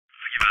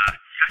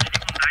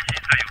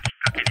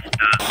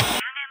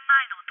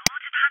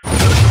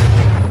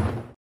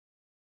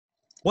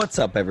What's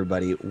up,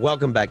 everybody?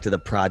 Welcome back to the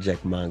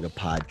Project Manga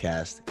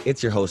Podcast.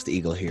 It's your host,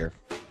 Eagle, here.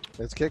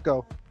 It's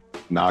Kiko.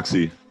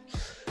 Noxie.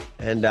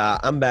 And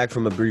I'm back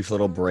from a brief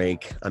little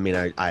break. I mean,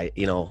 I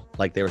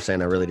like they were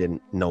saying, I really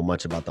didn't know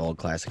much about the old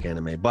classic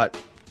anime, but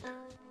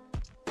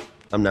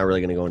I'm not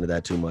really going to go into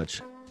that too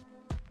much.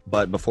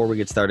 But before we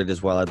get started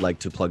as well, I'd like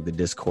to plug the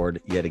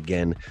Discord yet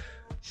again.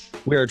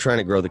 We are trying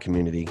to grow the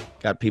community.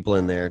 Got people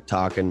in there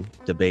talking,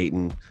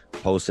 debating,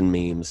 posting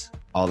memes,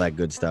 all that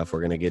good stuff. We're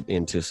going to get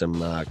into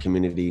some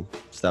community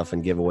stuff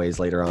and giveaways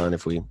later on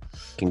if we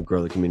can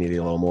grow the community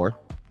a little more.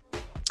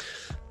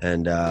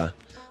 And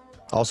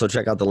also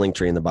check out the link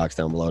tree in the box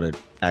down below to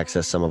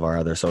access some of our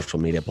other social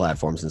media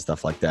platforms and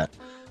stuff like that.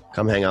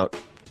 Come hang out,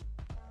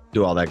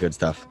 do all that good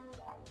stuff.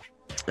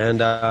 And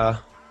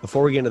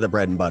before we get into the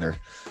bread and butter,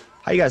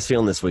 how you guys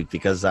feeling this week?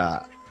 Because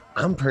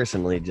I'm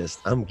personally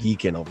I'm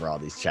geeking over all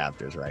these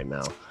chapters right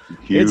now.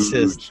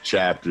 Huge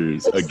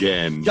chapters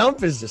again.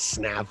 Jump is just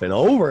snapping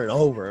over and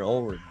over and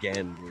over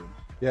again, dude.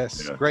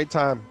 Yes, Yeah. Great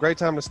time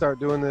to start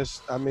doing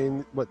this. I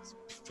mean,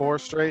 4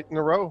 straight in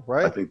a row,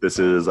 right? I think this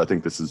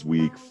is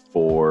week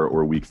 4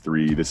 or week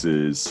 3. This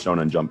is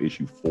Shonen Jump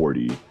issue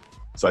 40.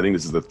 So I think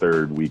this is the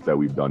 3rd week that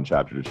we've done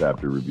chapter to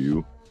chapter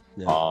review.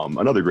 Yeah.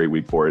 Another great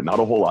week for it. Not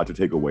a whole lot to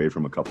take away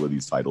from a couple of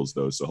these titles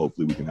though. So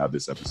hopefully we can have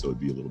this episode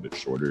be a little bit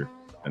shorter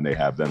than they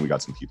have then. We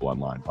got some people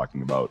online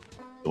talking about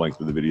the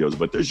length of the videos,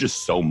 but there's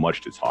just so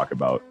much to talk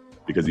about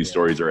because these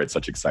stories are at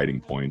such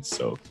exciting points.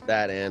 So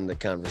that and the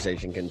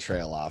conversation can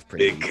trail off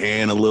pretty it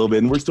can a little bit,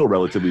 and we're still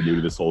relatively new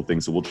to this whole thing,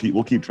 so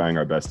we'll keep trying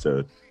our best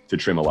to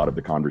trim a lot of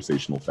the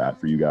conversational fat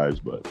for you guys.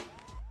 But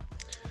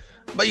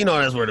you know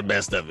that's where the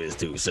best stuff is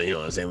too. So you know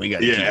what I'm saying. We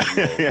got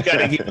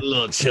to keep it a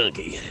little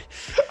chunky.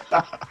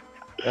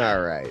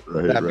 All right.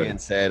 That being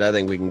said, I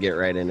think we can get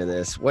right into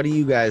this. What do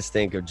you guys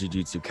think of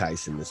Jujutsu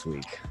Kaisen this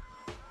week?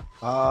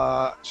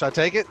 Should I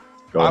take it?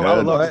 Go I ahead.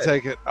 would love to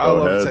take it. I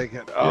would love to take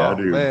it. Oh Yeah,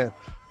 dude. man,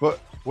 but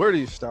where do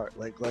you start?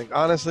 Like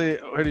honestly,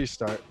 where do you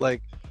start?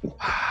 Like,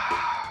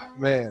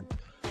 man,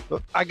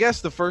 look, I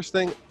guess the first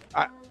thing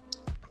I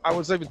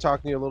was even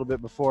talking to you a little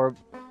bit before.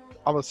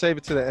 I'm gonna save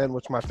it to the end,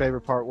 which my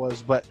favorite part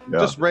was. But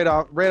just right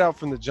out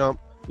from the jump,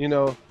 I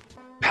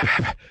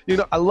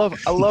love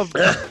I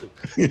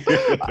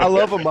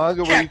love a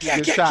manga where you can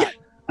get shot.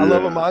 I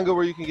love a manga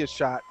where you can get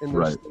shot and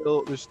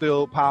there's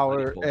still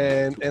power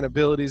and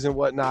abilities and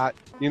whatnot.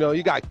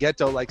 You got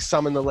Geto like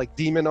summoned the like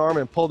demon arm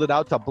and pulled it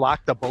out to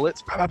block the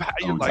bullets.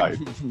 You're like,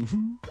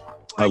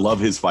 I love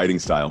his fighting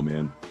style,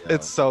 man.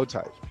 It's so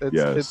tight.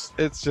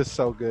 It's just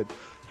so good.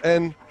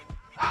 And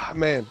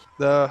man,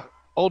 the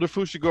older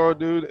Fushiguro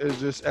dude is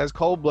just as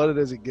cold-blooded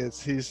as it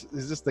gets. He's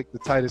just like the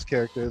tightest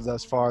character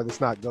thus far. That's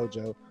not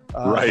Gojo.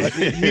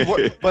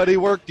 But he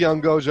worked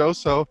young Gojo,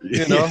 so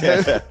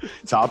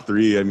Top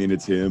 3. I mean,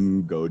 it's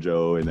him,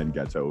 Gojo, and then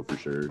Geto for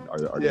sure.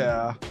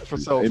 For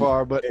so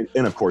far. But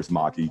and of course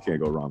Maki. You can't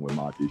go wrong with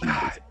Maki.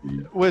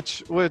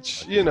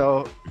 Which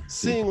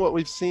seeing what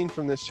we've seen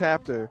from this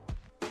chapter,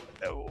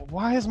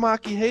 why is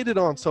Maki hated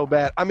on so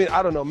bad? I mean,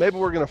 I don't know. Maybe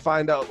we're gonna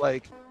find out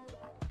like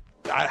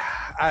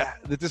that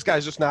this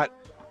guy's just not.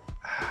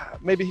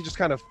 Maybe he just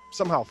kind of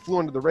somehow flew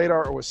under the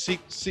radar or was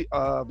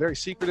very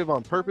secretive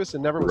on purpose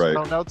and never was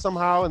found out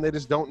somehow, and they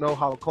just don't know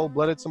how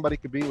cold-blooded somebody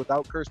could be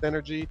without cursed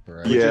energy,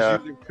 which is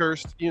using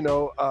cursed,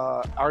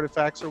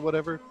 artifacts or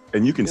whatever.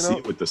 And you can see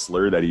it with the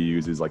slur that he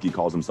uses, like he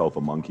calls himself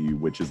a monkey,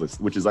 which is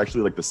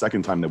actually like the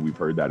second time that we've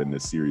heard that in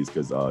this series,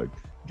 because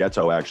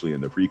Geto actually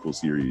in the prequel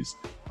series,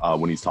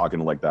 when he's talking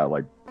like that,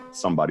 like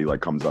somebody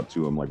like comes up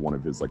to him, like one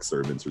of his like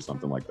servants or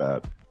something like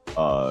that,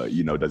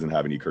 doesn't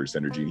have any cursed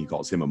energy, and he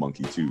calls him a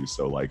monkey too.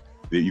 So like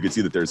you can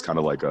see that there's kind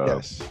of like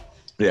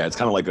it's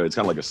kind of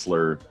like a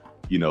slur,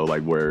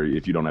 like where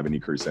if you don't have any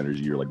cursed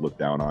energy, you're like looked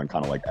down on,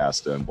 kind of like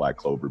Asta and Black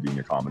Clover being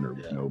a commoner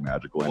with no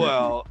magical energy.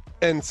 Well,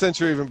 and since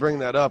you're even bringing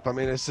that up, I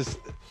mean, it's just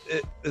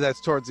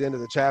that's towards the end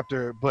of the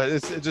chapter, but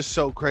it's just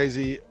so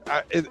crazy.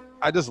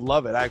 I just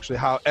love it actually,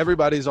 how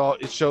everybody's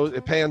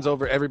it pans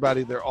over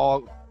everybody. They're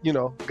all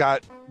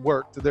got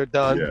worked, they're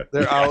done,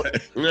 they're out,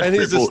 and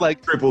he's just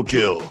like triple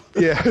kill.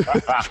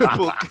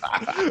 Triple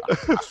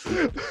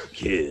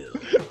kill.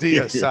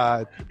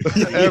 Deicide.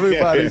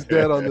 Everybody's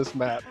dead on this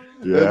map.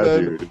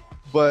 Dude.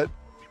 But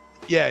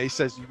he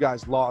says you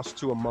guys lost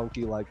to a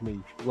monkey like me.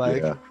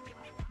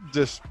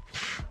 Just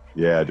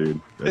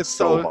dude. It's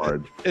so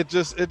hard. It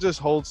just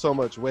holds so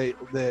much weight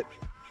that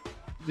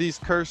these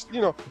cursed,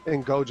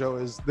 and Gojo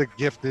is the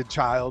gifted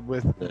child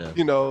with,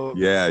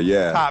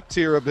 top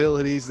tier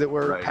abilities that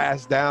were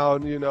passed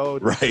down,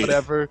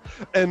 whatever.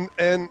 And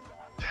it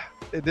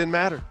didn't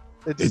matter.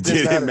 It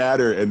didn't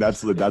matter. And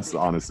that's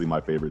honestly my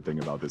favorite thing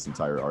about this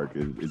entire arc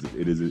is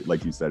it is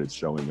like you said, it's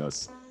showing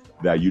us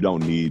that you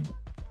don't need,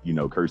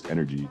 cursed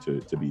energy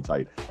to be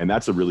tight. And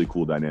that's a really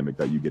cool dynamic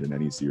that you get in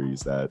any series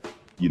that,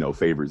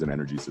 favors an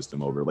energy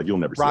system over. Like you'll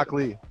never see Rock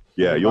Lee.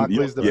 Yeah,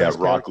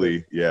 Rock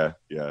Lee. Yeah.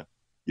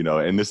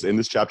 And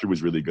this chapter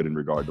was really good in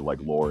regard to like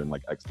lore and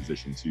like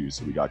exposition too.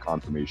 So we got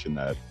confirmation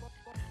that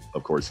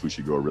of course,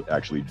 Fushiguro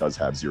actually does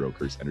have 0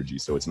 curse energy,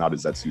 so it's not a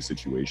Zetsu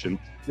situation.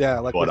 Yeah,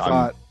 like we But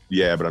thought.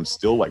 but I'm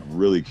still like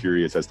really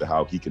curious as to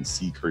how he can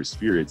see cursed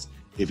spirits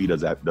if he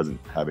doesn't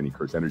have any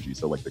cursed energy.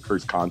 So like the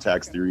cursed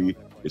contacts theory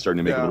is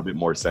starting to make a little bit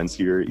more sense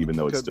here, even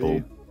though it's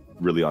still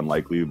really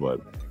unlikely. But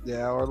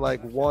yeah, or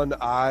like one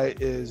eye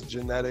is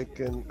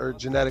genetic or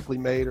genetically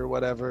made or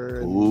whatever.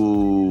 And,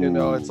 ooh, you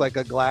know, it's like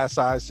a glass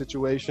eye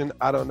situation.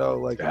 I don't know.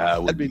 Like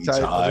that would that'd be be tight.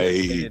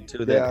 tight.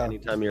 Too, that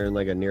anytime you're in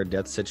like a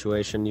near-death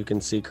situation, you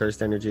can see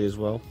cursed energy as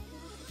well.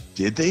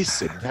 Did they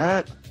say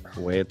that?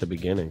 Way at the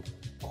beginning.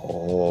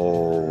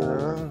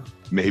 Oh,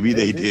 maybe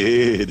they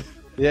did.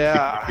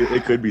 Yeah,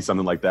 It could be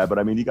something like that, but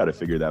I mean, you got to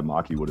figure that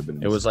Maki would have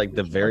been. It was like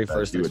the very that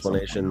first too at some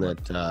explanation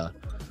point.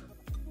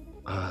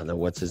 that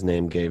what's his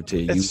name gave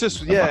to you. it's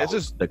just it's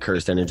just The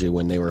cursed energy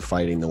when they were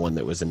fighting the one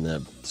that was in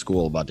the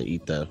school about to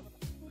eat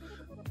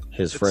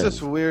his friend. it's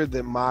just weird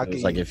that Maki.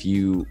 It's like if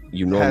you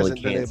normally hasn't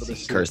been can't able to see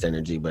see cursed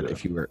energy, but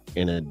if you were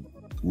in a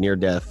near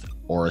death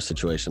or a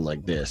situation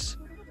like this.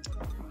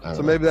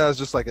 So maybe that was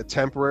just like a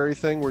temporary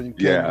thing where you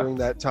can during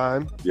that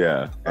time.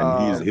 Yeah,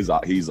 and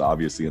he's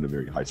obviously in a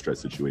very high stress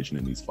situation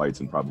in these fights,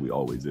 and probably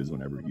always is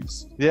whenever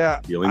he's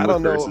dealing I with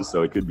don't know. curses.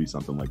 So it could be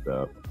something like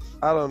that.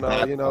 I don't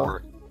know, you know,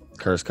 Or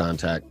curse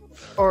contact.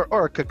 or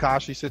a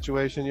Kakashi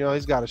situation. You know,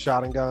 he's got a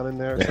shot and gun in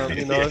there or something.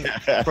 You know,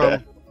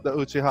 from the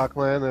Uchiha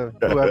clan or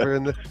whoever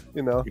in the,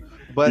 you know.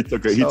 But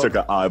he took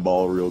an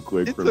eyeball real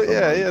quick. he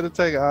had to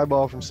take an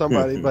eyeball from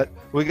somebody. But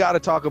we got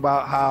to talk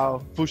about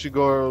how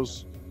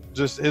Fushigoro's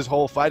just his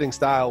whole fighting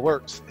style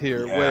works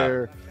here,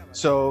 where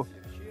so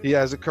he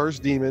has a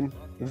cursed demon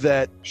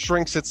that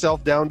shrinks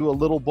itself down to a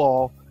little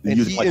ball, and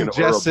he like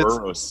ingests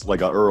it.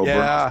 Like an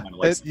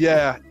Ouroboros.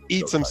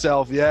 Eats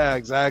himself. Yeah,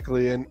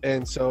 exactly.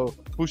 And so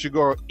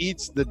Fushiguro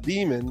eats the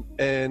demon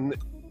and,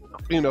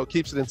 you know,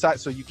 keeps it inside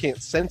so you can't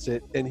sense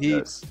it, and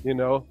he you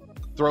know,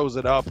 throws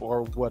it up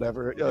or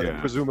whatever,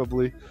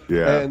 presumably.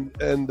 And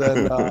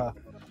then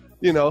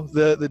you know,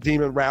 the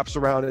demon wraps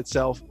around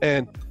itself,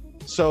 and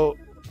so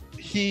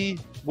he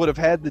would have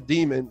had the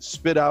demon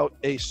spit out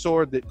a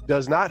sword that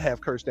does not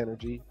have cursed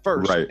energy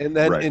first, and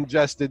then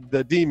ingested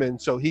the demon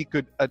so he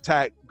could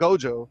attack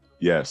Gojo.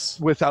 Yes.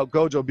 Without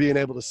Gojo being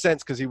able to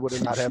sense, because he would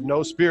have not have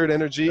no spirit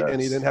energy, and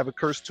he didn't have a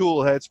cursed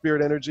tool had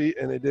spirit energy,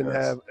 and it didn't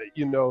have,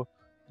 you know,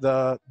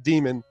 the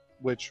demon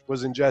which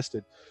was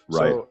ingested.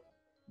 So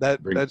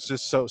that's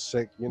just so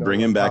sick, you know.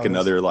 Bringing back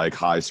another like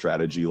high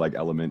strategy like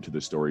element to the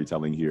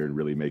storytelling here, and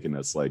really making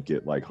us like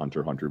get like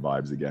Hunter x Hunter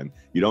vibes again.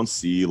 You don't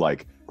see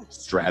like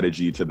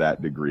strategy to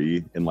that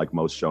degree in like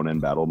most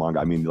shonen battle manga.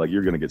 I mean, like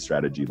you're gonna get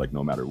strategy like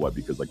no matter what,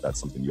 because like that's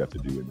something you have to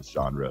do in this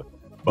genre.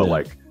 But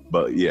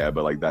but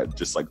like that,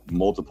 just like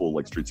multiple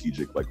like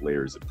strategic like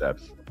layers of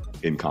depth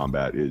in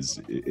combat is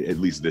at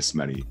least this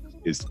many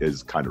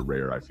is kind of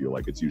rare. I feel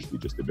like it's usually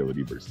just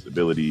ability versus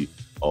ability.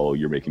 Oh,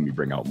 you're making me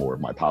bring out more of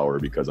my power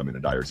because I'm in a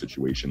dire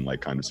situation,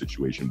 like kind of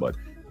situation. But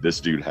this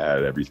dude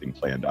had everything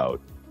planned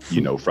out, you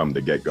know, from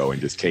the get-go,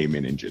 and just came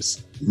in and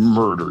just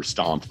murder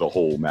stomped the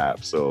whole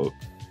map. So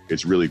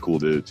it's really cool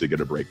to get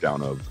a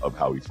breakdown of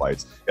how he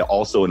fights. And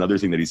also, another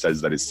thing that he says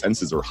is that his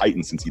senses are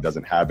heightened since he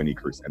doesn't have any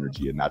cursed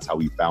energy, and that's how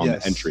he found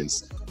the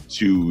entrance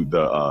to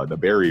the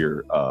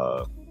barrier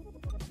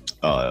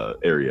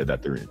area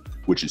that they're in,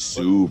 which is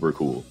super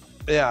cool.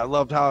 Yeah, I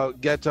loved how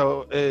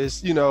Geto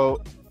is, you know,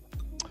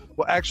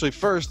 well, actually,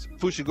 first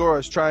Fushiguro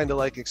is trying to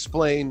like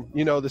explain,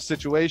 you know, the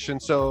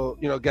situation. So,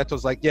 you know,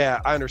 Geto's like, yeah,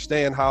 I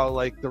understand how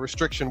like the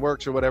restriction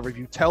works or whatever. If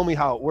you tell me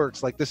how it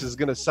works, like this is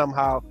gonna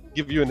somehow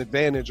give you an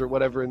advantage or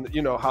whatever. And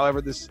you know,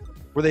 however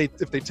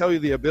if they tell you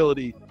the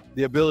ability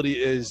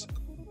is,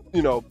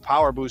 you know,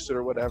 power boosted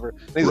or whatever.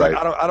 And he's like,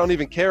 I don't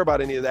even care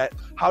about any of that.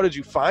 How did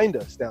you find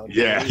us down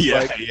here?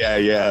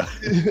 Yeah.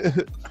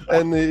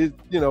 And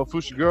you know,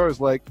 Fushiguro is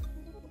like,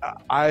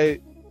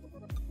 I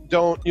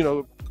don't, you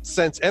know,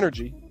 sense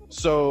energy,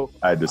 so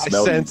I had to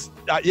smell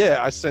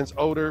I sense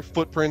odor,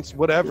 footprints,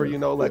 whatever, you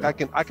know, like I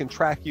can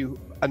track you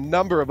a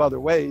number of other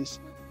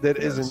ways that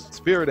isn't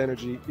spirit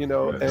energy, you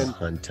know. And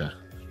Hunter.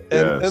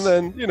 And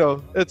then, you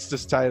know, it's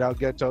just tight how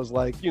Geto's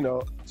like, you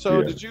know,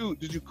 so did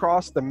you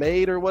cross the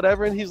maid or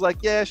whatever? And he's like,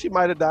 yeah, she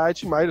might have died,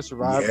 she might have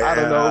survived, I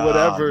don't know,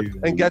 whatever.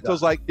 Dude, and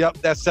Geto's like, yep,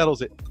 that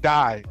settles it,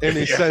 die. And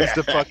he sends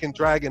the fucking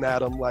dragon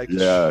at him, like,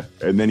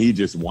 and then he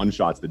just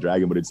one-shots the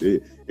dragon. But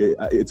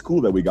it's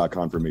cool that we got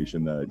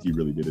confirmation that he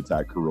really did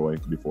attack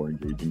Kuroi before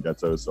engaging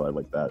Geto, so I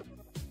like that.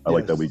 I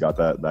like that we got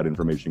that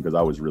information, because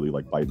I was really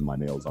like biting my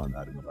nails on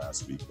that in the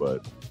last week.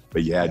 But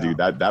yeah, dude,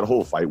 that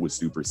whole fight was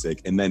super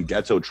sick. And then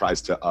Geto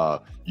tries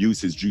to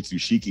use his Jutsu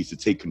Shiki to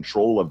take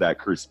control of that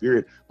cursed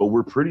spirit, but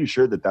we're pretty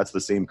sure that that's the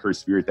same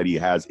cursed spirit that he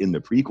has in the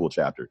prequel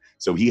chapter.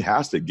 So he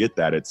has to get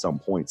that at some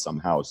point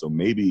somehow. So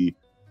maybe,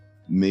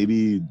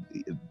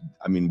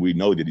 I mean, we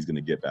know that he's going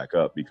to get back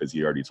up, because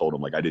he already told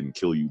him, like, I didn't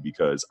kill you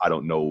because I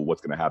don't know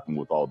what's going to happen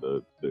with all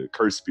the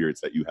cursed spirits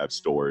that you have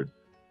stored.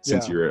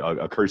 Since you're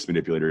a curse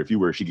manipulator, if you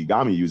were a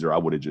Shikigami user, I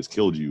would have just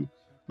killed you.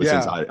 But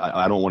since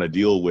I don't want to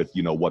deal with,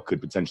 you know, what could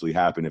potentially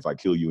happen if I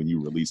kill you and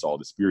you release all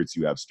the spirits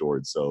you have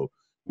stored. So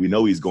we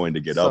know he's going to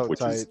get So up,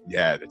 which is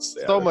tight. it's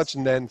So much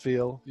Nen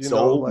feel.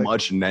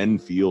 Much Nen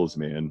feels,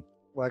 man.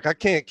 Like I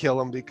can't kill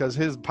him because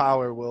his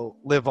power will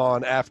live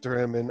on after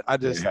him, and I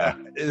just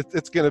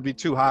it's gonna be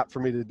too hot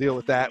for me to deal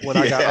with that when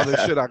I got other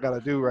shit I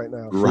gotta do right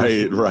now.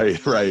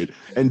 Right.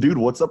 And dude,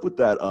 what's up with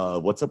that?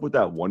 What's up with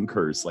that one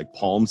curse, like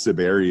Palm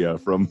Siberia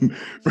from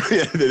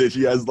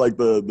she has like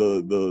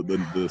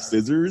the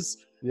scissors.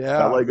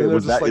 Yeah, like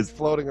was that just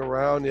floating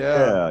around?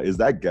 Yeah. Is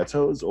that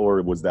Ghetto's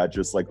or was that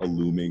just like a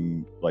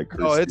looming like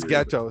curse? Oh, it's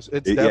Ghetto's.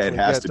 It's definitely it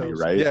has Ghetto's. to be,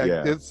 right?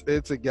 Yeah,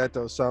 it's a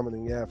Ghetto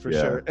summoning, for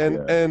sure.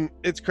 And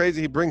it's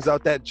crazy. He brings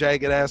out that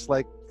jagged ass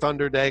like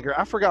thunder dagger.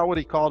 I forgot what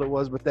he called it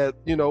was, but that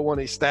when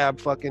he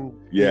stabbed fucking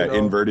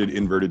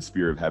inverted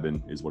spear of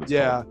heaven is what it's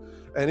called.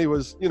 And he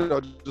was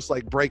just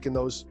like breaking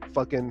those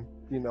fucking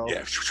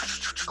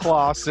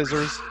claw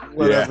scissors,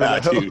 whatever.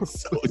 Dude,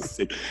 so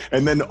sick.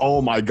 And then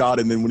oh my god,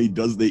 and then when he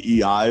does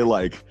the EI,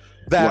 like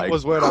that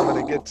was what I'm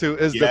gonna get to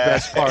is the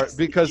best part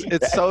because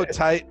it's so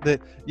tight that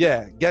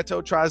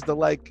Ghetto tries to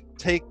like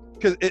take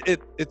because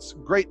it's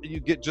great that you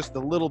get just a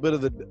little bit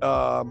of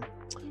the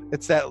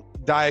it's that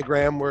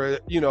diagram where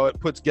it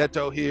puts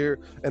Ghetto here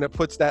and it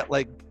puts that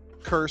like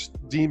cursed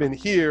demon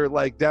here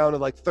like down to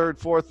like 3rd,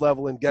 4th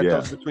level and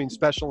Ghetto's between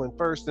special and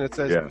first, and it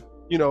says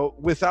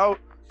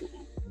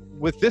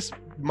with this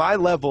my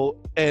level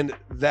and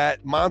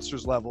that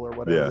monster's level or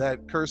whatever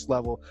that curse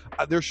level,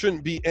 there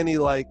shouldn't be any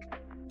like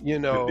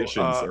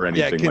conditions or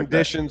anything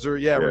conditions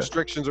like that. or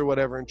restrictions or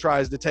whatever, and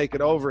tries to take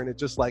it over and it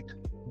just like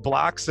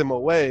blocks him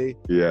away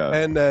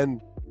and then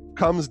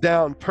comes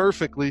down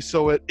perfectly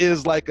so it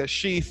is like a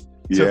sheath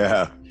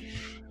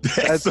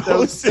that's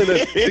so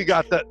sick. He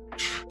got that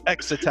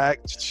X attack.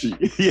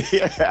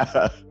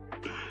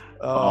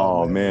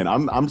 Oh man,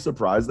 I'm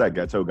surprised that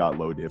Ghetto got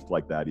low diffed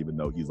like that, even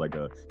though he's like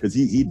because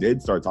he did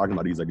start talking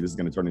about, he's like, this is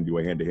going to turn into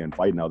a hand-to-hand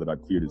fight now that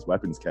I've cleared his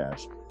weapons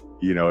cache,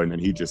 and then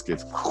he just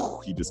gets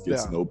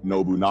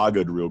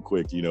Nobunaga'd real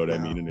quick, you know what I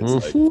mean? And it's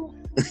like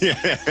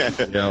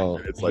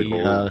it's like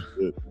holy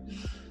shit.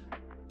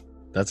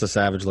 That's a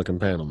savage looking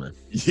panel, man.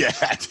 Yeah,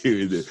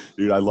 dude,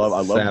 I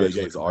love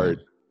Gege's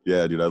art.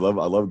 Yeah, dude, I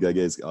love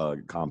Gege's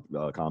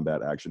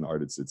combat action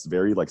art. It's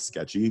very like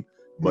sketchy,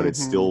 but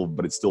it's still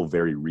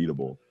very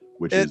readable.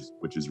 Which is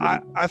really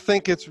I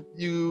think it's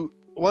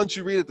once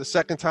you read it the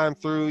second time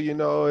through, it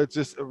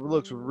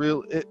looks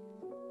real.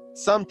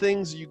 Some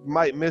things you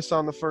might miss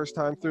on the first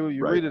time through.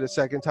 You read it a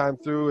second time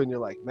through, and you're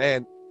like,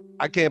 man,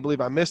 I can't believe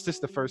I missed this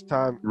the first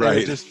time.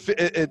 Right.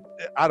 And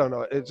I don't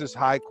know. It's just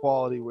high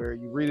quality where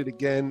you read it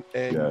again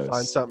and you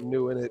find something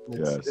new in it.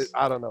 And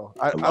I don't know.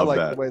 I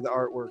like the way the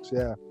art works.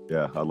 Yeah.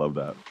 Yeah, I love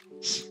that.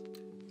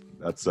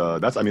 That's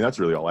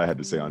really all I had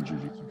to say on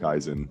Jujutsu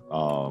Kaisen.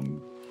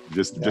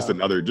 Just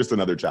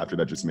another chapter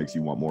that just makes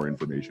you want more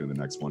information in the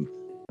next one.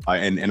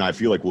 And I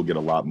feel like we'll get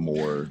a lot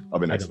more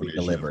of an explanation.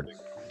 Delivered.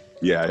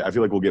 Yeah, I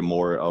feel like we'll get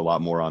a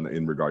lot more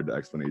in regard to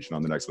explanation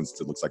on the next one,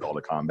 since it looks like all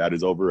the combat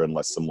is over,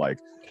 unless some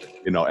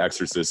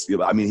exorcists.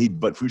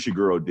 But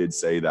Fushiguro did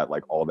say that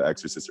like all the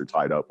exorcists are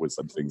tied up with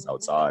some things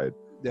outside.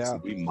 Yeah,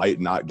 so we might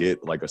not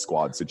get like a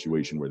squad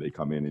situation where they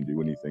come in and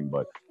do anything,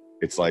 but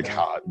it's like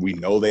we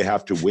know they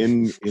have to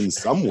win in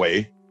some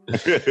way.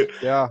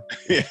 Yeah.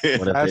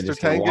 Master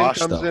Tengen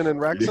comes in and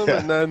wrecks him,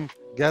 and then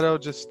Ghetto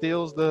just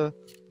steals the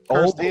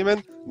first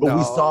demon. But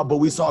we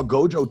saw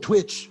Gojo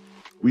twitch.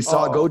 We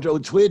saw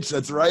Gojo twitch.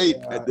 That's right.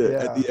 At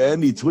the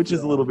end, he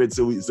twitches a little bit,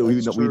 so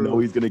we know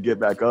he's gonna get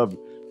back up.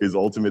 His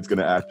ultimate's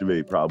gonna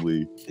activate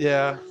probably.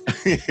 Yeah.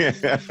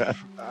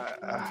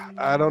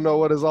 I don't know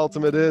what his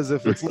ultimate is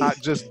if it's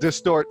not just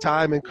distort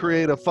time and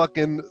create a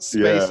fucking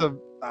space of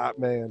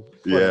man.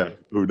 Yeah.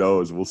 Who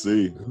knows? We'll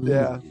see.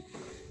 Yeah.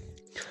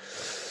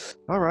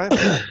 All right.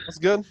 That's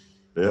good.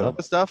 Yeah.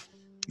 Good stuff.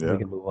 Yeah. We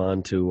can move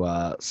on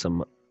to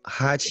some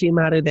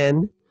Hachimaru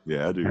Den.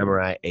 Yeah, dude.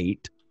 Samurai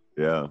 8.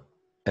 Yeah.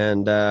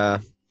 And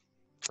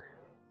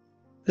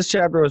this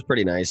chapter was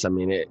pretty nice. I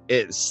mean,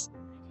 it's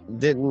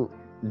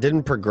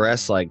didn't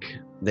progress, like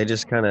they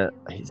just kind of.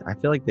 I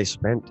feel like they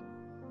spent.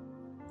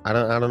 I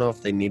don't know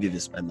if they needed to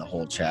spend the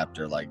whole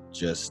chapter like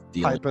just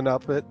hyping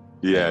up it.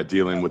 Yeah,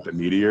 dealing with the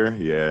meteor.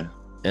 Yeah.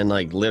 And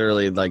like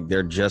literally, like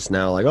they're just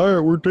now like, all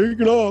right, we're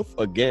taking off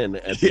again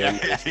at the end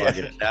of this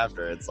fucking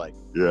chapter. It's like,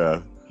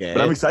 yeah. Okay.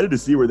 But I'm excited to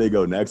see where they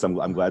go next.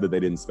 I'm glad that they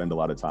didn't spend a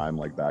lot of time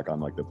like back on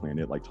like the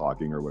planet, like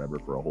talking or whatever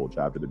for a whole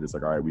chapter. They're just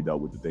like, all right, we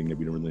dealt with the thing that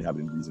we don't really have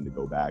any reason to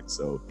go back.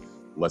 So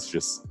let's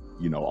just,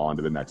 on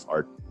to the next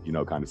arc,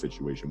 kind of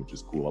situation, which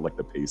is cool. I like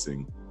the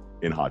pacing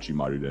in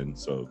Hachimaru Den.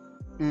 So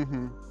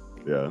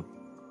yeah,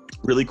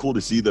 really cool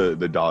to see the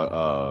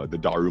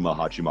Daruma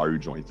Hachimaru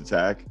joint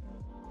attack.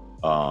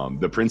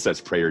 The Princess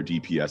Prayer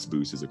DPS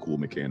boost is a cool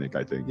mechanic,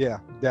 I think. Yeah,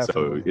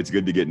 definitely. So it's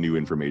good to get new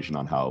information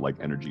on how like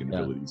energy and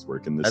abilities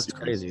work in this. That's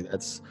crazy.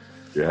 That's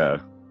yeah.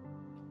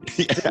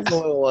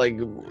 Like,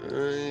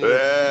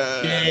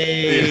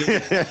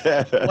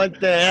 what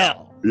the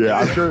hell? Yeah,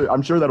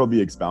 I'm sure that'll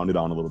be expounded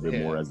on a little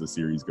bit more as the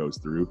series goes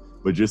through.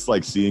 But just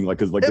like seeing like,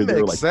 because like it they were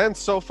makes like, sense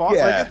so far.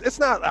 Yeah. Like it's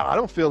not. I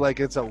don't feel like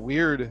it's a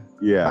weird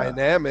yeah,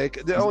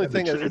 dynamic. The only the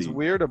thing that's Trinity.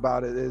 weird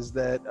about it is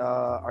that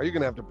are you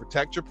gonna have to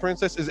protect your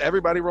princess? Is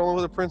everybody rolling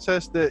with a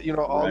princess that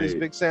all these Right.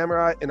 big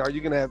samurai? And are you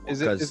gonna have? Is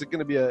Because- it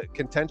gonna be a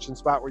contention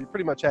spot where you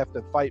pretty much have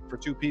to fight for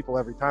two people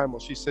every time while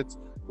she sits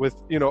with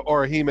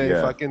Orihime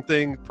Yeah. fucking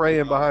thing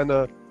praying behind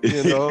the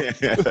you know?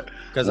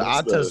 Because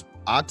What's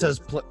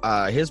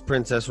his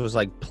princess was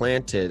like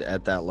planted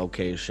at that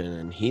location,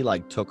 and he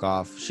like took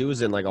off. She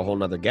was in like a whole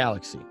nother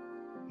galaxy.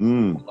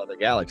 Mm. Other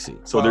galaxy.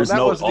 So Well, there's that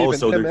no. wasn't even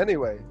Also, him there,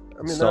 anyway.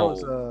 I mean, So-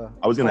 that was.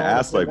 I was gonna Well,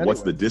 ask like, him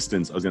what's the anyway.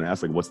 distance? I was gonna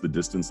ask like, what's the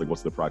distance? Like,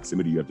 what's the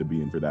proximity you have to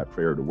be in for that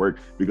prayer to work?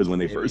 Because when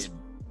they Maybe- first,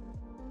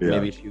 yeah.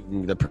 Maybe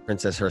if the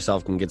princess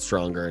herself can get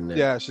stronger, and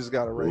Yeah, she's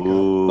got a ring.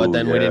 Ooh, but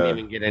then we didn't yeah.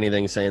 even get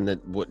anything saying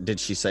that. What did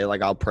she say?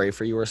 Like, I'll pray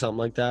for you or something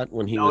like that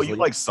when he No, was. you leaving?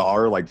 like saw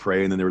her like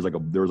pray, and then there was like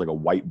a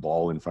white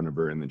ball in front of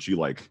her, and then she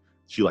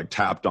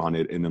tapped on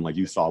it, and then like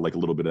you saw like a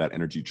little bit of that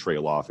energy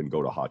trail off and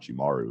go to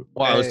Hachimaru.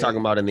 Well, I was Hey. talking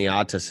about in the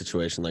Atta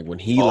situation, like when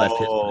he left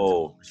his.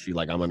 Oh. princess, was she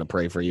like, I'm gonna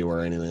pray for you or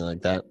anything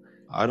like that?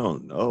 I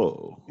don't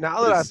know.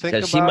 Now that I think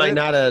Because about she might it,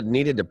 not have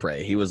needed to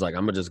pray. He was like,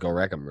 I'm gonna just go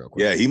wreck him real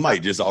quick. Yeah, he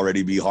might just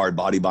already be hard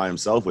body by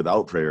himself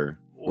without prayer.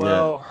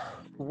 well,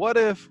 what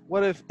if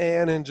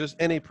Anne and just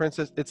any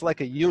princess? It's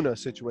like a Yuna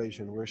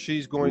situation where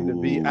she's going to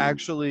be Ooh.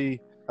 actually.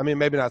 I mean,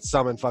 maybe not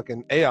summon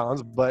fucking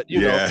aeons, but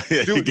do get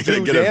a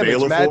damage,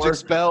 Veil magic for,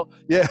 spell.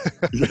 Yeah,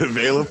 get a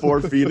Veil for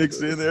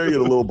Phoenix in there. Get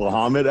a little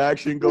Bahamut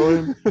action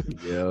going.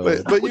 Yo.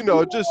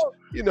 but just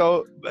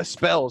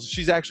spells.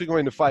 She's actually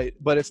going to fight,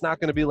 but it's not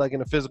going to be like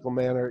in a physical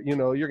manner.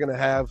 You're going to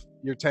have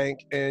your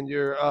tank and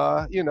your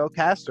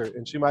caster,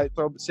 and she might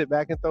sit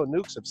back and throw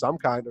nukes of some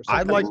kind or something.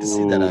 I'd like to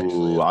see that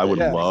actually. Ooh, I would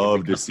Yeah.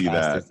 love to see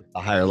that. The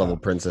higher level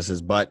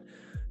princesses, but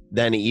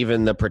then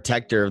even the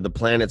protector of the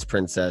planet's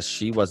princess,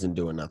 she wasn't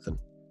doing nothing.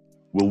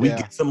 Will we Yeah.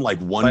 get some like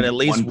But at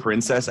least- one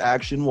princess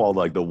action while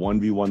like the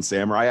 1v1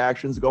 samurai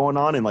actions going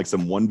on and like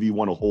some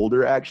 1v1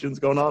 holder actions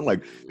going on?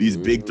 Like these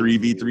big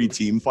 3v3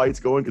 team fights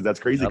going? Because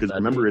that's crazy. Yep, Because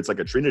that'd remember, it's like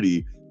a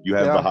trinity. You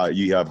have Yeah.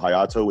 you have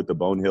Hayato with the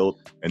bone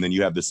hilt, and then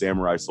you have the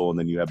samurai soul, and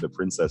then you have the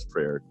princess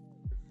prayer,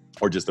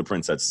 or just the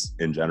princess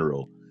in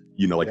general.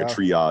 Like a Yeah.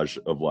 triage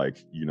of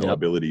like Yep.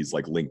 abilities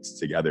like linked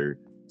together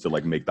to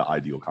like make the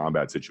ideal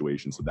combat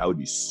situation. So that would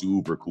be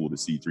super cool to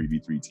see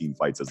 3v3 team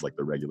fights as like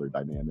the regular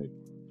dynamic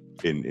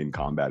in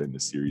combat in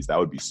this series. That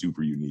would be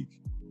super unique.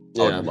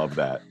 I Yeah. would love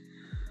that.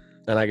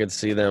 And I could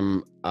see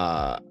them.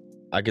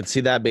 I could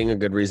see that being a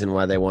good reason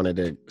why they wanted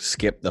to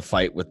skip the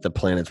fight with the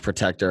planet's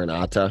protector and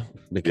Atta,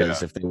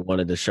 because if they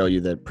wanted to show you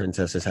that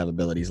princesses have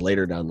abilities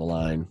later down the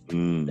line,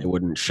 Mm. they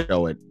wouldn't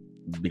show it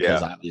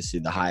because Yeah. obviously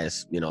the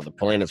highest, the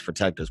planet's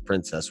protector's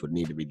princess would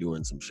need to be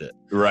doing some shit.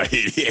 Right.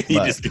 he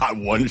But- just got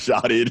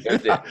one-shotted in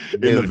the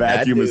Dude, that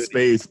vacuum of dude-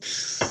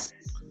 space.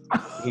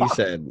 He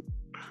said,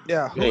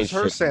 Yeah, It ain't who's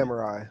her shit.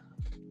 samurai?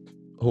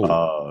 "Who?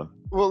 Well,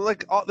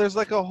 like there's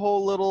like a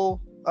whole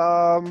little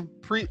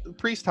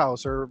priest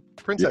house or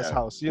princess Yeah.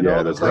 house. Yeah,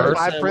 there's that's like Her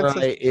five samurai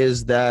princesses.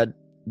 is that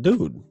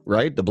dude,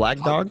 right? The black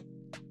dog,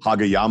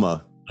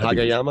 Hagayama. I think-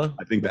 Hagayama.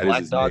 I think The that is black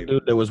his dog name.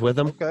 dude that was with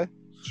him. Okay,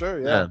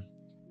 sure, Yeah.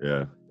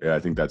 yeah. Yeah, I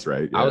think that's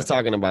right. I was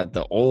talking about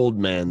the old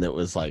man that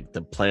was like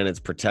the planet's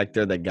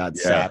protector that got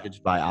Yeah.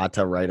 savaged by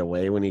Atta right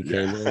away when he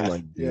came in.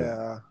 Like, dude,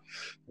 Yeah.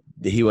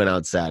 he went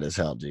out sad as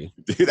hell, G.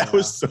 Dude, that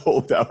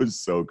was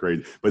so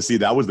crazy. But see,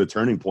 that was the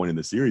turning point in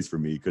the series for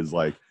me because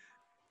like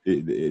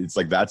it's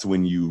like that's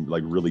when you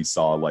like really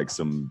saw like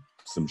some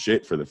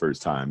shit for the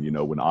first time.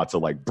 When Atta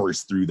like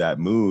burst through that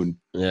moon,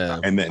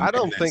 Yeah. and then I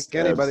don't and then think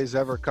stabs- anybody's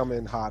ever come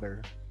in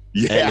hotter.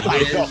 Yeah, And I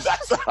know. his-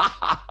 That's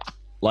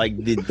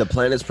Like the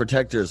planet's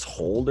protector's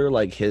holder,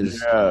 like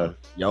his yeah,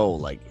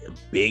 like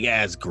big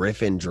ass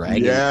griffin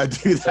dragon. yeah,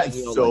 dude, that's Like,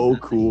 so that thing's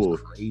cool.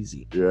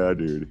 Crazy. Yeah,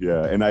 dude.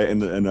 Yeah, and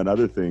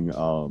another thing,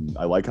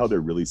 I like how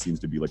there really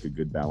seems to be like a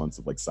good balance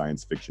of like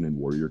science fiction and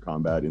warrior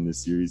combat in this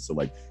series. So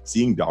like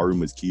seeing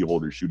Daruma's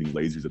keyholder shooting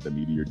lasers at the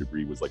meteor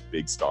debris was like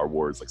big Star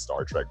Wars, like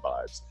Star Trek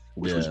vibes,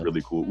 which was Yeah.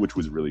 really cool. Which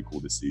was really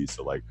cool to see.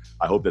 So like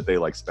I hope that they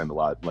like spend a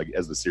lot like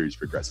as the series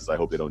progresses. I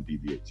hope they don't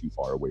deviate too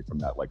far away from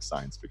that like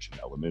science fiction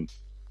element.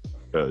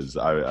 Because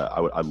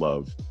I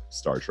love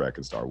Star Trek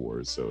and Star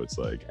Wars, so it's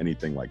like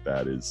anything like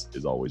that is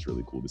always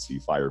really cool to see.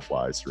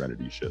 Firefly,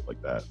 Serenity, shit like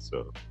that.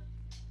 So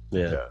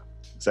Yeah. Yeah.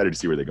 excited to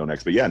see where they go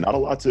next. But yeah, not a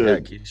lot Yeah,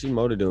 to.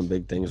 Kishimoto doing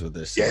big things with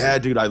this. Yeah,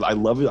 dude, I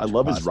love it. I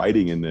love his Awesome.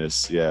 writing in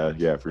this.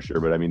 Yeah, for sure.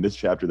 But I mean, this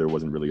chapter there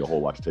wasn't really a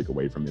whole lot to take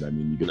away from it. I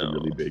mean, you get the No.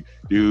 really big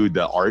dude.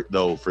 The art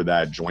though for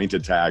that joint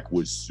attack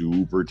was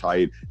super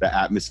tight. The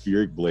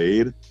atmospheric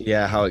blade.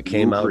 Yeah, how it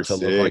came out to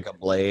Super look sick. like a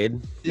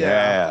blade.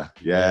 Yeah.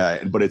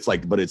 But it's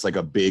like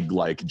a big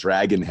like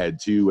dragon head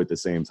too at the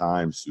same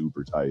time.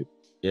 Super tight.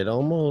 It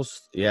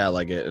almost,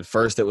 like at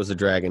first it was a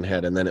dragon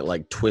head, and then it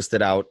like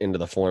twisted out into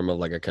the form of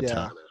like a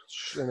katana.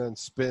 and then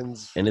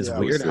spins. And it's Yeah.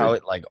 weird sick. how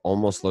it like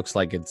almost looks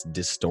like it's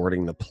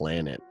distorting the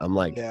planet. I'm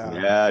like, Yeah.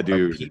 Yeah, are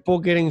dude. people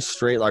getting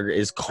straight? Like,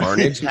 is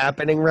carnage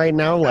happening right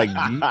now? Like,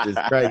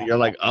 Jesus Christ, you're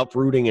like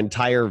uprooting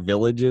entire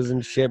villages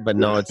and shit. But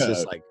no, it's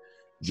just like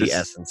the Just-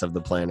 essence of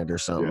the planet or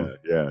something.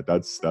 Yeah,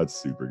 that's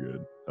super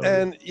good. Hell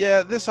yeah. And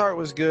yeah, this art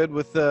was good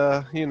with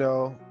the,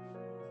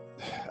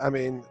 I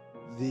mean,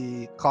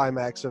 the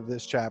climax of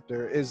this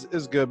chapter is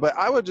good, but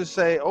I would just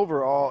say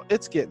overall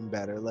it's getting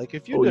better. Like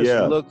if you Oh, just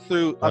yeah. look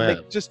through, Oh, yeah.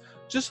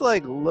 just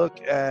like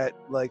look at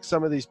like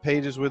some of these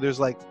pages where there's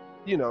like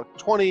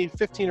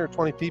 15 or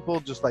 20 people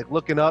just like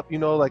looking up,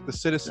 like the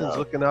citizens Yeah.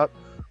 looking up,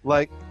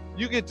 like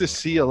you get to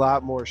see a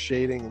lot more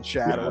shading and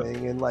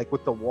shadowing and like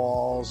with the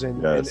walls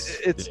and Yes.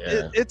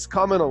 it's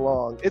coming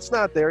along. It's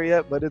not there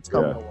yet, but it's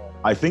coming along.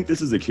 I think this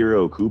is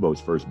Akira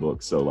Kubo's first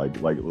book, so like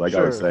I was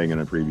Sure. saying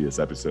in a previous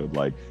episode,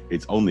 like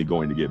it's only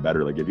going to get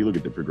better. Like if you look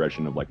at the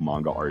progression of like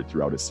manga art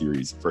throughout a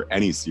series, for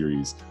any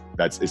series,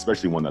 that's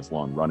especially one that's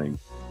long running,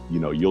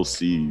 you'll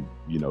see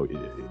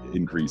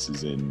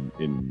increases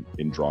in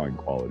drawing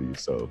quality.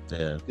 So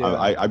Yeah.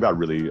 I've got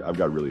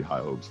really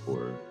high hopes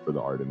for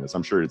the art in this.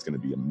 I'm sure it's going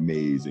to be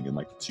amazing in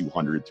like the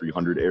 200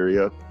 300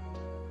 area.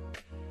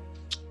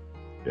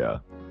 Yeah,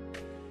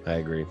 I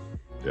agree.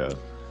 yeah.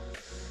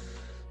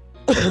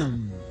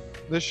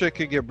 This shit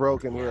could get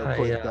broken real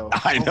quick Yeah. though.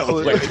 I know,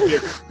 Hopefully-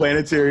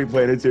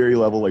 planetary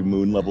level, like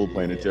moon level,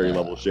 planetary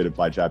level shit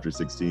by chapter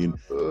 16.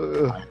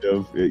 Ugh. Kind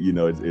of,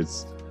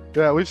 it's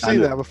Yeah, we've seen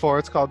Kinda- that before.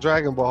 It's called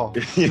Dragon Ball.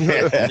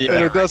 yeah, And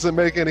it doesn't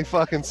make any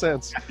fucking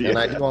sense. And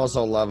I do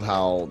also love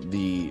how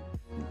the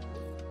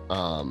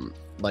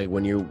like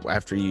when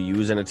after you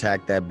use an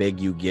attack that big,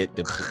 you get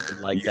depleted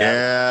like that.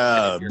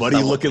 yeah, If you're buddy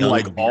someone looking young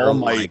like hero, All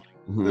Might. like-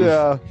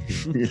 Yeah.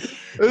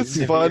 It's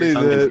If funny you're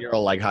a young that hero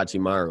like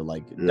Hachimaru,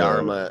 like Yeah.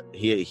 Dharma,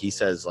 he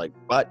says like,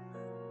 but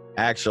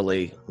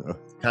actually,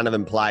 kind of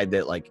implied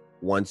that like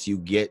once you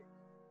get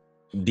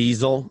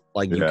Diesel,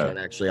 like you Yeah. can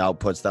actually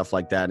output stuff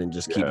like that and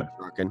just keep Yeah. it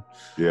trucking.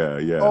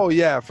 yeah. oh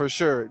yeah, for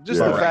sure. Just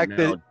Yeah. the But fact right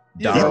that now,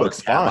 you know, Dharma's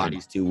looks cat fine.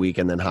 body's too weak,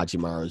 and then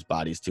Hachimaru's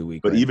body's too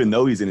weak. But right? even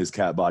though he's in his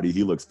cat body,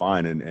 he looks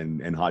fine, and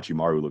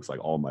Hachimaru looks like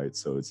All Might.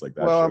 So it's like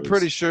that. well, I'm shows-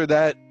 pretty sure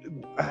that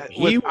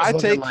he what was I looking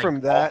take like from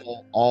that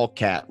all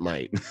cat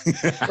might.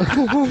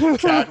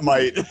 Cat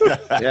Might.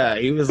 Yeah,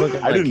 he was looking.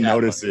 I like didn't Cat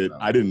notice Might, it. though.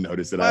 I didn't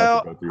notice it. I Well,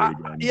 have to go through it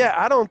again.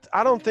 yeah,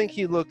 I don't think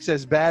he looks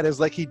as bad as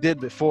like he did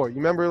before. You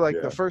remember like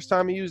Yeah. the first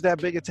time he used that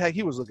big attack,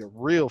 he was looking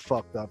real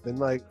fucked up. And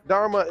like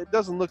Dharma, it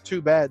doesn't look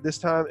too bad this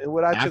time. And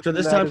what I took After from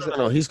this that time, is that-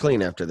 no, he's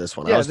clean after this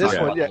one. Yeah, I was this talking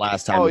one, about yeah. the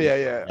last time. oh he yeah,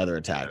 did yeah. another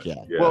attack. Yeah,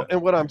 Yeah. Well,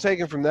 and what I'm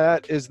taking from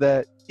that is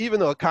that even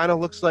though it kind of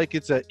looks like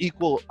it's an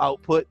equal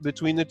output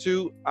between the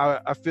two,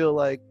 I feel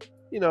like,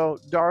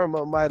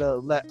 Dharma might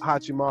have let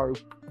Hachimaru,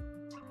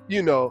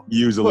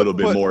 use a put- little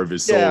bit put- more of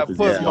his soul yeah, because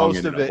put he's young most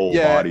and of in a it, whole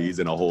yeah. body. He's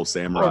in a whole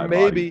samurai or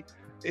maybe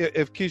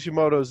if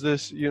Kishimoto's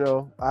this,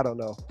 I don't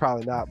know,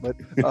 probably not, but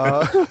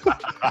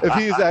if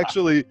he's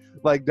actually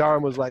like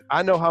Dharma's like,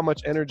 I know how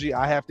much energy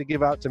I have to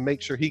give out to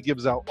make sure he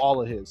gives out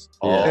all of his.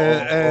 body.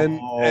 And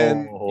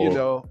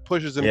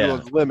pushes him Yeah. to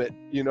his limit,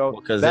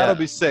 'cause, that'll yeah.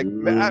 be sick.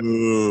 Man,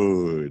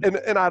 Dude.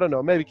 and I don't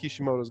know, maybe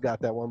Kishimoto's got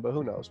that one, but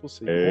who knows? We'll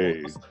see.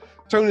 Hey.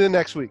 Tune in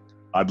next week.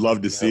 I'd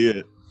love to see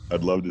it.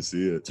 I'd love to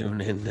see it.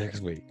 Tune in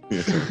next week.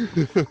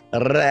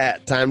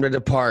 Rat, time to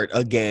depart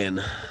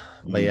again.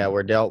 But yeah,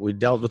 we dealt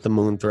with the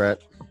moon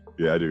threat.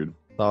 Yeah, dude.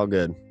 It's all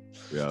good.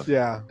 Yeah.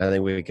 Yeah. I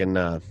think we can.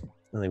 I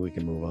think we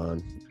can move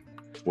on.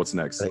 What's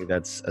next? I think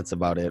that's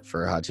about it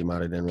for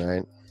Hachimaru then,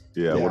 right?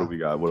 Yeah. Yeah. What do we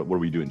got? What are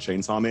we doing?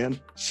 Chainsaw Man?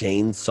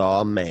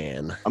 Chainsaw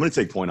Man. I'm gonna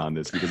take point on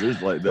this because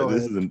there's like Go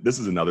this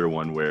is another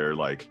one where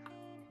like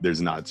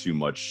there's not too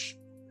much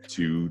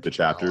to the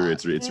chapter.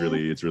 It's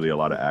really a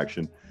lot of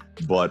action.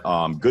 But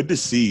good to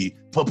see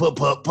Power.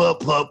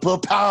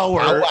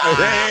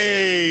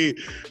 Hey,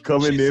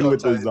 coming She's in so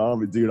with the tight.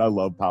 zombie, dude. I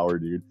love Power,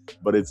 dude.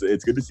 But it's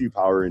good to see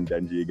Power and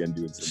Denji again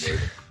doing some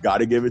work.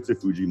 Gotta give it to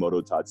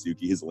Fujimoto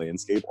Tatsuki. His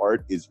landscape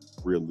art is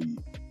really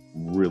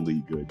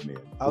good, man.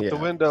 Out Yeah. the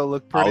window,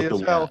 look pretty Out as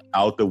the, hell.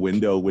 out the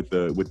window with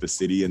the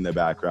city in the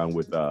background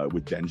with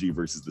Denji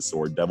versus the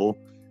Sword Devil.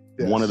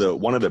 Yes. One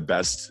of the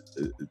best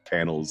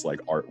panels, like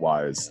art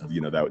wise,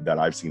 that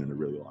I've seen in a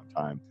really long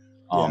time.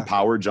 Yeah.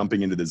 Power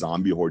jumping into the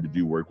zombie horde to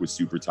do work was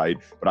super tight,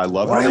 but I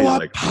love how they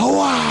like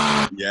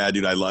power. yeah,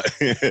 dude, I love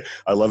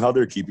I love how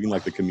they're keeping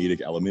like the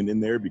comedic element in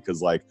there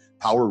because like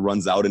Power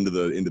runs out into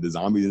the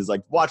zombies and is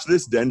like, watch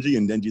this, Denji,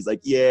 and Denji's like,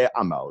 yeah,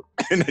 I'm out,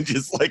 and then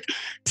just like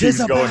Tis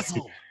keeps a going.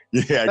 battle.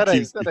 Yeah,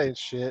 That ain't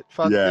shit.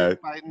 Fuck Yeah,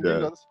 that fighting, yeah.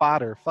 the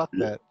spotter. Fuck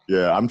that.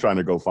 Yeah, I'm trying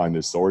to go find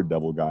this Sword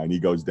Devil guy, and he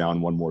goes down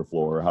one more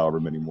floor, or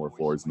however many more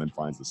floors, and then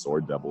finds the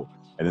Sword Devil.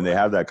 And then they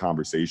have that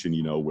conversation,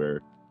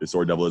 where the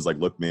Sword Devil is like,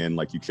 "Look, man,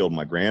 like you killed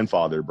my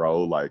grandfather,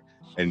 bro." Like,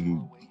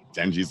 and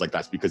Denji's like,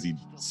 "That's because he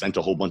sent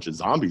a whole bunch of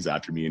zombies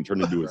after me and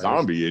turned into a Right.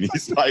 zombie." And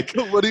he's like,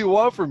 What do you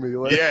want from me?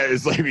 Like, "Yeah,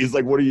 he's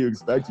like, what do you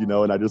expect?"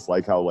 And I just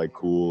like how like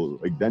cool,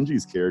 like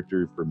Denji's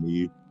character for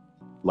me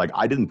like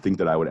I didn't think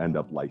that I would end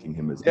up liking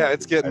him as Yeah, much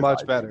it's getting as much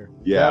I better.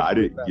 Yeah, I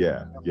Definitely did. better.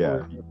 Yeah.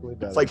 Definitely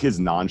better. It's like his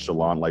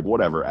nonchalant, like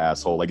whatever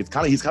asshole. Like he's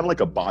kind of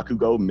like a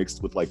Bakugo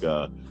mixed with like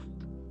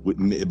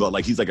but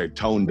like he's like a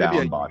toned Maybe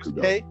down a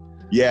Bakugo. Yusuke?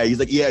 Yeah, he's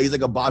like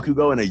a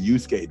Bakugo and a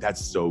Yusuke.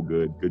 That's so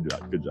good. Good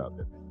job.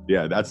 Man.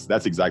 Yeah, that's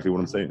exactly what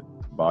I'm saying.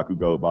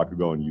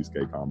 Bakugo and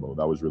Yusuke combo.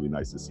 That was really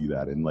nice to see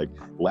that. And like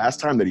last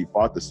time that he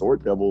fought the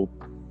Sword Devil,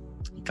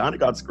 he kind of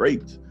got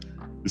scraped.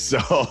 So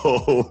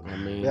I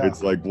mean, Yeah.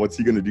 it's like, what's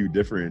he gonna do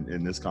different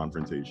in this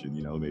confrontation?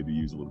 You know, maybe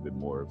use a little bit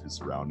more of his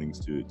surroundings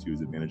to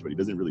his advantage. But he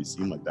doesn't really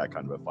seem like that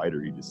kind of a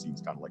fighter. He just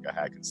seems kind of like a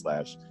hack and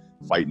slash,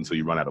 fight until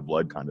you run out of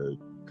blood kind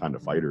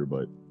of fighter.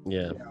 But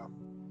yeah.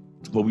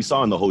 we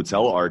saw in the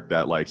hotel arc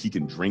that like he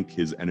can drink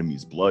his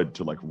enemy's blood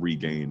to like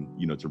regain,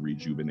 to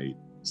rejuvenate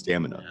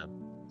stamina. Yeah.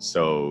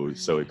 So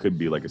it could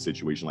be like a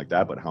situation like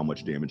that. But how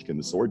much damage can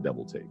the Sword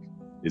Devil take?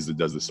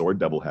 Does the Sword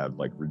Devil have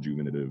like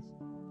rejuvenative,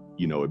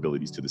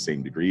 abilities to the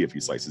same degree if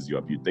he slices you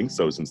up? You'd think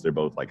so, since they're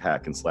both like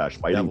hack and slash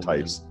fighting Devilman.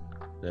 types.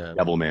 Yeah.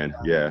 Devilman,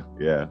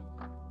 yeah.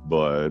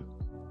 But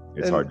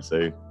it's And- hard to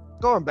say.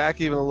 Going back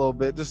even a little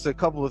bit, just a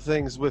couple of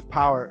things with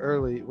Power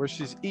early, where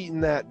she's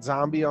eating that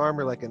zombie arm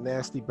or like a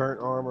nasty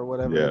burnt arm or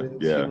whatever Yeah, it is,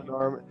 yeah. human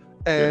arm,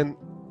 and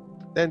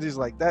she's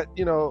like, that,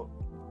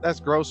 that's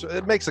gross.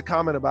 It makes a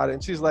comment about it,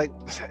 and she's like,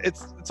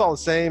 it's all the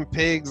same,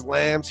 pigs,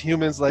 lambs,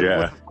 humans. Like,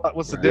 Yeah.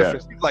 what's the Yeah.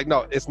 difference? He's like,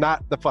 no, it's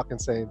not the fucking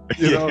same.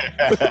 Yeah.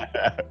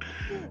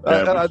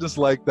 And I just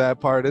like that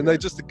part, and they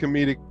just the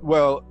comedic.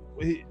 Well,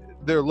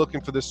 they're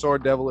looking for the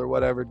Sword Devil or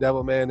whatever,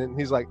 Devil Man, and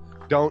he's like,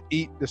 don't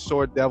eat the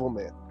Sword Devil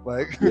Man.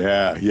 Like,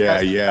 yeah.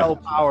 tell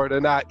Power to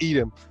not eat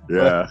him.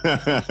 Yeah.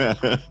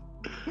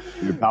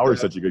 Power is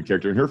such a good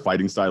character, and her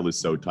fighting style is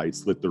so tight.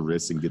 Slit the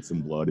wrists and get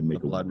some blood and The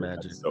make a blood wound.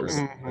 magic. That's so or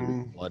sick.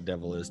 Mhm. Blood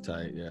Devil is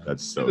tight. Yeah.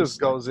 That's She so just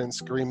sick. goes in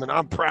screaming,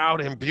 I'm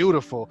proud and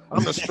beautiful.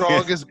 I'm the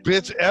strongest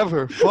bitch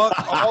ever. Fuck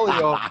all of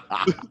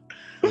y'all.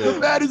 The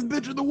baddest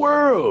bitch in the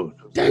world.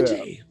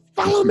 Denji,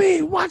 follow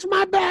me. Watch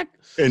my back.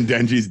 And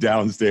Denji's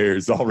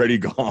downstairs, already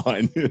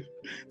gone,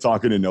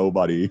 talking to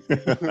nobody.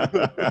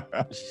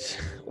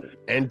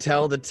 And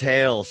tell the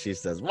tale, she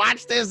says.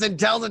 Watch this and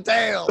tell the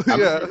tale.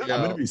 Yeah. I'm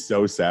gonna be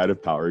so sad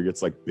if Power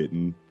gets like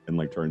bitten and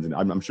like turns in.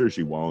 I'm sure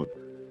she won't,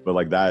 but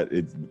like that,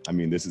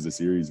 this is a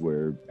series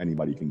where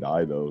anybody can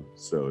die though,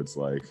 so it's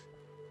like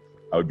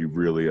I would be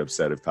really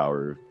upset if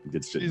Power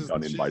gets She's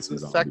done in by the some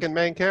zombie. second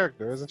main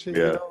character, isn't she?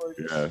 Yeah.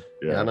 Like,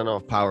 Yeah. I don't know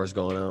if Power's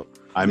going out.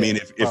 I mean,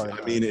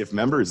 probably if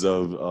members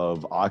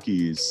of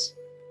Aki's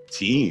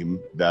team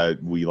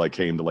that we like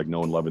came to like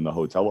know and love in the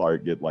hotel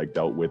arc get like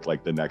dealt with,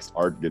 like the next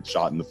arc gets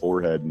shot in the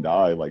forehead and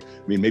die, like,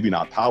 I mean, maybe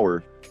not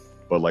Power,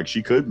 but like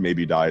she could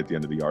maybe die at the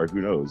end of the arc. Who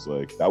knows?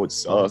 Like that would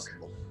suck.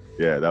 Possible.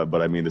 Yeah,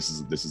 but I mean, this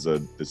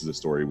is a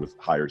story with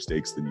higher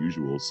stakes than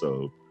usual.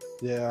 So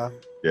yeah.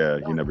 yeah,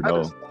 you never I know.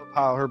 just love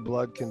how her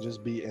blood can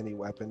just be any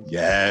weapon.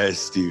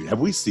 Yes, dude. Have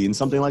we seen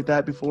something like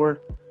that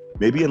before?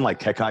 Maybe in like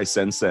Kekai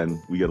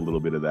Sensen, we get a little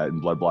bit of that in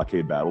Blood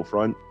Blockade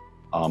Battlefront.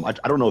 I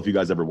don't know if you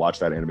guys ever watched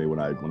that anime when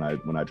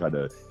I tried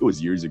to. It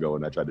was years ago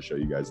when I tried to show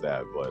you guys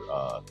that,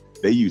 but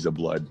they use a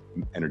blood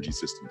energy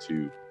system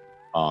too.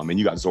 And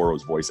you got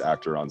Zoro's voice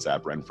actor on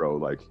Zap Renfro,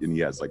 like, and he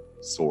has like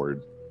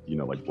sword,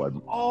 like blood.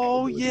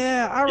 Oh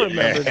yeah, I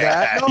remember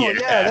that.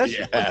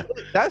 No,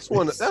 that's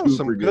one. That was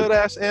some Super good. good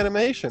ass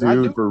animation. I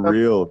Dude, do for remember-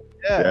 real.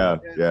 Yeah.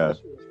 Yeah. that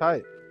shit was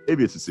tight.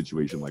 Maybe it's a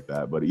situation like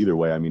that, but either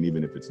way, I mean,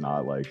 even if it's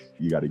not, like,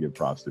 you got to give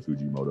props to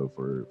Fujimoto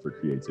for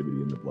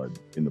creativity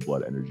in the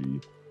blood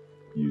energy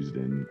used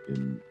in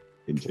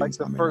Like the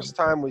Chainsaw Man. first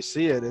time we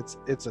see it,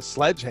 it's a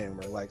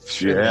sledgehammer. Like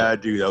shit. Yeah,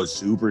 dude, that was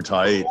super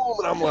tight. Boom,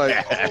 and I'm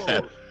like,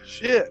 oh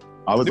shit.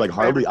 I was like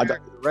Harley. I got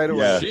right away.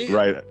 yeah, Shit.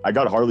 right. I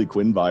got Harley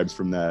Quinn vibes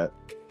from that.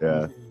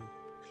 Yeah,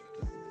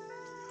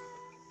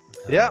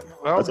 Yeah.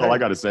 Well, that's all I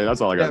got to say.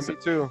 That's all I got Yeah, to say. me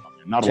too.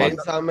 Not a lot.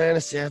 Chainsaw Man,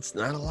 it's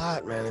not a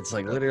lot, man. It's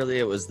like literally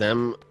it was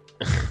them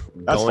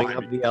That's going fine.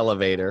 up the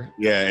elevator.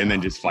 Yeah, and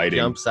then just fighting.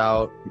 Jumps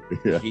out.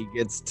 Yeah. He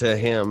gets to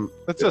him.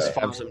 Let's just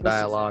Have some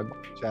dialogue.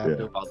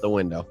 Chapter. Out the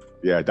window.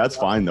 Yeah, that's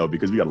fine though,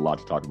 because we got a lot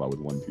to talk about with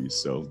One Piece.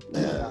 So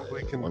Yeah,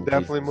 we can One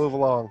definitely Piece. move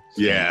along.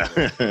 yeah.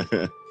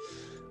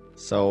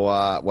 So,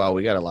 well,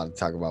 we got a lot to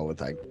talk about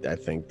with I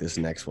think this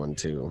next one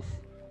too.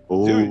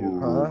 Oh,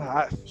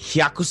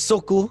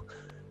 Hyakusoku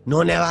no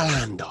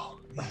Neverlando.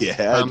 yeah.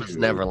 Promised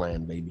dude.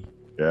 Neverland, baby.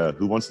 Yeah,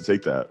 who wants to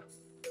take that?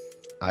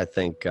 I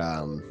think.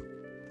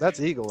 That's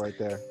Eagle right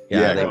there.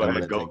 Yeah, I think go I'm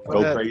ahead. gonna Go, take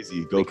go that.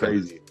 crazy. Go Because-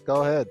 crazy.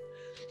 Go ahead.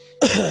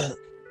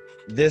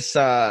 This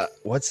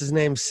what's his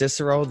name?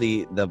 Cicero,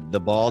 the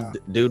bald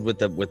dude with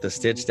the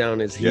stitch down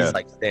his. He's Yeah.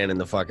 like standing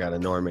the fuck out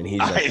of Norman. He's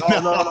I like,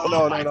 Oh,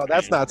 no.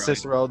 That's not Right.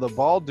 Cicero. The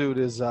bald dude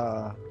is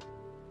I'm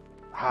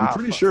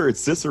pretty sure it's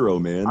Cicero,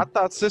 man. I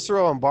thought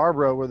Cicero and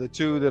Barbara were the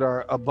two that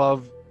are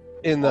above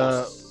in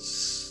the.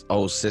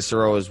 oh,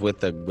 Cicero is with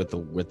the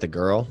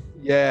girl.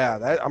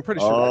 Yeah, I'm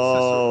pretty sure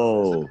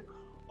that's Cicero.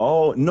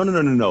 Oh,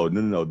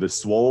 no. The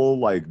swole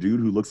like dude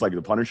who looks like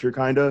the Punisher,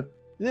 kinda.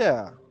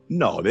 Yeah.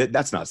 No,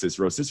 that's not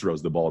Cicero.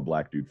 Cicero's the bald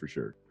black dude for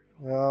sure.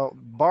 Well,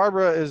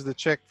 Barbara is the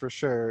chick for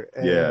sure.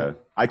 And Yeah,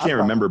 I can't thought-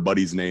 remember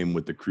Buddy's name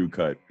with the crew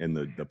cut and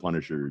the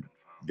Punisher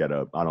get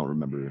up. I don't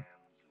remember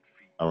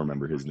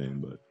his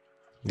name, but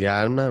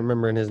Yeah, I'm not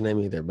remembering his name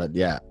either, but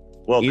yeah.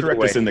 well, Either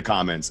correct us way. in the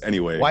comments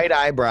anyway. White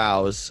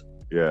eyebrows,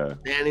 Yeah,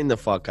 standing the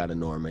fuck out of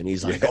Norman.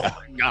 He's like, Yeah.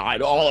 oh my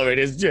God, all of it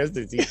is just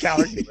as he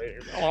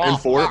calculated. and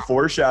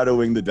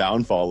foreshadowing the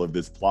downfall of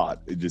this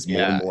plot. It just more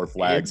Yeah, and more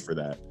flags for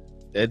that.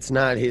 It's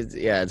not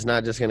it's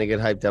not just gonna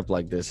get hyped up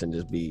like this and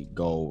just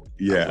go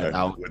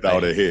Yeah,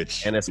 without a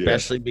hitch. and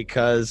especially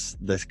because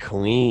the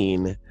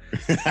queen,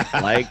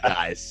 like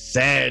I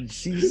said,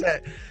 she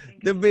said,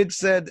 the bitch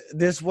said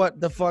this, what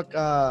the fuck,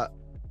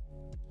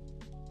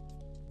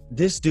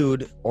 this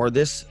dude or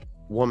this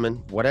woman,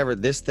 whatever,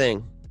 this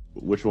thing,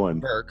 Which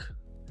one? Burke.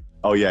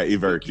 Oh yeah,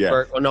 Everk. Yeah,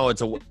 Burke, oh no,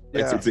 it's a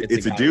Yeah.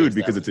 it's a guy dude who's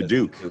because that. it's a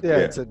duke. Yeah,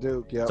 it's a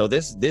Duke. Yeah. So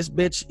this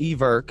bitch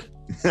Everk,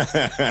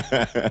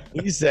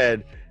 he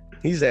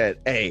said,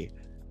 hey,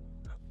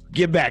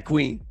 get back,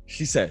 queen.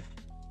 She said,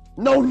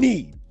 no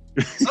need.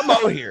 I'm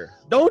out here.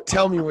 Don't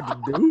tell me what to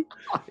do.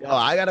 Yo,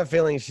 I got a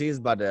feeling she's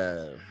about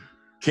to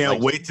Can't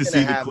like, wait to she's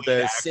see gonna the have queen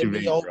the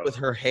activate, symbiote bro. with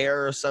her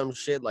hair or some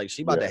shit. Like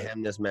she about to Yeah.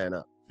 hem this man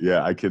up.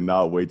 Yeah, I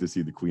cannot wait to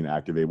see the queen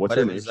activate. What's But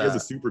her it name? was, She has a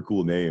super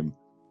cool name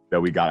that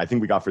we got. I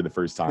think we got for the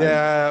first time.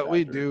 Yeah,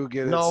 we do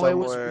get it No, it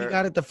was somewhere. we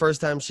got it the first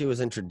time she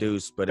was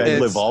introduced, but Fedlev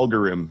It's-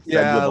 Algarim.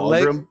 Yeah,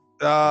 Fedlev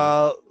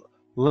Algarim.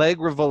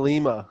 Legra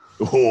Valima.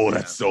 Oh,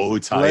 that's so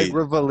tight.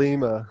 Legra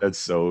Valima. That's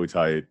so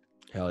tight.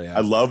 hell yeah.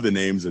 I love the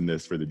names in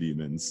this for the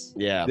demons.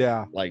 yeah.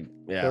 Yeah. Like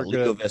They're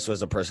good. Levis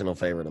was a personal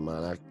favorite of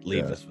mine.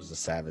 Levis was a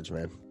savage,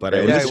 man. But Yeah,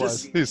 it Yeah, was he this was.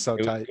 is- He's so it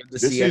was tight. good to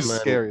This see is Emma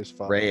and Scary as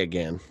fuck. Ray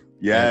again.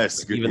 Yes,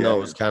 And good, even though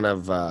it was kind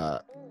of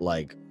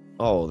like,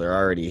 oh, they're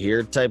already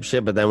here type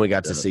shit, but then we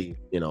got to Yeah. see,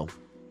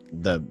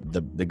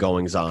 the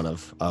goings on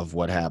of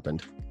what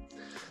happened.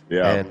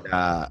 yeah, And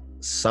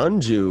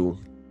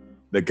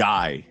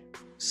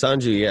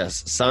Sunju,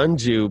 yes,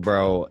 Sunju,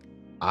 bro.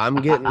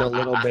 I'm getting a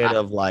little bit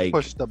of like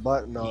Push the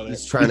button on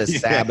he's it. trying to Yeah.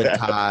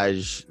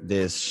 sabotage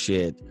this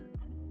shit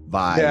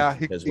vibe. Yeah, he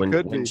because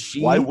could be.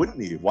 she, Why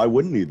wouldn't he? Why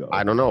wouldn't he though?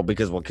 I don't know,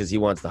 because he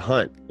wants to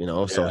hunt,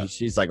 So Yeah.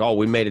 she's like, oh,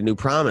 we made a new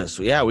promise.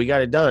 Yeah, we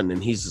got it done,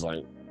 and he's just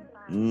like,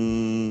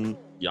 Mm,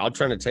 y'all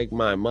trying to take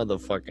my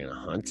motherfucking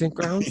hunting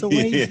grounds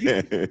away?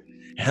 yeah,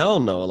 Hell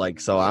no. Like,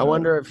 so I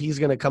wonder if he's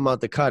gonna come out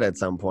the cut at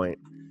some point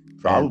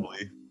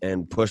probably.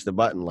 and push the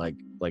button like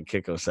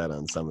Kiko said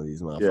on some of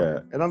these motherfuckers. Yeah,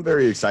 and I'm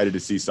very excited to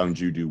see Sung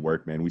Ju do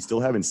work, man. We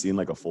still haven't seen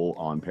like a full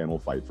on-panel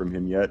fight from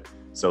him yet.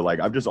 So like,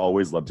 I've just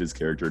always loved his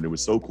character, and it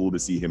was so cool to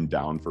see him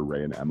down for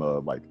Ray and Emma,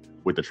 like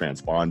with the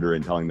transponder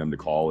and telling them to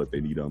call if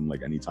they need him,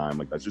 like anytime.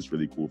 Like that's just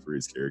really cool for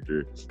his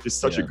character. Just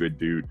such a Yeah. good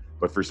dude.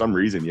 But for some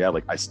reason, yeah,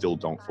 like I still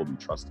don't fully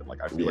trust him. Like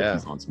I feel Yeah.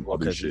 like he's on some Well, other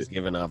because he's shit.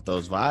 giving off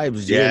those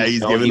vibes. Yeah, dude.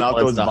 he's He giving out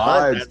wants those to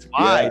hunt, vibes. that's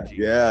why,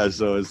 Yeah,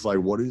 so it's like,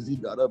 what has he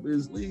got up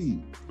his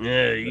sleeve?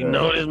 Yeah, you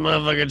know this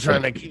motherfucker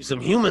trying to keep some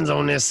humans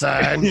on this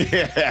side.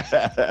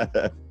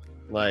 Yeah.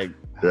 Like,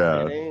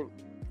 Yeah. it ain't-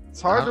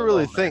 It's hard I to don't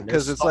really know, think man.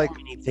 because There's it's so like,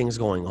 many things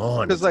going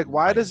on. because like,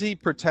 why does he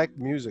protect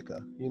Musica?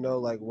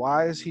 Like,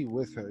 why is he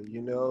with her?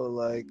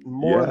 Like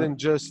more Yeah. than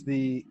just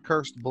the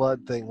cursed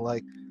blood thing.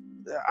 Like,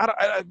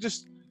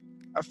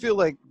 I feel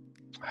like,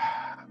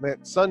 man,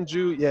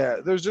 Sunju. Yeah,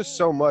 there's just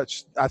so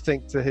much I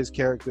think to his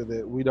character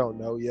that we don't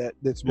know yet.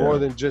 That's more Yeah.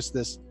 than just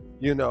this.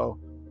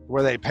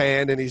 Where they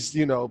panned and he's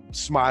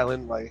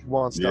smiling like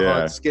wants to Yeah,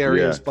 hunt,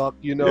 scary yeah. as fuck.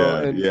 Yeah,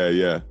 and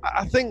yeah.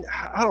 I think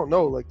I don't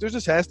know. Like there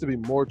just has to be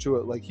more to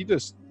it. Like he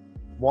just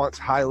wants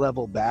high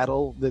level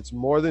battle that's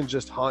more than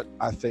just hunt.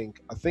 I think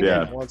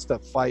Yeah. he wants to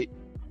fight.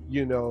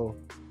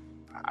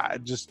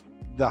 Just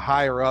the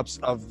higher ups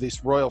of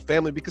this royal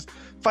family because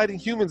fighting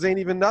humans ain't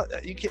even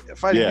you can't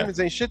fighting Yeah. humans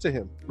ain't shit to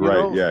him. You Right,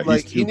 know? yeah, he's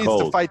like too he needs to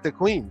cold. fight the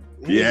queen.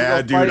 He needs to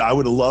Yeah, go dude, fight- I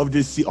would love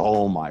to see.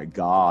 Oh my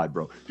god,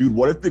 bro, dude,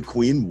 what if the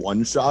queen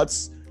one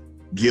shots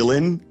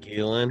Gillen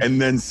Keelan. and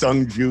then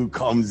Sung Ju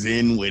comes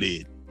in with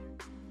it?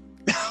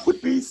 That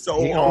would be so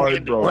He gonna hard,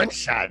 get the bro. one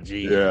shot,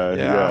 G.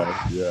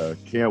 Yeah.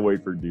 Can't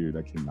wait for dude.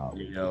 I cannot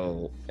wait.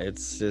 Yo,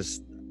 it's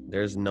just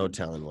there's no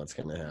telling what's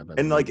gonna happen.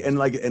 And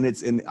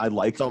I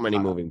like so many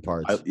moving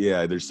parts.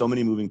 yeah, there's so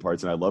many moving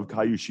parts, and I love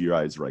Caillou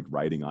Shirai's like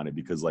writing on it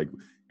because like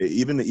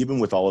even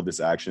with all of this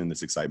action and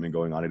this excitement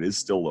going on, it is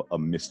still a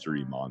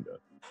mystery manga.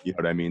 You know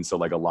what I mean? So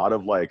like a lot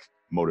of like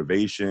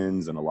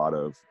motivations and a lot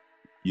of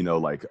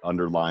like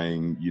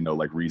underlying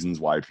like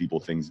reasons why people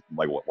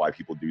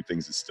do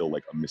things is still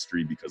like a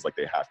mystery because like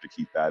they have to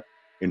keep that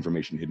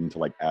information hidden to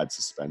like add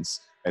suspense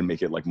and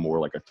make it like more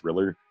like a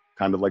thriller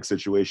kind of like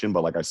situation.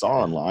 But like I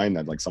saw online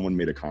that like someone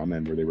made a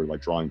comment where they were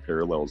like drawing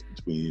parallels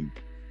between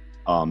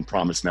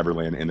Promised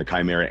Neverland and the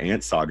Chimera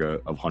Ant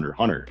saga of Hunter x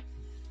Hunter.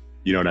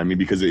 You know what I mean?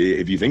 Because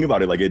if you think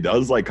about it, like it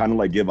does like kind of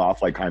like give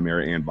off like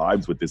Chimera Ant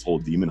vibes with this whole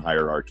demon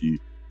hierarchy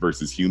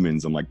versus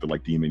humans, and like the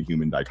like demon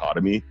human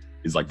dichotomy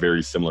is like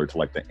very similar to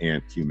like the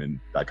ant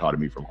human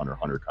dichotomy from Hunter x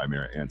Hunter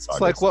Chimera Ant saga.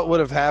 It's like what would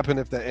have happened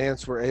if the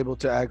ants were able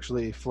to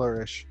actually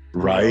flourish.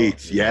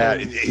 Right. Yeah,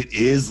 And- it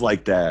is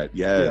like that.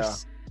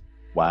 Yes.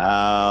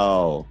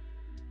 Wow.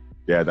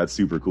 Yeah, that's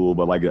super cool.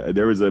 But like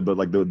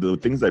the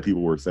things that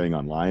people were saying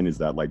online is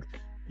that like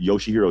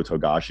Yoshihiro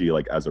Togashi,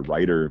 like as a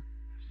writer,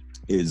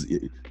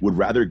 would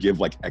rather give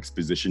like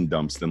exposition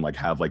dumps than like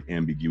have like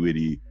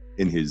ambiguity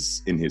in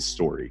his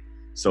story.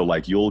 So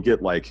like you'll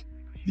get like,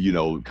 you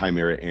know,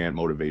 Chimera Ant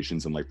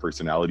motivations and like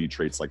personality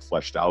traits like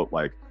fleshed out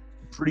like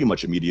pretty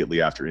much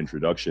immediately after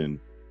introduction,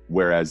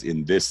 whereas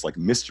in this like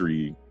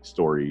mystery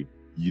story,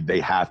 they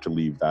have to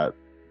leave that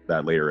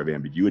layer of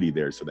ambiguity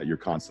there so that you're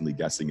constantly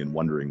guessing and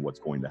wondering what's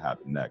going to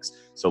happen next.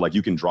 So like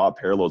you can draw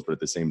parallels, but at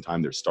the same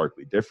time they're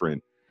starkly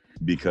different,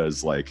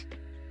 because like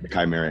the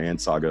Chimera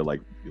Ant saga, like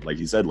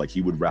he said, like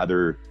he would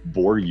rather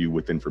bore you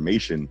with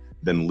information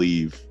than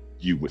leave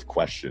you with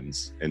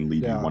questions and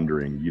leave you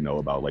wondering, you know,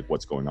 about like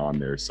what's going on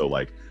there. So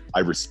like I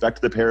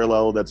respect the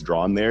parallel that's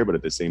drawn there, but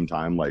at the same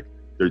time, like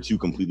they're two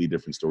completely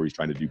different stories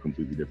trying to do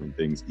completely different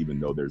things, even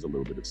though there's a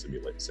little bit of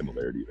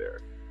similarity there.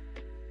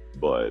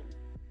 But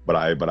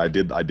I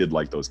did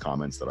like those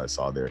comments that I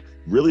saw there.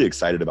 Really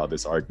excited about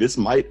this arc. This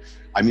might,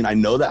 I mean, I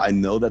know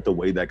that the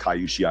way that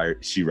Kaiju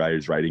Shirai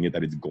is writing it,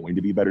 that it's going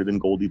to be better than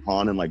Goldie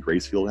Pond and like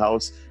Gracefield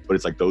House, but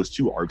it's like those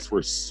two arcs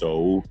were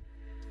so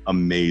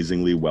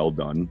amazingly well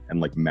done and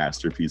like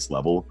masterpiece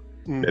level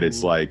that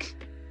it's like,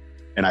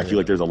 and I feel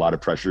like there's a lot of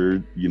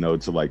pressure, you know,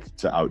 to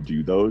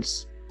outdo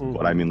those.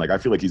 But I mean, like I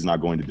feel like he's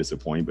not going to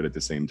disappoint, but at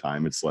the same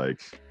time, it's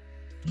like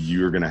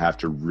you're gonna have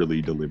to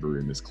really deliver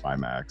in this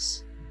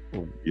climax.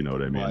 You know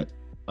what I mean? But,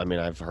 I mean,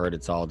 I've heard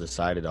it's all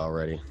decided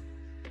already.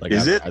 Like,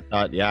 is it?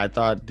 I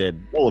thought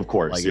Well, of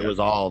course. Like it was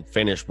all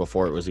finished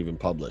before it was even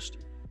published.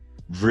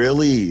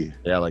 Really?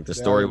 Yeah, like the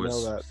story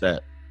was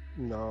set.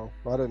 No,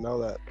 I didn't know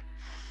that.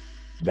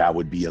 That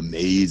would be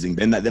amazing.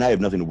 Then I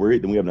have nothing to worry.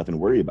 Then we have nothing to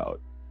worry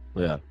about.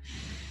 Yeah.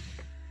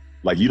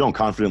 Like you don't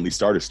confidently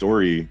start a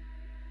story.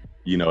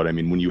 You know what I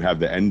mean? When you have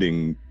the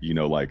ending, you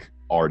know, like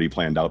already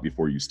planned out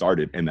before you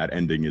started, and that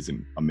ending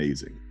isn't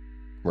amazing.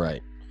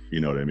 Right.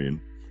 You know what I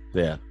mean?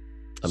 Yeah.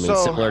 I mean,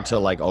 similar to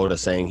like Oda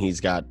saying he's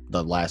got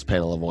the last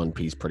panel of One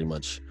Piece pretty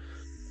much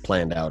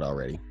planned out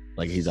already.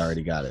 Like he's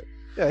already got it.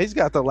 Yeah, he's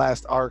got the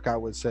last arc, I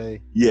would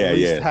say. Yeah, at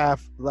least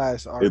half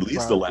last arc. At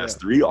least the last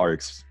 3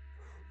 arcs.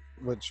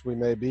 Which we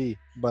may be,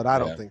 but I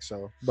don't think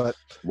so. But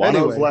Wano's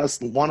anyway. in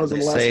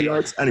the last 3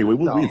 arcs. Anyway,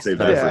 we'd say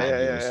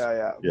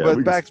that. Yeah.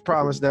 But back to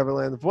Promised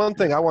Neverland. The one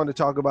thing I wanted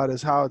to talk about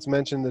is how it's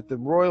mentioned that the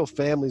royal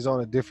family's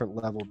on a different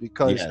level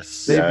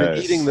because they've been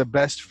eating the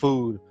best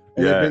food.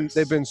 And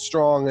they've been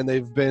strong, and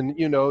they've been,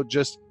 you know,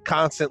 just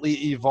constantly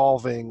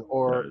evolving,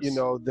 or you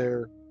know,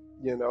 they're,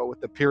 you know, with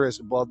the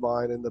purest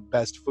bloodline and the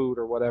best food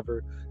or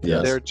whatever,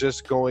 they're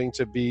just going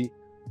to be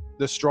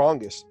the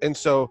strongest. And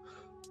so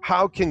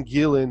how can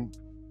Gillen,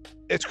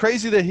 it's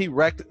crazy that he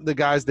wrecked the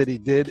guys that he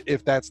did,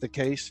 if that's the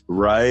case,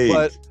 right?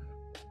 But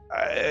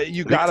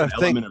you gotta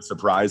think element of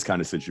surprise kind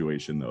of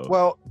situation, though.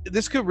 Well,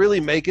 this could really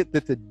make it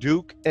that the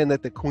Duke and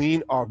that the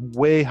Queen are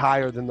way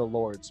higher than the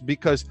Lords,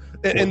 because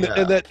and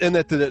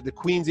that the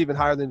Queen's even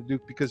higher than the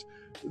Duke, because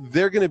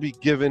they're going to be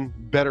given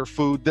better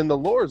food than the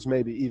Lords,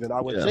 maybe even,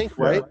 I would think,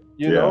 right?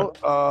 You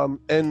know,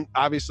 and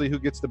obviously who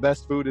gets the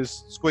best food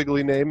is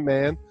squiggly name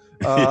man.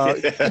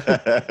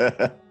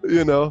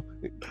 You know,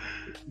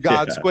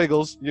 God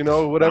Squiggles, you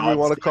know, whatever you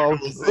want to call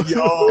it.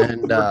 Yo,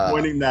 and we're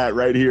pointing that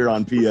right here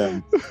on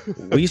PM.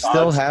 We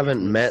still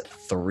haven't met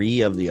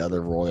 3 of the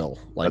other royal.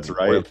 Like, that's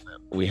right.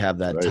 We have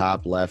that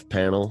top left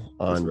panel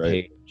on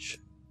page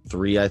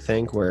 3, I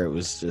think, where it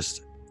was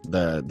just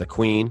the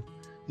Queen.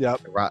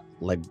 Yep. What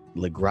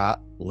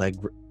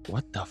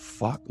the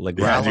fuck?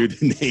 Yeah, dude,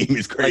 the name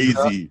is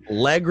crazy.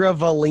 Legra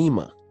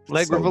Valima.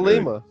 Legra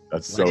Valima.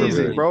 That's so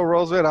easy, good. Bro.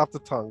 Rolls right off the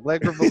tongue.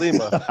 Legra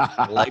Valima.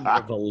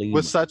 Legra Valima.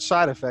 With such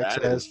side effects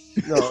as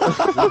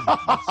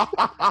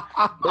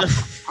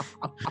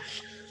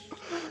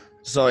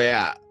So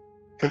yeah.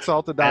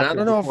 Consult the doctor. And I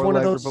don't know if one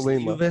of those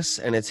Valima. Levis,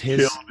 and it's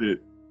his. Killed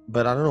it.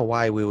 But I don't know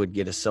why we would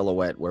get a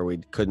silhouette where we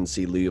couldn't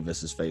see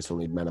Leovis's face when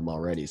we'd met him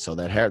already. So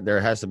that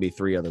there has to be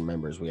 3 other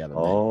members we haven't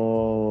met.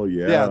 Oh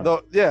yeah.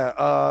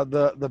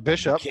 The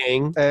bishop, the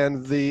king,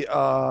 and the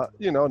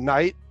you know,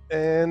 knight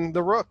and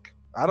the rook.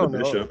 I don't know.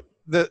 Bishop.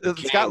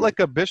 It's got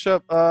like a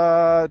bishop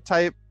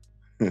type.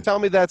 Tell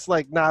me that's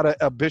like not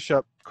a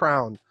bishop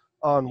crown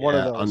on one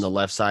of those. On the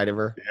left side of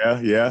her.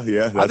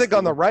 Yeah. I think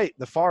on the right,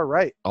 the far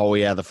right. Oh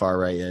yeah, the far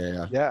right.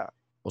 Yeah. Yeah.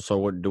 Well, so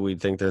what do we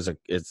think?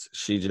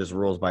 She just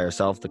rules by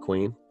herself, the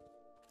queen.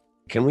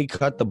 Can we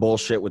cut the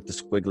bullshit with the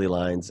squiggly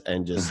lines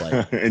and just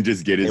like and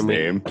just get his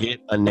name?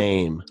 Get a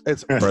name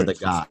it's for the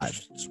god.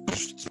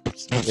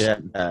 Yeah,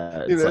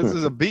 this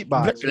is a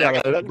beatbox. Yeah,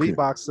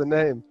 beatbox the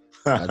name.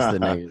 That's the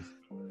name.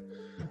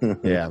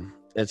 Yeah,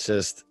 it's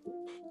just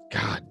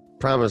God.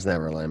 Promise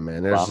Neverland,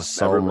 man. There's just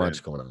so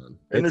much going on,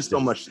 and there's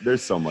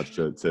so much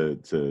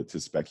to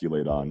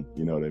speculate on.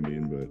 You know what I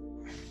mean? But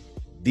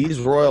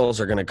these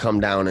royals are gonna come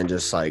down and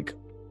just like,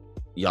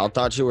 y'all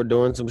thought you were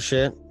doing some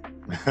shit.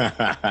 You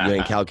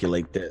ain't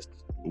calculate this.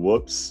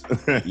 Whoops.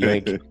 You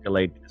ain't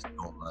calculate this.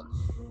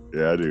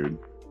 Yeah, dude.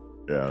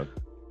 Yeah.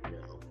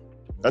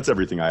 That's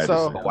everything I had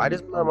to say. Why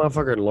does my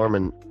motherfucker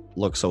Lorman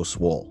look so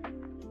swole?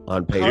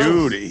 on page.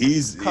 Dude,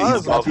 he's Cuz, got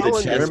I'm the telling you.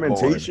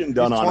 experimentation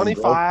done He's on him,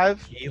 bro.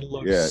 25. He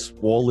looks Yeah.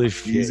 swole as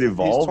shit. He's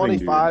evolving.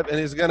 He's 25, and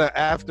he's gonna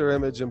after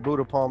image and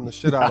Buddha palm the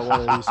shit out of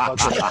one of these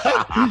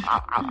fucking.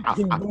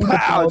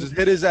 Pow, just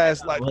hit his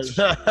ass like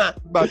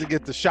about to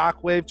get the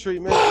shockwave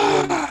treatment.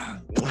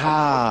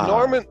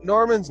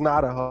 Norman's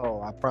not a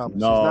hoe, I promise.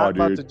 No, he's not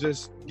about dude. to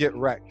just get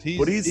wrecked.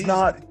 But he's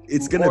not.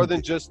 It's more gonna.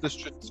 than just the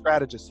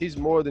strategist. He's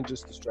more than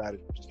just the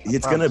strategist. I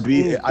It's gonna promise.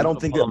 be. I don't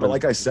think. But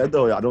like I said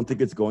though, I don't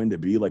think it's going to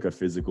be like a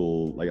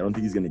physical. Like I don't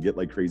think he's gonna get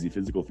like crazy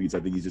physical feats. I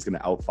think he's just gonna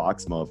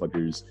outfox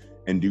motherfuckers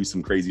and do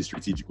some crazy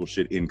strategical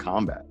shit in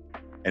combat,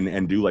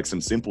 and do like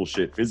some simple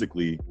shit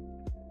physically.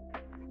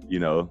 You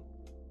know.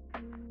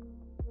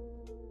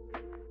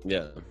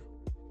 Yeah.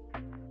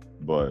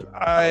 But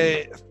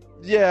I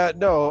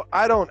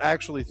don't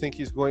actually think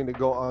he's going to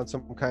go on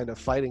some kind of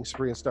fighting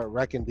spree and start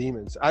wrecking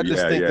demons. I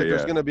just think that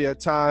there's going to be a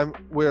time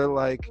where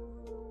like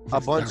a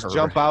bunch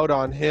jump out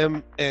on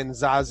him and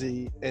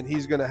Zazie, and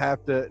he's going to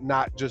have to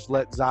not just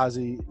let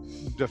Zazie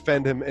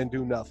defend him and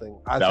do nothing.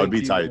 that would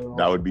be tight.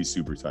 That would be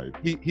super tight.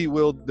 He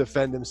will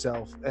defend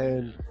himself,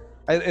 and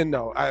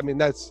no, I mean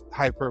that's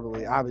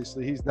hyperbole.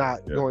 Obviously, he's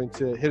not going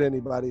to hit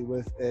anybody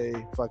with a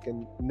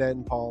fucking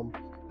Nen palm.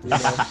 You know?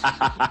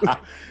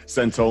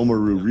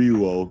 Sentomaru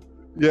Ryuo.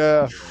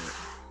 Yeah.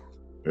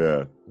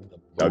 Yeah.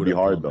 That'd be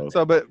hard though.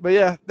 So, but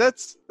yeah,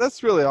 that's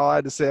really all I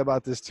had to say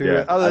about this too.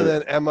 Yeah, Other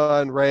than Emma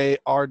and Ray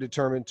are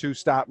determined to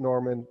stop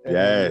Norman. And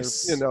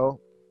Yes. you know.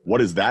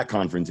 What is that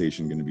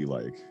confrontation going to be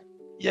like?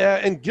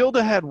 Yeah, and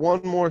Gilda had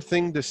one more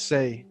thing to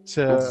say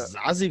to.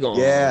 Zazie going.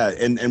 Yeah,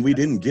 and we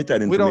didn't get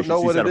that information. We don't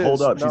know she what said, it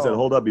 "Hold is, up." She no. said,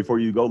 "Hold up before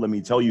you go. Let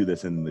me tell you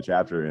this." And the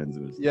chapter ends.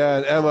 And Yeah,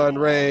 and Emma and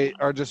Ray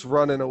are just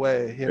running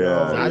away. You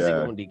know. Zazie Yeah.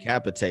 going to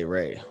decapitate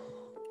Ray.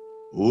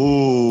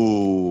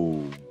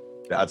 Ooh,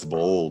 that's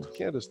bold, You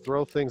can't just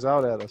throw things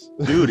out at us.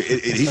 dude.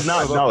 He's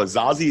not. No,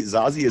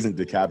 Zazie isn't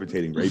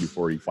decapitating Ray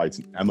before he fights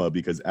Emma,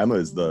 because Emma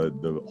is the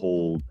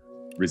whole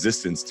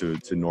resistance to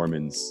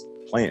Norman's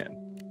plan.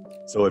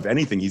 So if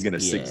anything, he's gonna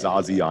stick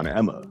Zazie on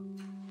Emma.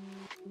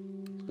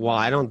 Well,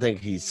 I don't think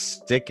he's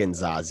sticking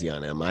Zazie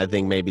on him. I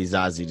think maybe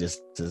Zazie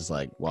just is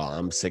like, well,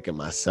 I'm sicking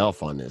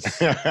myself on this.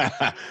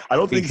 I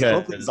don't think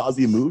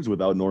Zazie moves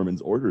without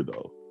Norman's order,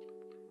 though.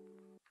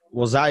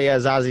 Well,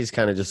 Zazie's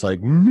kind of just like,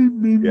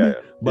 Yeah,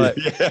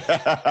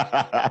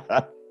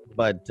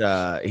 but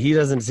he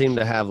doesn't seem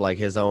to have like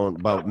his own.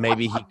 But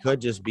maybe he could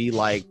just be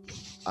like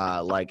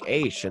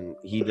Aish, and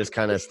he just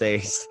kind of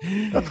stays.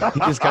 He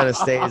just kind of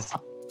stays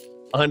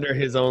under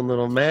his own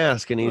little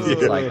mask, and he's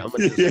just like,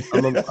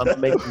 I'm gonna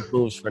make these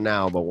moves for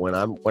now, but when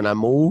I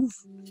move,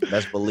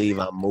 best believe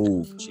I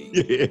move,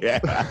 G. Yeah.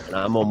 And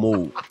I'm gonna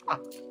move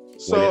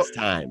So when it's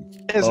time.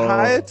 is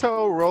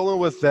Hayato rolling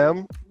with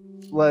them?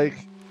 Like,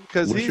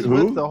 because he's Who?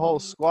 with the whole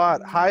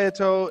squad.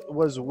 Hayato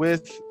was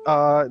with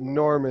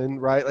Norman,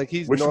 right? Like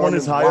he's Which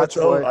Norman's one is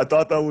Hayato? watchboy. I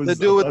thought that was The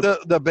dude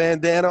with the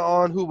bandana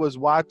on who was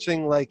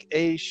watching like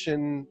Aish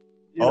and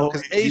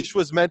because Aish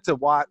was meant to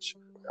watch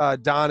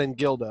Don and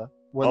Gilda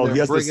when they're he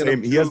has the bringing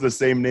same. them He has to- the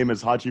same name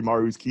as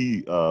Hachimaru's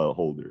key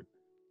holder.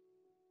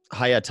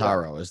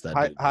 Hayataro is that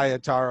dude.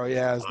 Hayataro,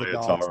 yeah, is the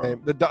dog's Hayataro.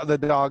 name. The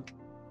dog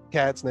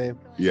cat's name.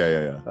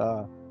 Yeah.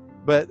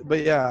 But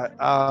yeah,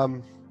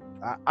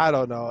 I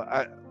don't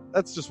know.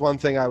 That's just one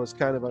thing I was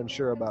kind of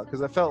unsure about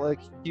because I felt like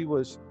he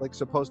was like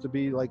supposed to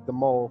be like the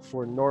mole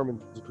for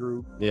Norman's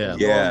group. Yeah,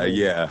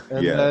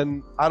 And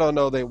then I don't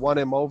know, they won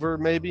him over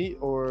maybe,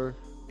 or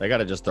they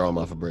gotta just throw him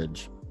off a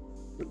bridge.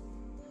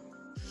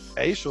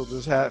 Aish will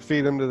just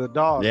feed him to the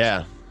dogs.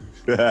 Yeah,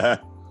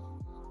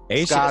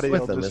 Aish Scotty is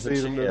will with him, just isn't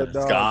feed she? him to Yeah. the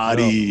dogs.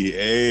 Scotty,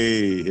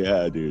 hey,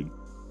 yeah, dude.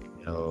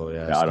 Oh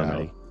yeah, Yeah, I don't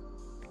Scotty. know.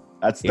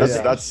 That's Yeah.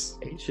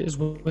 Aish is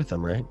with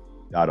him, right?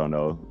 I don't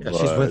know. Yeah,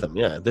 she's with him.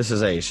 Yeah, this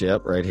is Aish.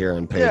 Yep, right here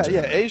on page.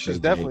 Yeah, Aish is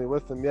page definitely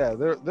with them. Yeah,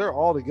 they're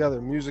all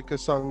together. Musica,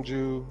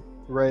 Sungju,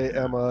 Ray,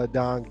 Emma,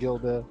 Don,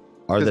 Gilda. 8.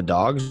 Are the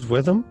dogs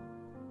with him?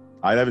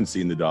 I haven't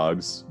seen the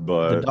dogs, The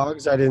but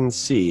dogs I didn't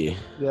see.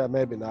 Yeah,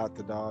 maybe not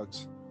the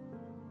dogs.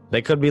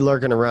 They could be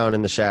lurking around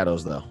in the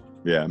shadows, though.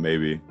 yeah,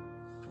 maybe.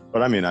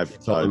 But I mean,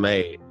 So they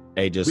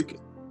may just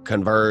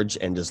converge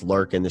and just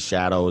lurk in the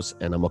shadows,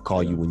 and I'm gonna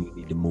call you when you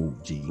need to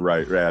move, G.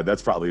 right.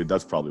 That's probably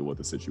what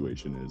the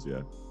situation is.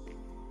 Yeah.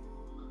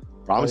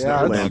 Promise Yeah,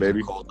 Neverland, Dogs are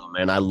baby. cool, though,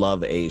 man. I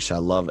love Aish. I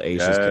love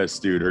Aish's Yes,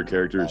 dude. Her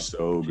character is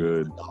so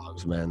good.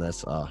 dogs, man.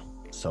 That's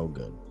so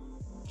good,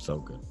 so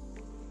good.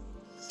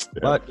 Yeah.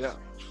 But Yeah,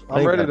 I I'm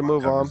think ready that to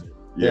move on.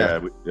 Yeah.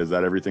 Yeah. Is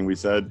that everything we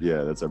said?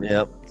 Yeah, that's everything.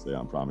 Yep. So, yeah,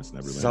 I'm Promise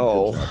Neverland.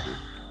 So Good chapter.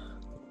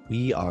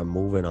 we are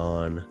moving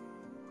on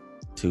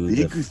to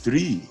Iku the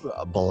 3.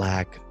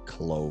 Black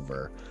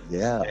Clover,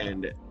 Yeah.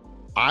 and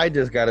I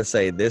just gotta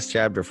say, this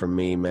chapter for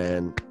me,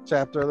 man,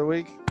 Chapter of the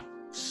week.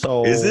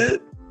 so Is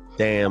it?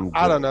 damn good.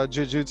 I don't know.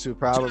 Jujutsu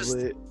probably.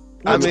 We'll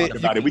I mean, talk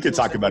about it. We could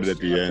talk about it at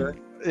the end.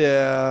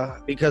 yeah,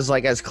 Because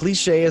like as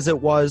cliche as it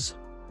was,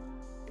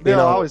 they'll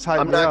always hype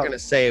I'm it not up. gonna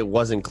say it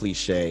wasn't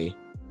cliche,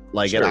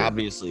 like it Sure.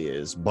 obviously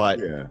is, but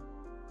Yeah.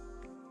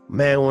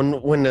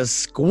 man, when the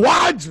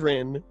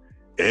squadron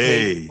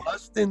Hey,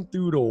 busting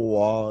through the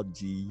wall,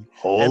 G.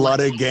 whole And lot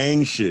like, of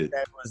gang shit.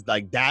 That was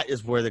like that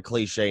is where the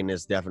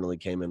clichéness definitely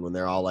came in when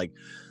they're all like,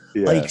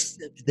 Yeah. I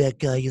accept that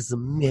guy is a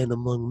man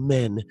among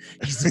men.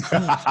 He's a cool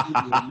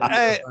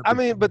Hey, I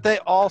mean, but they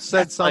all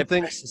said That's my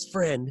something. precious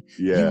friend.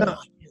 Yeah. You know,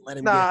 I can't let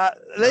him Nah,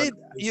 they, It's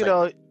you like-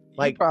 know, you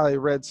like- probably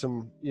read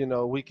some,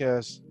 weak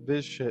ass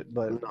Viz shit,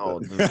 but get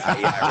no.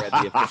 I read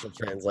the official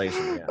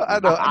translation. Yeah. I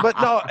know, but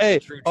no, hey,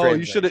 True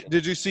you should have.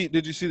 translation.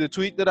 Did you see the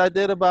tweet that I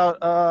did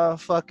about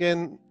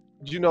fucking?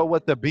 Do you know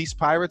what the Beast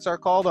Pirates are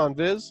called on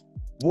Viz?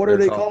 What They're are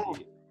they called?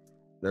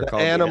 They're The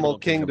called Animal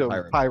Kingdom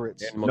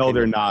Pirates. Animal No,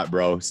 they're Kingdom. not,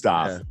 bro.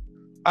 Stop. Yeah.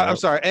 I'm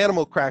sorry,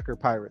 Animal Cracker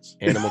Pirates.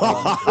 Animal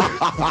Kingdom.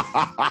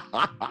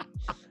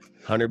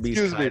 Hunter Beast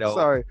Excuse me, Kaido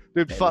sorry,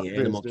 dude. and Fuck the Viz,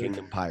 Animal dude.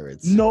 Kingdom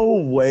Pirates. No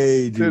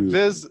way, Dude, dude.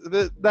 Viz,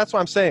 that's what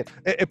I'm saying.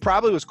 It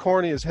probably was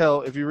corny as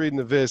hell if you're reading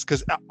the Viz,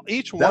 because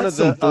each one That's of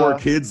some the four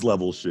kids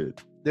level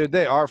shit.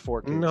 they are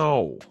 4 kids.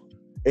 No.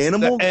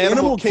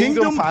 Animal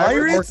Kingdom Four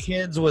Pirates?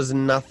 Kids was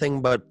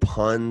nothing but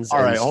puns. All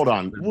and right, hold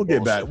on. stupid We'll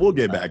get back. bullshit. We'll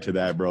get back to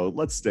that, bro.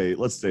 Let's stay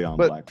on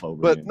But- Black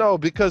Clover. But man. no,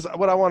 because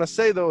what I want to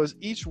say though is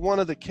each one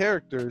of the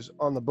characters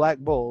on the Black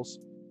Bulls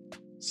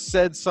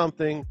said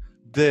something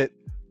that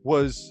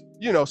was,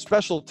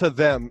 special to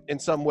them in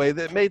some way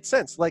that made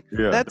sense. Like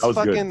yeah, that's that was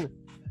fucking good.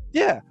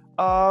 yeah.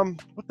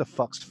 What the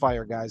fuck's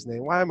Fire Guy's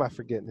name? Why am I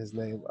forgetting his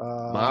name?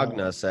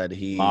 Magna said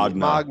he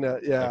Magna,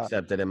 yeah.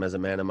 accepted him as a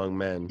man among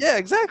men. Yeah,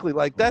 exactly.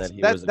 Like and that's that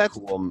he that's was a that's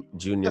cool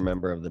junior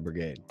member of the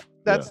brigade. for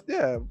That's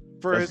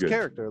his good.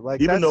 character.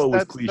 Like Even though it was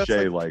that's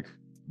cliche, like-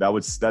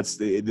 that's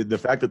the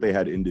fact that they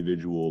had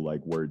individual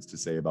like words to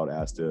say about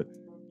Asta,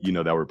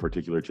 that were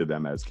particular to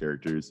them as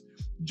characters,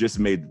 just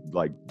made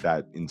like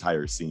that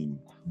entire scene.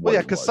 well,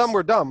 yeah, because some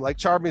were dumb. Like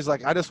Charmy's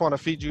like, I just want to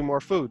feed you more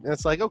food, and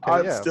it's like, okay,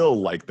 I yeah,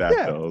 still like that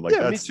yeah, though. Like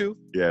yeah, me that's too.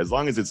 yeah, as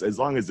long as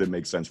it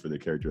makes sense for the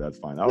character, that's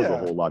fine. That was Yeah. a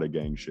whole lot of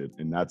gang shit,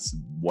 and that's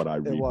what I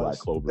read Black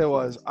Clover. It for,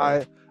 was. so.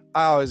 I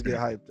always get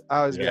hyped. I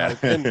always get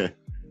hyped. And yeah.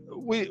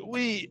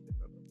 we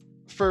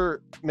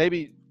for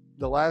maybe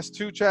the last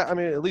two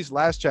at least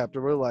last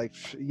chapter, we're like,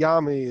 if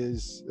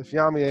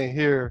Yami ain't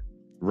here,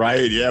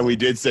 Right, yeah, we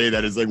did say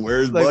that. It's like,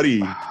 where's like, Buddy?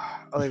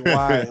 like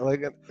why?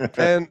 Like,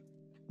 and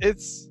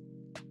it's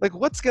like,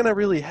 what's gonna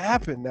really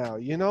happen now?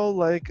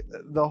 Like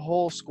the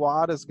whole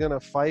squad is gonna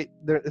fight.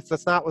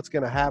 That's not what's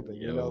gonna happen.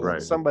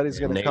 Right. Somebody's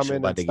gonna Nation come in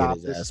about and to stop get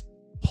his this. ass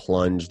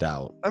plunged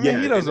out. I mean, Yeah, he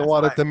and doesn't that's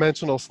want a why-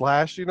 dimensional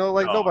slash. Like No,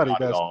 nobody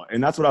not at does. all.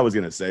 And that's what I was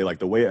gonna say. Like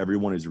the way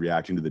everyone is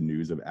reacting to the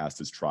news of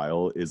Asta's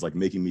trial is like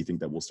making me think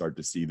that we'll start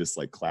to see this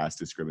like class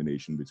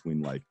discrimination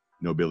between like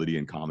nobility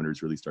and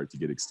commoners really start to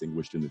get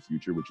extinguished in the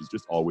future, which is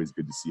just always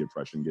good to see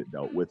oppression get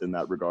dealt with in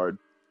that regard.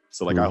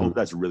 So like I hope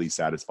that's really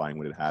satisfying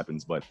when it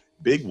happens. But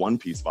big One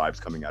Piece vibes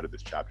coming out of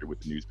this chapter with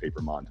the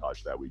newspaper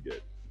montage that we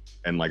get.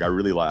 And like I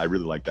really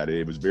like that.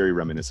 It was very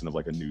reminiscent of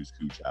like a news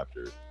coup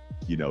chapter,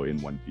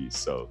 in One Piece.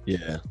 So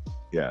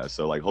Yeah.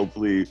 so like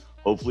hopefully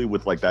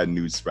with like that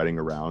news spreading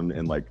around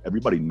and like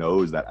everybody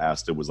knows that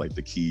Asta was like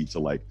the key to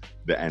like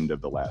the end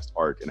of the last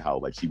arc and how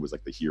like he was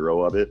like the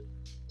hero of it.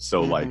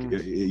 So like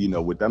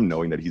with them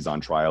knowing that he's on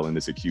trial and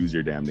this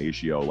accuser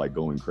damnatio like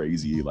going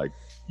crazy like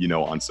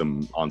on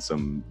some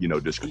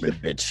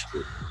discrimination. Bitch.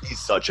 He's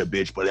such a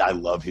bitch, but I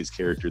love his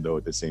character though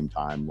at the same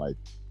time. Like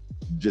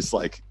just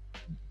like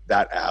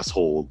that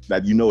asshole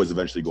that is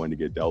eventually going to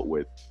get dealt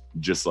with.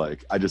 Just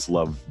like I just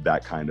love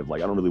that kind of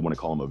like I don't really want to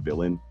call him a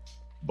villain,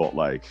 but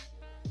like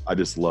I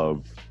just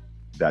love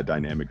that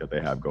dynamic that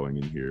they have going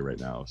in here right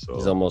now. So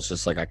He's almost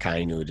just like a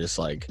Kainu, just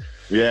like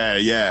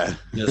yeah.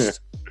 just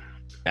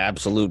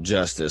absolute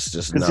justice.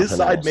 Just Because nothing his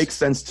side else. makes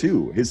sense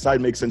too. His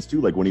side makes sense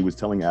too. Like when he was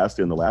telling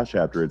Asta in the last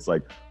chapter, it's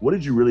like, what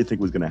did you really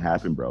think was going to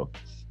happen, bro?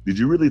 Did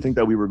you really think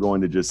that we were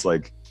going to just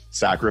like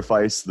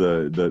sacrifice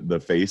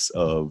the face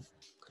of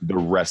the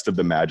rest of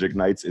the Magic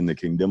Knights in the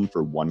kingdom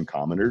for one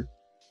commoner?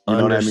 You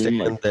know what I mean?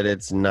 Understand Like, that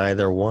it's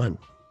neither one.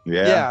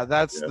 Yeah,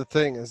 that's Yeah. the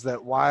thing is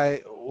that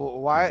why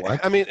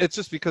What? I mean it's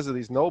just because of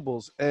these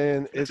nobles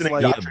and it's an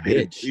like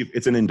indoctrinated bitch. belief.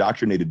 It's an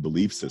indoctrinated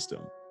belief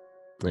system.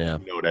 Yeah.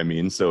 You know what I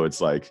mean? So it's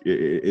like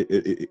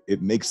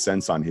it makes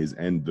sense on his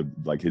end,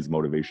 like his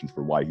motivations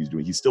for why he's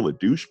doing. He's still a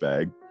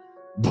douchebag,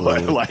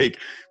 but like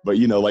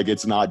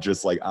it's not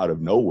just like out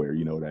of nowhere.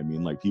 You know what I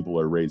mean? Like people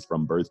are raised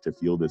from birth to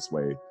feel this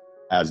way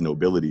as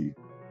nobility,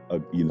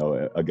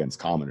 against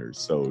commoners.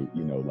 So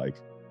like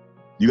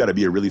you got to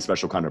be a really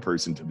special kind of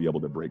person to be able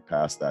to break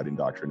past that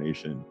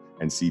indoctrination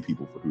and see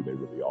people for who they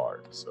really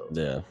are. So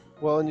Yeah.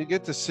 well, and you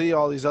get to see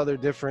all these other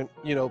different,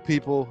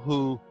 people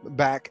who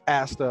back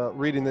Asta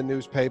reading the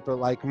newspaper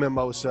like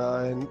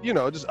Mimosa and,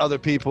 just other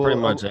people.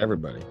 Pretty much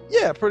everybody.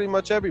 Yeah, pretty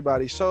much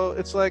everybody. So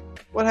it's like,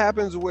 what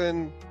happens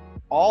when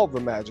all the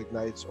Magic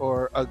Knights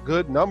or a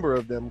good number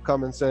of them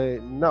come and say,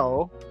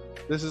 no,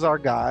 this is our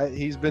guy.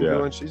 He's been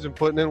he's been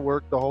putting in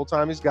work the whole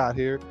time he's got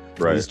here.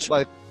 right. He's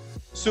Like,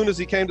 as soon as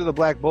he came to the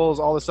Black Bulls,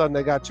 all of a sudden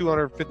they got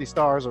 250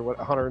 stars or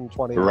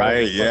 120.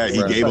 Right, yeah,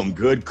 he Right. gave him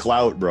good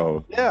clout,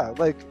 bro. Yeah,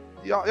 like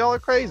y'all are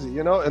crazy,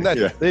 and that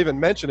Yeah. they even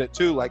mention it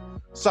too. Like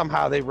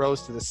somehow they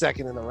rose to the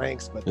second in the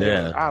ranks, but they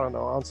Yeah. were, I don't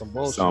know, on some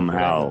bullshit.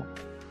 Somehow.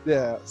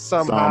 Yeah,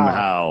 somehow.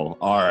 Somehow.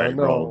 All I right,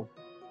 bro. know.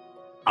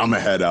 I'm a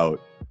head out.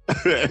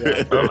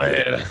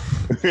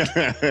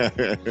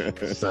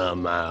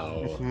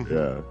 Somehow.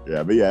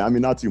 Yeah. But yeah, I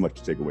mean, not too much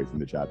to take away from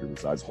the chapter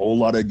besides a whole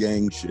lot of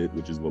gang shit,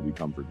 which is what we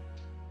come for,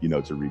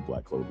 to read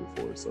Black Clover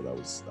for. So that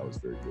was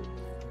very good.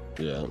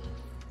 Yeah.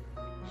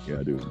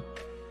 Yeah, dude.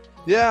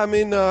 Yeah, I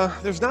mean,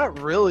 there's not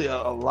really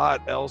a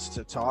lot else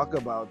to talk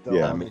about though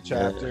Yeah, on the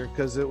chapter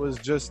because it was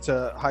just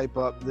to hype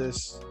up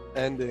this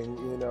ending.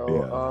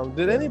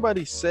 Did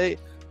anybody say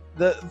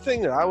the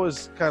thing that I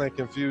was kind of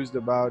confused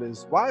about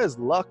is why is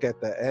Luck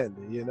at the end?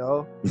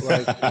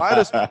 Like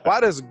why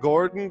does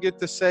Gordon get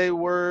to say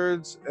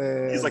words?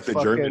 And He's like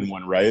the German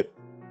one, right?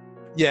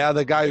 Yeah,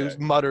 the guy who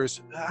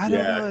mutters, "I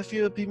don't know if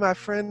you would be my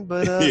friend,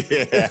 but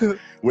yeah,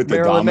 with the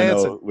Marilyn domino,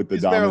 Manson. with the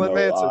He's domino Marilyn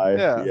Manson,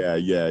 eye.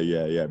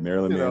 yeah. Yeah.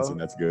 Marilyn Manson,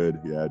 that's good.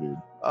 Yeah, dude.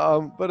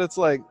 But it's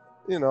like,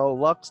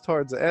 Luck's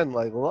towards the end.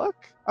 Like Luck,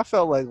 I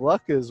felt like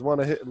Luck is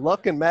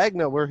Luck and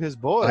Magna were his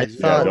boys. I Yeah,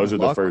 thought those are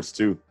the Luck- first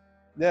two.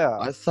 Yeah.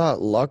 I thought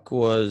Luck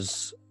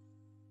was.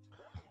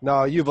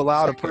 No, you've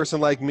allowed a person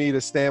like me to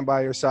stand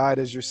by your side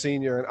as your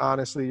senior, and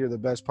honestly, you're the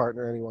best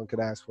partner anyone could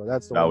ask for.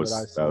 That's the one that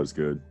I see. That was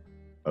good.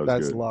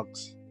 That's good.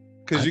 Luck's.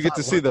 Because I you get thought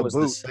to see Luck the was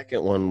boot. The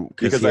second one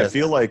Because he I has-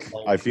 feel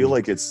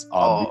like it's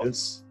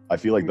obvious. I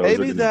feel like those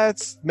Maybe are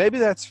that's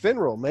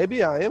Finral.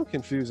 Maybe I am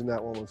confusing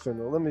that one with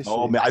Finral. Let me see.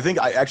 Oh man, I think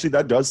actually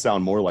that does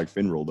sound more like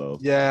Finral though.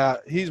 Yeah,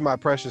 he's my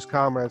precious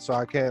comrade, so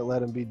I can't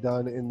let him be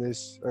done in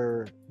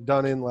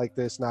like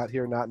this, not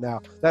here, not now.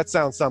 That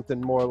sounds something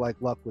more like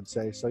Luck would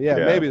say. So yeah.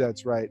 Maybe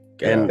that's right.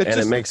 and It's it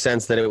just- makes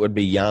sense that it would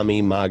be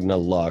Yami, Magna,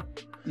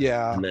 Luck.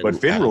 Yeah. and then But I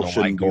don't know Finral why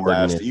shouldn't be Gordon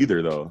last is-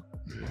 either though.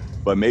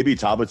 But maybe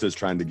Tabitha's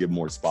trying to give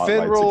more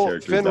spotlight to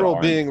characters that Finral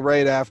aren't. being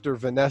right after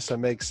Vanessa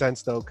makes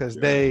sense though, because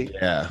they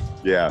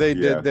Yeah.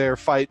 did their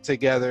fight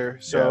together.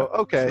 So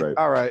okay, right.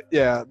 all right,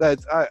 yeah, that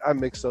I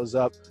mix those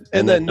up.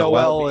 And then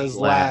Noel is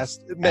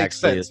last. It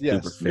makes actually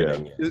sense. is super Yes,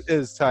 fitting. it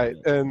is tight.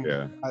 And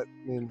Yeah. I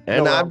mean,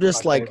 And Noel's I'm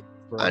just my like,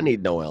 favorite, bro. I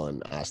need Noel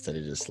and Asta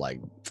to just like,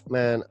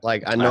 man,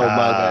 like I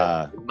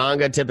know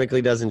manga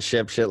typically doesn't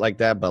ship shit like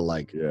that, but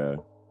like Yeah.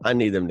 I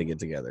need them to get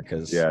together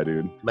because Yeah,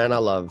 dude. man, I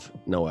love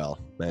Noel.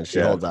 Man, she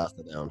Yeah. holds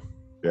Asta down.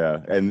 Yeah,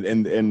 and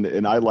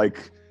I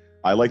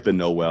like the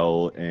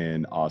Noel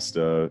and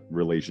Asta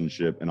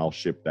relationship, and I'll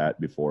ship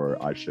that before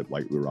I ship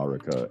like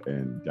Uraraka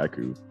and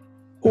Deku.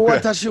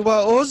 Watashi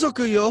wa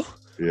Ozoku yo.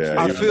 Yeah,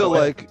 I feel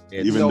like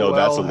even though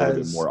that's a Noel little bit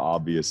has- more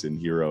obvious in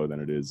Hero than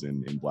it is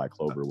in Black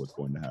Clover, what's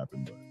going to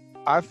happen. But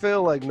I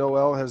feel like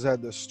Noel has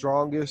had the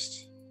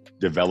strongest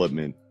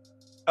development,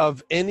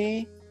 of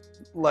any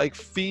like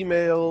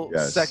female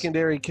Yes.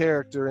 secondary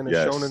character in a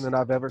Yes. shonen that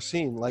I've ever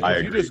seen. Like I if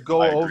agree. you just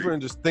go I over agree.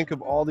 and just think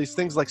of all these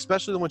things, like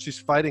especially when she's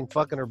fighting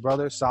fucking her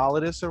brother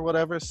Solidus or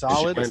whatever.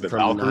 Solid. went Went the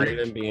from not Valkyrie?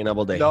 even being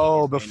able to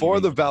No, hit before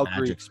the any Valkyrie.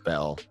 magic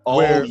spell.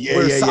 where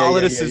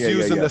Solidus is yeah,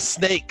 using yeah. the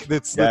snake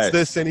that's Yes.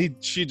 this, and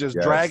she just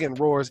Yes. dragon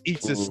roars,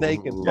 eats his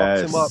snake, and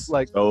fucks him up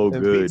like so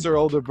and good. beats her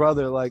older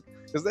brother like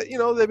because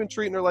they've been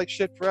treating her like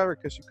shit forever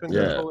because she couldn't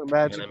Yeah. control her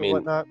magic And I and mean,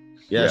 whatnot.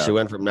 Yeah, Yeah. she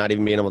went from not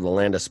even being able to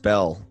land a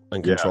spell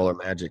and Yeah. control her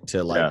magic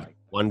to like Yeah.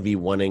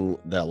 1v1ing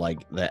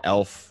the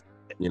elf,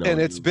 And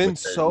it's dude, been with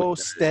so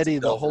steady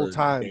the whole silver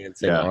time.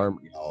 dancing Yeah. arm.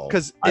 Yo.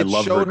 Because I it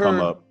love showed her come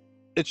up.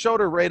 it showed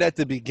her right at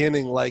the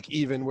beginning, like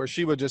even where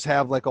she would just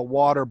have like a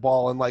water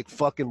ball and like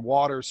fucking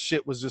water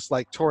shit was just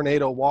like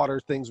tornado water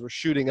things were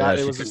shooting Yeah, out.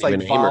 It she was just couldn't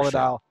like even aim her shit.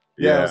 volatile.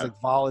 Yeah, it was Yeah.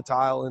 like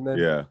volatile. And then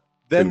Yeah, then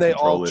couldn't they all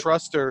control it.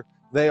 trust her.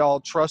 They all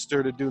trust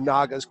her to do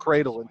Naga's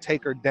cradle and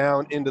take her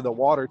down into the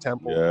water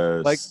temple.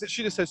 yes, Like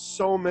she just has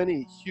so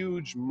many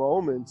huge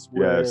moments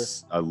where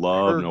yes. I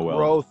love her Noel.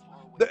 growth.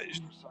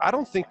 I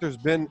don't think there's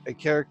been a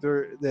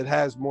character that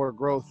has more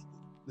growth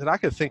that I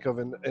could think of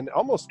in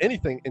almost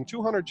anything in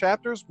 200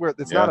 chapters where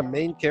it's not a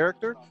main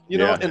character. You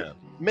know, Yeah. and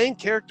main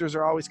characters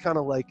are always kind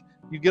of like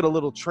you get a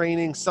little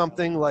training,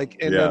 something like,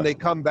 and Yeah. then they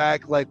come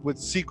back like with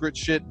secret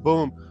shit,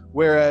 boom.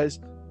 Whereas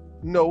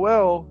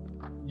Noelle,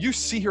 you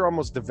see her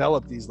almost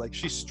develop these, like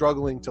she's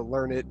struggling to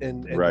learn it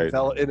and Right.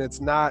 develop, and it's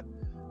not.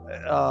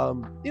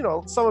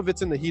 Some of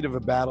it's in the heat of a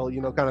battle,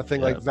 kind of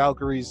thing. Yeah. Like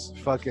Valkyrie's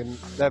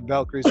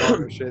Valkyrie's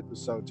armor shit was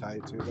so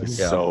tight too. Like,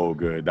 Yeah. So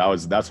good.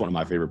 That's one of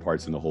my favorite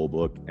parts in the whole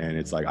book, and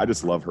it's like I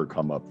just love her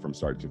come up from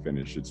start to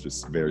finish. It's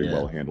just very Yeah.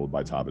 well handled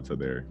by Tabitha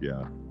there.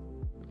 Yeah.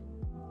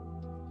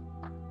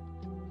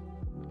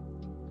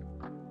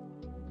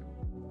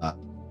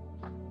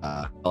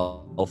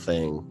 Whole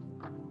thing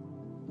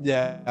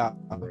yeah,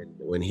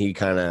 when he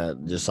kind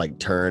of just like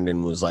turned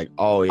and was like,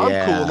 "Oh yeah,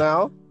 I'm cool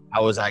now. I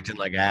was acting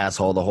like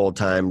asshole the whole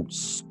time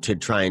to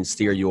try and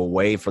steer you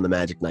away from the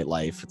Magic Knight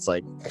life." It's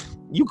like,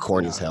 you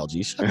corny as hell,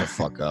 G. Shut the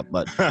fuck up.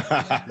 But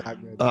Not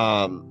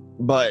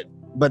good.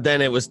 but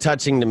then it was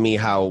touching to me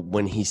how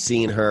when he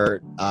seen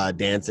her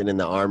dancing in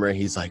the armor,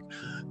 he's like,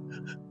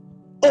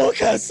 "Oh,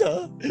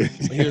 Casa."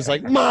 He was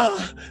like, "Ma,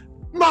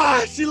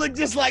 she looked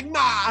just like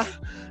Ma."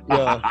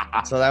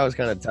 So that was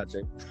kind of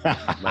touching.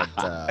 But,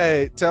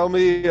 Hey, tell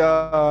me,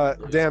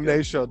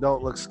 Damnation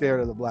don't look scared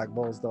of the Black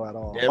Bulls though at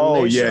all.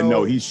 Oh yeah, Damnation,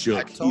 no, he's I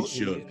shook. told He's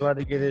you, shook. he's about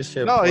to get his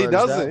shit. No, he plunged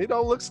doesn't. out. He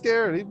don't look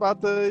scared.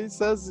 He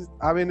says.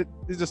 I mean,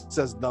 he just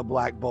says the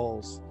Black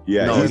Bulls.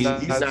 Yeah, No, he's, he's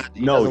he's not.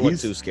 He no, doesn't look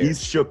he's too scared.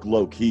 he's shook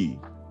low key.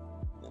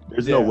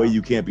 There's no Yeah, way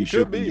you can't be he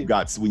shook could when be.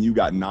 you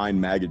got 9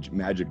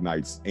 magic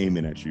knights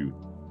aiming at you.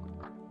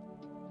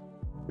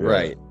 Yeah.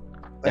 Right.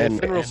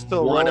 And Finral's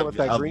still one rolling with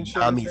that of green shit.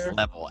 Yami's there.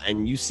 level,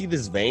 and you see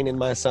this vein in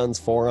my son's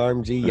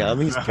forearm. G,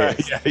 Yami's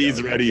pissed. Yeah,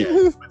 he's ready.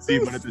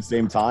 But at the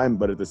same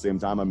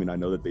time, I mean, I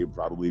know that they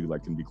probably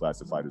like can be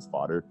classified as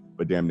fodder,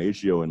 but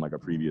Damnatio in like a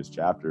previous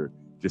chapter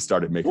just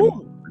started making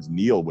motherfuckers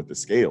kneel with the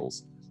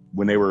scales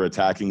when they were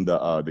attacking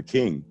the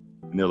king,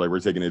 and they're like, we're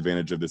taking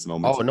advantage of this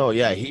moment. Oh no,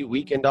 yeah, he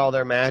weakened all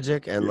their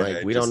magic, and Yeah, like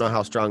it we just- don't know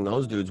how strong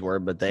those dudes were,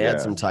 but they Yeah.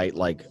 had some tight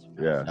like.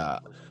 Yeah,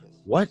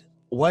 What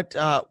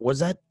was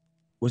that?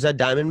 Was that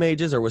Diamond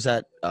Mages or was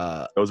that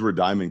those were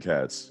Diamond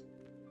Cats.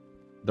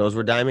 those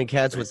were Diamond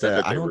Cats They with said the?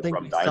 that I they don't were think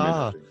from we Diamond, I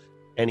saw think.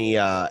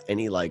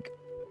 any like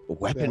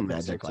weapon Yeah, I think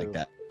magic so, like too.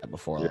 that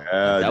before.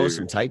 Yeah, that was dude.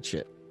 some tight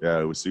shit.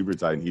 Yeah, it was super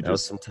tight. And he That was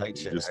just some tight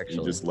shit. he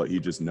Actually,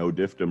 just no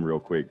diffed him real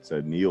quick.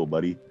 Said, "Kneel,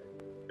 buddy."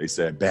 They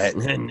said, "Bet."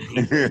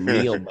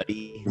 Neil,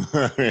 buddy.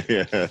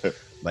 Yeah.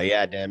 But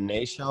yeah,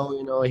 Damnation.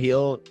 You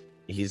know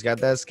he's got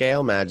that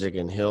scale magic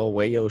and he'll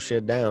weigh your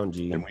shit down.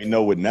 G. And we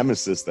know with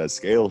Nemesis that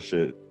scale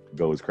shit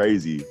goes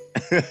crazy.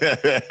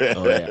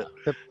 Oh yeah,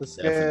 Tip the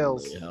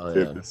scales. definitely. Hell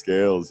Tip yeah. the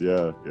scales,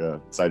 yeah.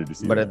 Excited to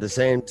see But that. at the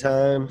same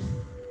time,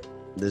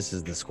 this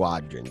is the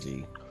squadron,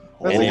 G.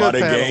 That's a a lot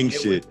good of panel. gang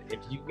Hit shit. with- if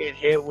you get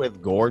hit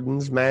with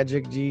Gordon's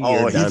magic, G, Oh,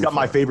 you're he's done got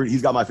my for. favorite.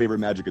 He's got my favorite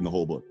magic in the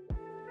whole book.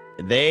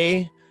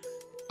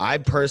 I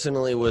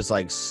personally was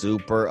like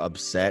super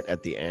upset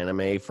at the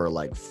anime for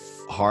like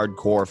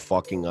hardcore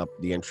fucking up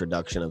the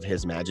introduction of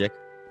his magic.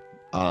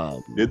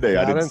 Did they?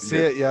 I didn't see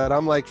it yet.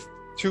 I'm like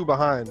 2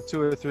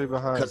 or 3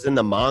 behind. Because in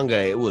the manga,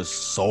 it was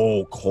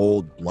so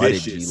cold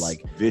blooded. Vicious,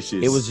 Like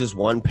vicious. it was just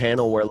one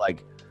panel where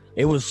like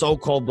it was so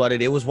cold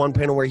blooded. It was one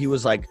panel where he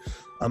was like,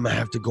 "I'm gonna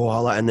have to go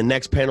all out," and the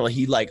next panel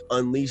he like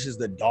unleashes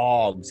the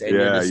dogs, and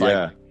you're yeah, just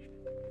yeah,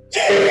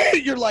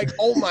 like, you're like,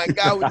 "Oh my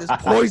god!" with this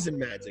poison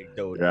magic,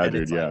 dude. yeah, And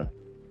dude, it's yeah. like-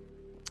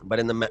 but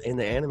in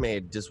the anime,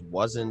 it just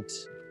wasn't,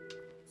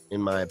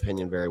 in my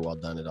opinion, very well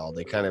done at all.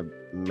 They kind of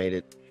made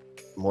it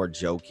more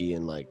jokey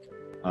and like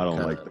I don't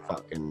kinda like that.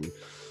 fucking.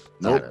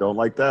 Nope, don't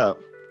like that.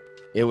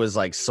 It was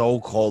like so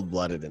cold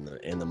blooded in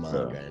the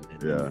manga,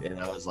 Yeah.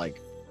 and I was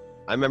like,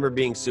 I remember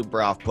being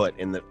super off put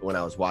when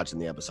I was watching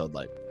the episode.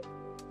 Like,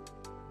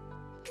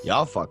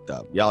 y'all fucked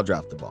up, y'all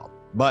dropped the ball,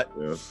 but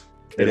Yeah.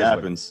 It It is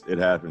happens. It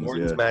happens.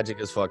 Gordon's Yeah,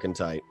 magic is fucking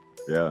tight.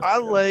 yeah. I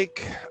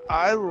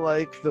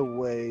like the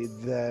way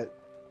that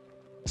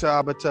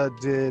Tabata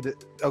did.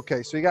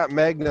 Okay, so you got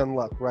Magna and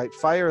Luck, right?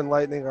 Fire and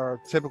lightning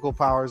are typical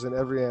powers in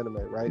every anime,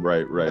 right?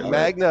 Right, right.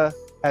 Magna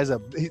has a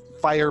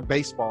fire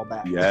baseball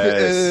bat.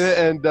 Yes.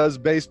 and does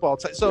baseball.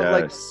 So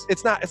like Yes.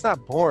 it's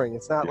not boring.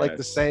 It's not like the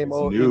Yes, same it's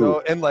old, new.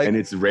 and like and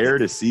it's rare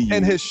to see you.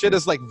 and his shit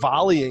is like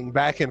volleying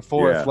back and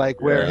forth, Yeah,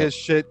 like where yeah. his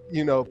shit,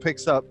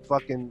 picks up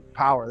fucking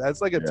power. That's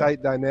like a Yeah.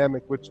 tight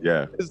dynamic, which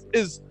Yeah,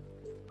 is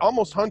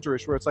almost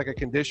hunterish, where it's like a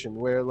condition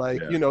where like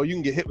Yeah. you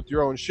can get hit with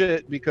your own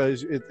shit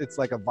because it's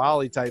like a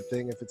volley type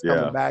thing. If it's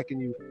coming Yeah. back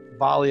and you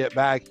volley it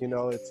back,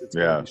 it's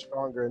Yeah. gonna be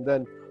stronger. And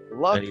then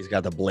Luck, And he's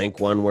got the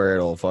blink one where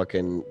it'll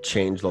fucking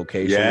change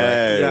location.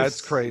 Yes. yeah, it's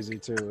crazy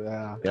too.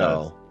 Yeah.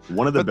 Yo,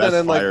 one of the But then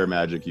best in, like- fire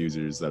magic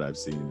users that I've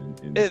seen.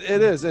 In It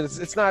is, and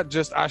it's not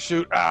just I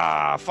shoot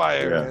fire,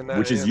 yeah, and,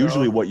 which is you know,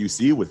 usually what you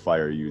see with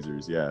fire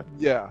users. Yeah,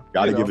 yeah.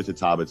 got to you give know. it to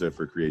Tabata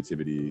for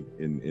creativity.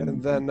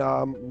 And then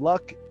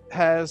Luck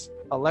has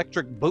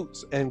electric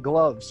boots and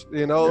gloves.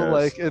 Yes,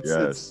 like it's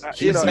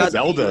yes. you know some got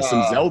Zelda, the,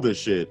 some Zelda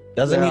shit.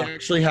 doesn't Yeah. he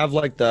actually have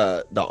like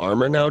the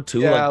armor now too?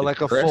 yeah, the like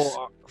a Chris?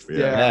 full Yeah.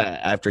 Yeah,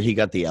 after he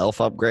got the elf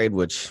upgrade,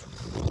 which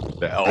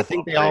The elf I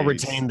think they all upgrades.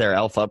 retained their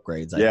elf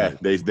upgrades. I Yeah,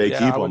 think. they Yeah,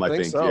 keep I them. would I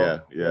think think. so. Yeah.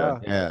 Yeah,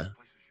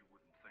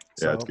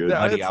 Yeah, it's good. Yeah,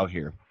 buddy it's- out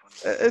here.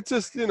 It's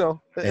just it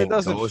And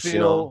doesn't Ghost,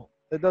 feel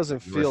it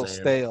doesn't you were feel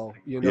saying. stale.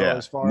 Yeah,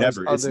 as far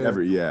never. as It's other,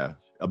 never. Yeah,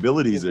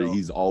 abilities you are. know.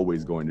 He's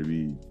always going to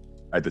be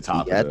at the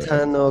top. Of the,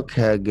 Yata no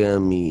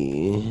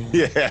Kagami.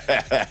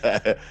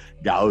 yeah,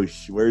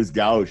 Gauch. Where's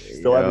Gauch?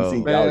 Still haven't Yo.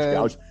 seen Man.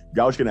 Gauch.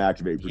 Gauch gonna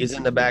activate. pretty He's in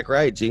soon. the back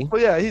right, G.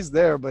 Well, yeah, he's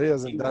there, but he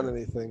hasn't done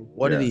anything.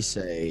 What did Yeah. he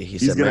say? He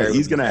He's said gonna- Mary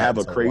he's would gonna be have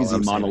a sad, so crazy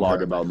I'm saving monologue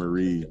her. about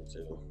Marie.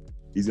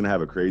 He's gonna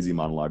have a crazy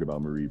monologue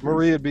about Marie.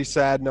 Marie would be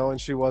sad knowing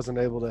she wasn't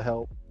able to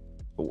help.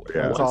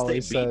 Yeah. That's all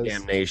Once they he beat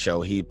says.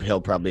 Damnatio,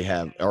 he'll probably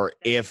have, or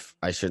if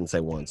I shouldn't say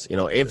once,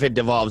 if it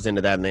devolves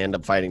into that and they end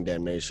up fighting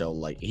Damnatio,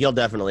 like he'll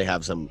definitely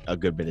have a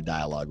good bit of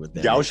dialogue with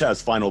them. Gauch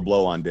has final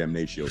blow on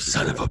Damnatio.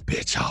 Son of a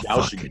bitch! I'll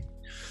Gauch, fucking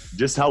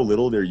just how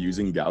little they're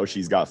using Gauch,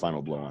 he's got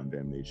final blow on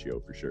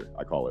Damnatio for sure.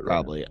 I call it right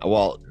probably.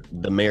 Well,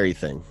 the Mary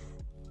thing.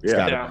 It's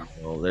now. Yeah. gotta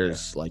be, well,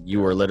 there's like you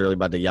were literally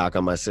about to yak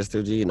on my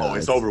sister, G. No, Oh,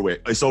 it's over with.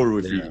 It's over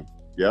with for Yeah. you.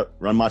 Yep.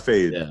 Run my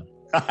fade. Yeah.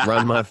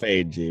 Run my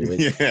fade, G.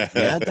 Yeah.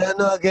 Yata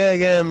no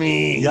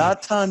kagami.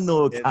 Yata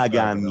no It's fucking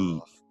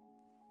Kagami.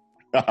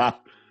 off.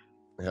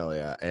 Hell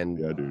yeah. And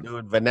Yeah,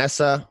 dude.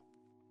 Vanessa,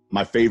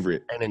 My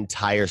favorite. an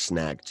entire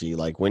snack, G.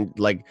 Like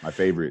My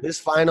favorite.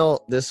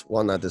 not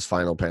this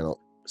final panel.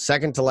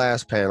 Second to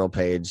last panel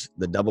page,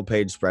 the double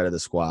page spread of the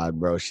squad,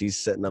 bro. She's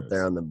sitting up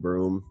there on the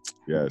broom.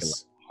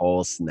 Yes.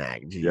 Whole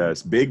snack, G.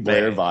 Yes. Big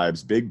Blair Man.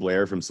 vibes. Big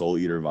Blair from Soul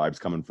Eater vibes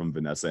coming from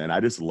Vanessa. And I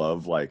just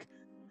love like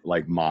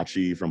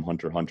Machi from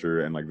Hunter x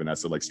Hunter and like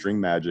Vanessa, like string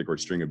magic or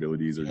string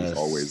abilities are just Yes.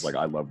 always like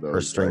I love those.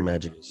 Her string like,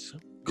 magic is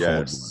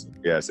Yes.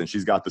 cold-blooded. Yes. And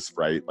she's got the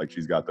sprite, like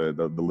she's got the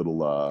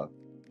little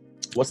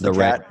what's The the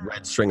cat?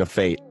 red string of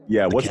fate.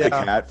 Yeah, what's the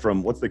cat.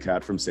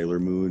 cat from Sailor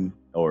Moon,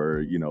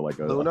 or you know, like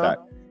a Luna?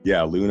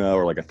 Luna,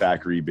 or like a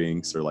Thackeray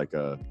Binks, or like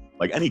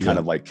any kind Yeah.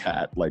 of like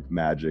cat like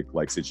magic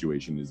like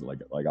situation is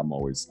like I'm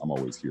always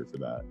here for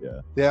that.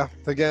 Yeah, Yeah,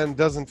 again,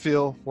 doesn't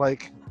feel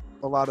like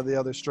a lot of the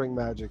other string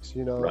magics,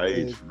 you know. Right,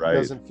 It right.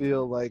 doesn't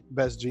feel like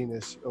Best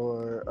Genius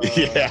or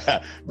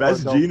yeah,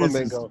 Best Don Genius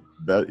is Flamingo.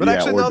 that, But yeah,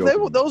 actually, or no,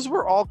 Dope. those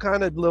were all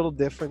kind of little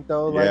different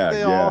though. Like Yeah, they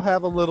yeah. all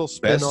have a little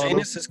spin Best on them.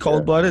 Genius is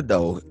cold blooded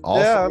though.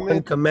 Also, Yeah, I one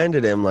mean-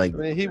 commended him like I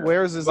mean, he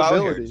wears his "Go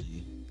out here, ability.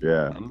 G."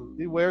 Yeah,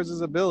 He wears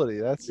his ability.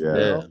 That's Yeah. you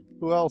know,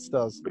 who else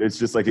does? but it's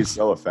just like he's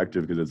so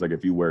effective because it's like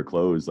if you wear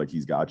clothes, like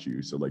he's got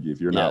you. So like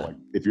if you're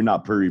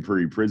not purry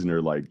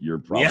prisoner, like you're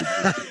probably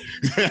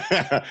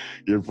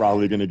you're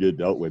probably gonna get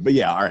dealt with. But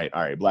yeah, all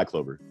right, Black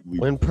Clover.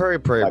 When Purry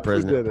Like,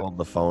 Prisoner did it. pulled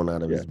the phone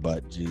out of his Yeah.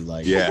 butt, G,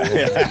 like yeah.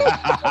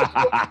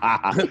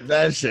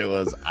 that shit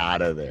was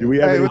out of there. Do we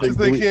have Hey, what you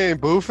anything? think he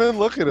ain't boofing?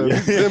 Look at him.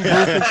 He's been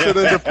boofing shit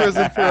into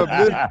prison for a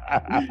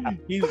bit.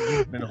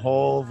 He's been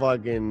whole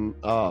fucking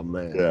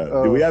man. Yeah.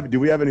 Oh. Do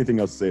we have anything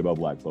else to say about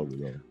Black Clover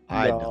though?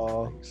 I No.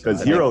 don't think so.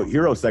 Because I think-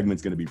 hero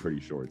segment's gonna be pretty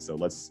short. So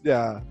let's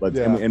Yeah.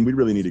 and we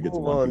really need to get to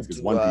Move One on Piece because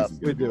to, One Piece is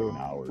We gonna be do. an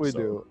hour. We so.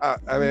 do. I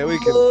mean, we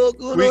Oh,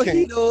 can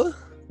Hiro.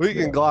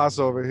 can gloss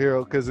over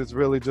Hero because it's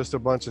really just a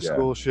bunch of Yeah.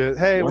 school shit.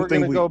 Hey, One we're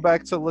thing gonna go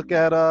back to look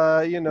at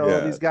Yeah.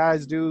 these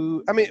guys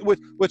do. I mean,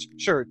 which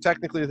sure,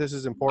 technically this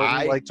is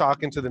important. Like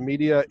talking to the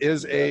media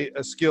is a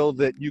skill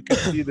that you can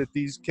see that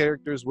these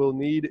characters will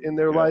need in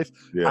their Yeah. life.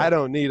 Yeah. I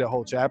don't need a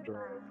whole chapter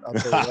on it. I'll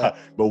tell you that.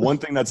 But one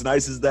thing that's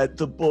nice is that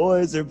the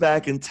boys are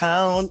back in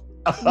town.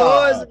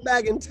 Boys are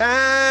back in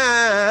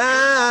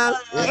time.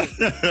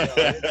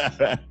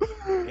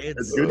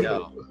 It's good.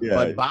 Yo. Yeah.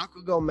 But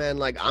Bakugo, man,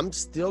 like I'm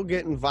still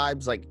getting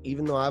vibes. Like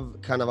even though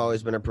I've kind of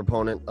always been a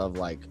proponent of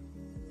like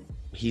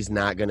he's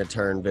not gonna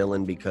turn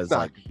villain because Nah.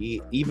 like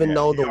even Yeah,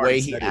 though he the already way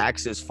he said it.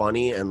 acts is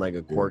funny and like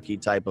a quirky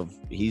type of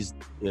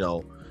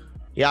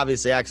he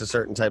obviously acts a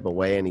certain type of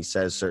way and he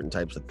says certain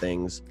types of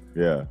things.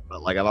 Yeah.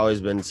 But like I've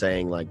always been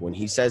saying, like when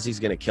he says he's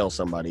gonna kill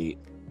somebody,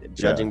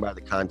 judging by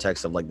the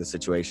context of like the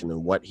situation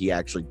and what he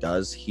actually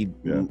does, he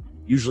Yeah.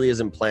 usually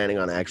isn't planning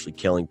on actually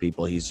killing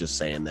people. He's just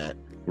saying that.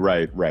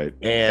 Right.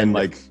 And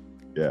like,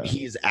 yeah.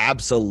 he's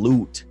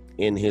absolute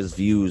in his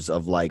views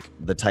of like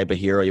the type of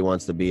hero he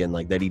wants to be and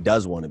like that he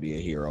does want to be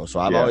a hero. So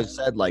I've Yeah. always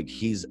said like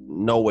he's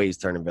no way he's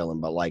turning villain,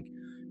 but like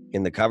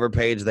in the cover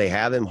page they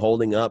have him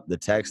holding up the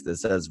text that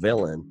says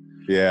villain.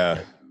 Yeah.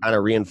 Kind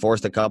of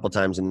reinforced a couple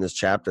times in this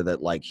chapter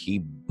that like he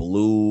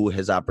blew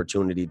his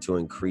opportunity to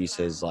increase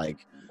his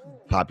like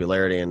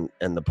popularity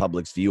and the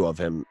public's view of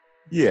him.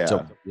 Yeah.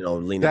 To,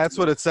 lean That's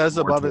what it says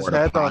more above his toward a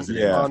head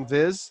positive. on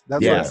Viz.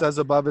 That's Yeah. what it says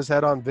above his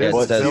head on Viz. It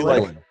Well, says see,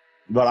 like, villain.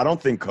 But I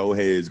don't think Kohei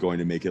is going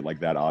to make it like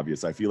that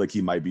obvious. I feel like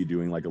he might be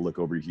doing like a look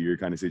over here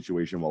kind of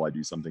situation while I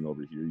do something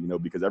over here,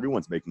 because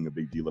everyone's making a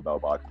big deal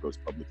about Bakugo's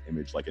public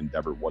image. Like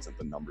Endeavor wasn't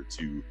the number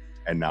 2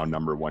 and now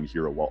number 1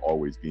 hero while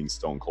always being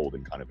stone cold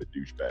and kind of a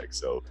douchebag.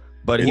 So,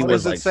 But he What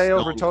was does it like say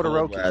over stone cold,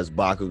 Todoroki? whereas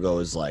Bakugo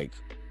is like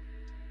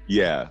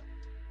yeah.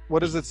 What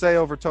does it say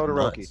over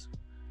Todoroki? nuts.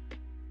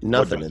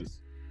 Nothing. What It's,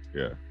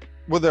 Yeah.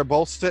 Well, they're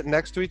both sitting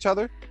next to each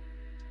other.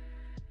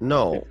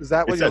 no, Is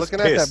that what It you're says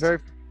looking at? That pissed. very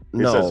It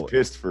says no.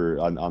 pissed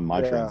on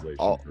my Yeah. translation.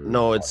 Oh, for-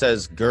 no, it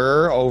says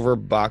Gur over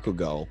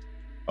Bakugo,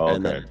 Oh,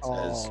 and then okay. it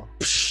says Oh.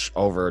 Psh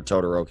over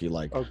Todoroki.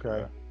 Like,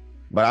 okay.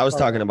 but I was Oh.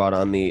 talking about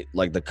on the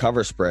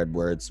cover spread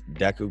where it's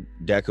Deku,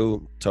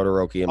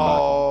 Todoroki, and Bakugo.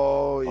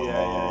 Oh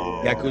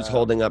yeah. Deku's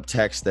holding up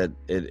text and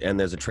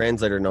there's a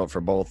translator note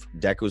for both.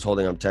 Deku's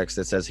holding up text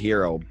that says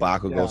hero.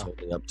 Bakugo's Yeah.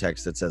 holding up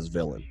text that says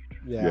villain.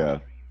 Yeah.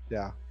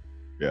 Yeah.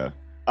 Yeah.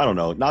 I don't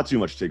know. Not too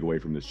much to take away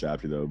from this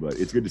chapter though, but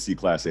it's good to see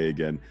Class A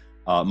again.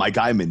 My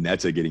guy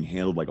Mineta getting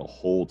handled like a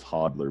whole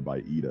toddler by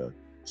Ida.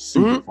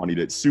 Super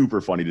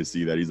funny to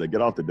see that. He's like,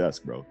 get off the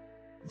desk, bro.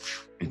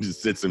 And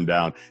just sits him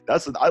down.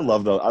 I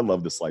love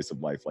the slice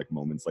of life like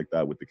moments like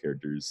that with the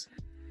characters,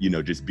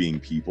 just being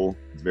people.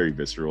 It's very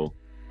visceral.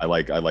 I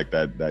like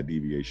that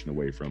deviation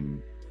away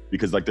from,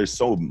 because like there's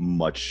so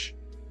much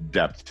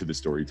depth to the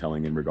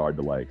storytelling in regard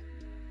to like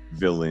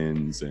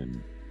villains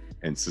and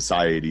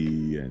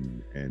society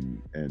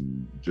and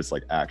just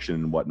like action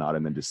and whatnot,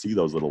 and then to see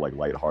those little like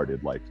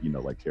lighthearted like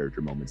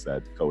character moments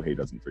that Kohei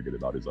doesn't forget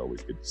about is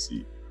always good to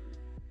see.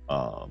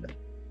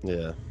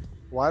 Yeah.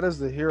 Why does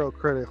the hero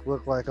critic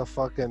look like a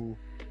fucking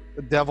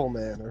Devil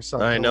Man or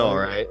something. I know,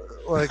 like, right?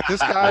 Like this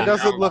guy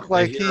doesn't look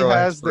like he hero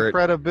has the expert.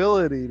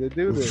 credibility to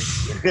do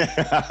this.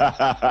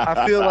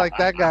 I feel like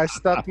that guy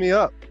stuck me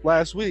up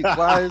last week.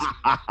 Why is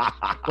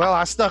well,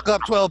 I stuck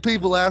up 12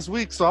 people last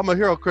week, so I'm a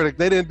hero critic.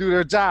 They didn't do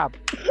their job.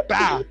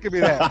 Bah, give me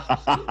that.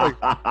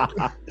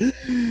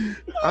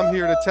 I'm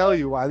here to tell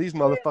you why these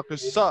motherfuckers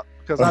suck,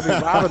 because I be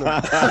robbing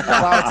them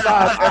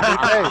outside every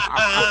day.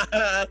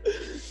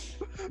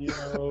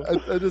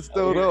 I just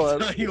don't know.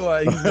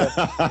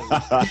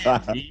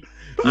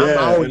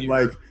 Yeah, and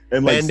like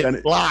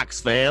bending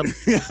blocks, fam.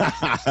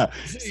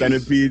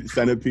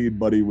 Centipede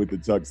buddy with the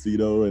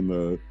tuxedo and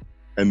the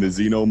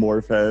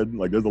xenomorph head.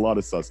 Like, there's a lot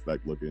of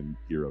suspect looking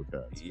hero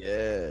cats.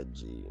 Yeah,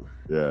 gee.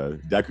 Yeah,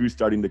 Deku's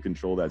starting to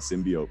control that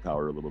symbiote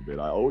power a little bit.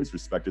 I always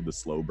respected the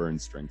slow burn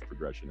strength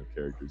progression of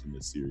characters in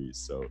this series.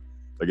 So,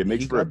 like, it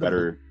makes for a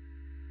better.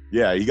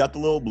 Yeah, he got the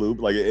little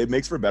bloop. Like, it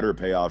makes for better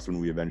payoffs when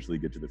we eventually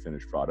get to the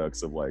finished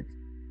products of, like,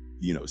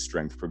 you know,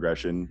 strength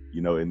progression, you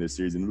know, in this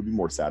series, and it'll be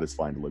more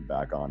satisfying to look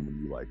back on when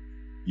you, like,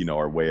 you know,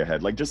 are way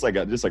ahead. Like, just like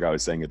I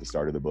was saying at the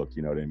start of the book,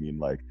 you know what I mean?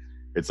 Like,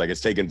 it's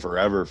taken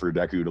forever for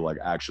Deku to, like,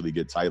 actually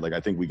get tight. Like, I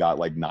think we got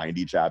like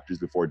 90 chapters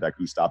before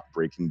Deku stopped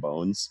breaking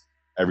bones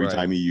every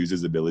time he used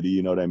his ability,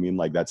 you know what I mean?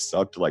 Like, that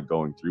sucked, like,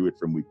 going through it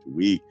from week to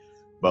week.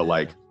 But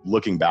like,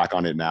 looking back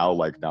on it now,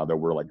 like, now that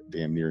we're like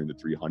damn near in the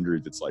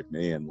 300s, it's like,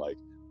 man, like,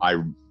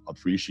 I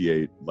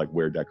appreciate like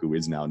where Deku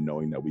is now,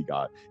 knowing that we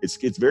got it's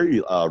very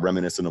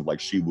reminiscent of like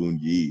Shi-Woon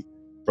Yi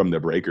from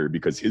the Breaker,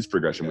 because his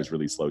progression was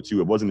really slow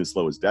too. It wasn't as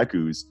slow as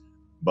Deku's,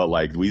 but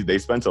like they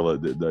spent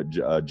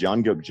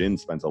Jeongyeok Jin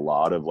spent a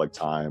lot of like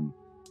time,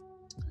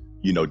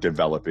 you know,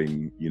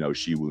 developing, you know,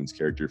 Shi-Woon's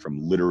character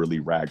from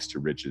literally rags to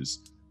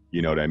riches.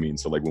 You know what I mean?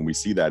 So like when we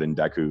see that in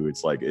Deku,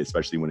 it's like,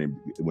 especially when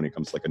it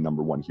comes to like a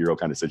number one hero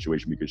kind of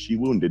situation, because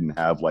Shi-Woon didn't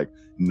have like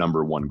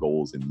number one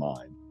goals in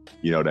mind.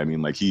 You know what I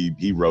mean? Like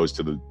he rose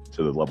to the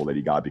level that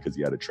he got because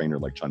he had a trainer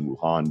like Chun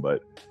Woo-han,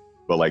 but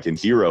like in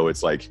Hero,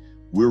 it's like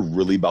we're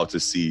really about to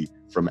see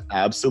from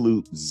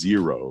absolute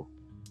zero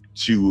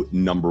to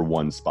number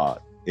one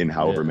spot in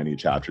however many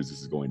chapters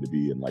this is going to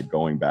be, and like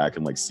going back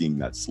and like seeing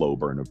that slow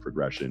burn of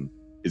progression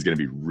is going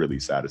to be really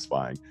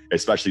satisfying,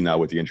 especially now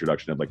with the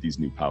introduction of like these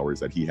new powers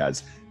that he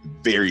has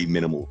very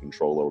minimal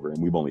control over,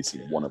 and we've only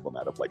seen one of them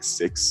out of like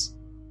 6.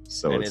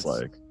 So it's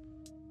like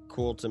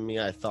cool to me.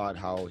 I thought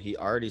how he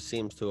already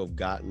seems to have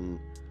gotten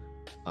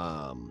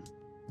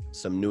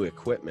some new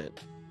equipment.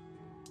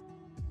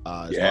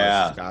 With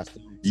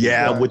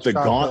the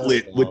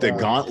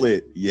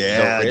gauntlet.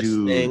 Yeah, the wrist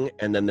dude. thing,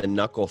 and then the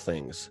knuckle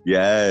things.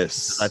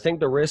 Yes, I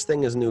think the wrist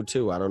thing is new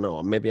too. I don't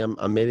know. Maybe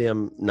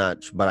I'm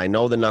not, but I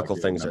know the knuckle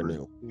things are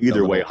new.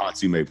 Either way,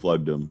 Hatsume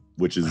plugged him,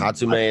 which is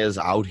Hatsume is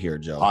out here,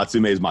 Joe.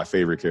 Hatsume is my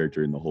favorite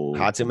character in the whole.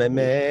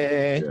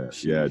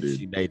 Hatsume, yeah, dude.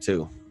 She may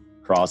too.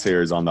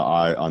 Crosshairs on the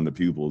eye, on the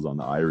pupils, on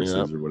the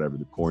irises, or whatever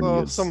the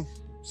corneas. So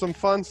some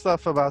fun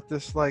stuff about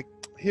this, like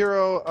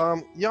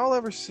Hero. Y'all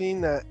ever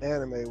seen that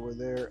anime where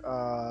they're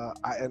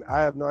I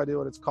have no idea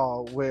what it's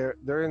called, where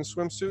they're in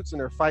swimsuits and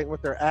they're fighting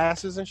with their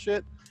asses and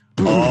shit?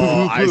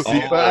 Oh,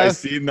 I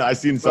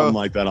seen something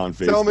like that on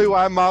Facebook. Tell me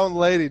why Mountain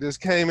Lady just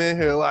came in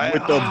here like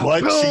with the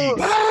butt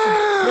cheeks.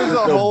 There's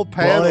a whole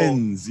panel,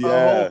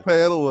 a whole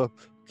panel of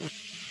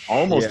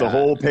almost a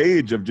whole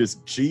page of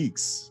just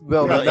cheeks.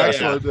 No, the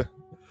next one.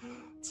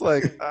 It's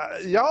like,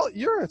 y'all,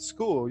 you're at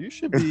school. You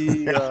should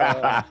be.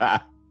 I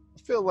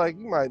feel like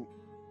you might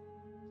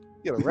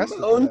get arrested.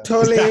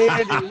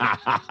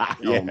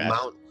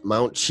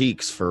 Mount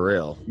Cheeks for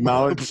real.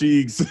 Mount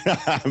Cheeks,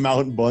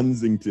 Mount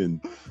Bunsington.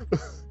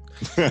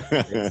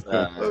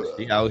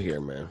 She out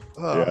here, man.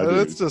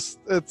 It's just,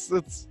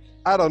 it's.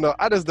 I don't know.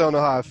 I just don't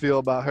know how I feel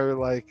about her.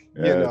 Like,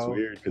 you know,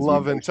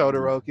 loving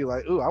Todoroki.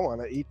 Like, ooh, I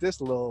want to eat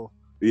this little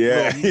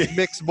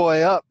mixed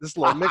boy up. This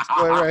little mixed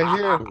boy right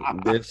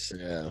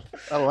here.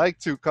 I like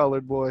 2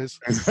 colored boys.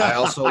 I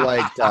also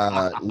liked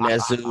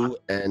Nezu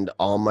and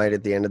All Might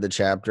at the end of the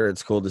chapter.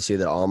 It's cool to see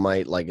that All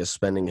Might like has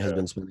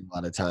been spending a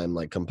lot of time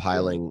like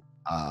compiling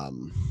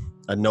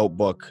a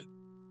notebook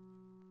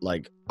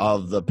like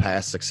of the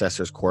past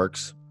successors'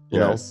 quirks. You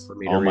know, for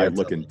me to All Might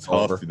looking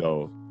tough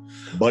though.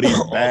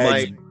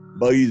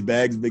 Buddy's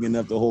bag's big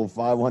enough to hold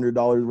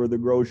 $500 worth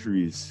of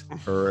groceries.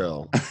 For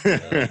real.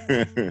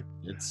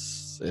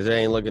 It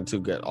ain't looking too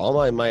good. All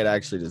Might might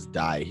actually just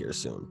die here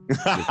soon.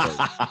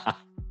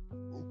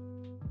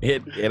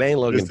 It ain't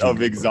looking just too of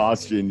good.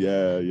 Exhaustion.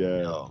 Yeah.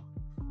 No.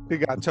 He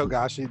got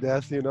Togashi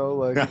death, you know,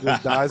 like he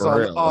just dies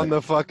on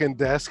the fucking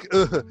desk.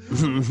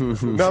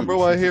 Number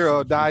one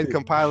hero died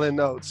compiling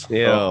notes.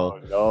 Yo.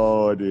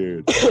 Oh, no,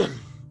 dude.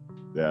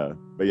 Yeah,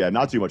 but yeah,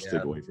 not too much to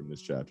take away from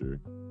this chapter,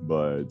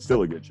 but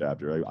still a good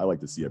chapter. I like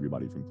to see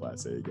everybody from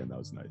Class A again. That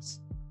was nice.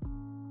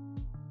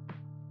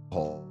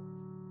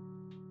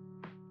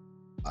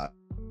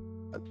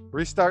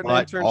 Restarting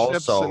But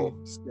internships. also,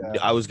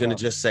 I was gonna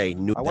just say,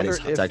 I wonder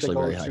if they actually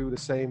go very high. to the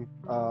same,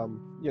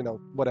 you know,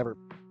 whatever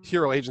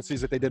hero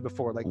agencies that they did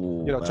before. Like,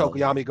 Ooh, you know,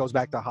 Tokoyami goes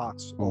back to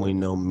Hawks. We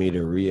know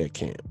Midoriya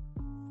can't.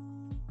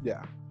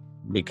 Yeah.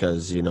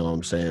 because you know what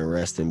I'm saying,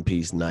 rest in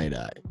peace, Night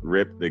Eye.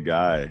 Rip the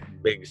guy.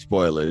 Big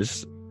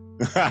spoilers.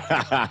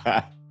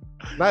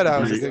 Night Eye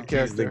was a He's good the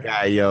character.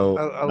 guy, yo.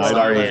 I Night love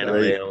Eye was Night Eye.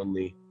 great.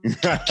 Only.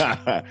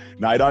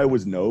 Night Eye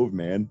was Nove,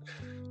 man.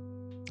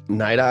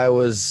 Night Eye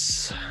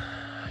was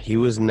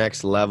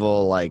next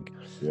level, like,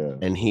 Yeah.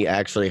 and he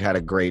actually had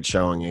a great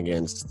showing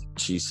against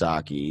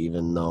Chisaki,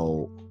 even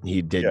though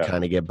he did Yeah.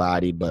 kind of get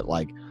bodied, but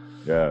like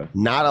Yeah.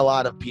 not a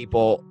lot of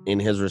people in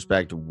his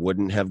respect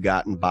wouldn't have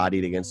gotten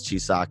bodied against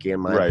Chisaki, in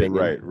my Right,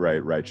 opinion.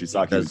 right.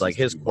 Chisaki Because was like just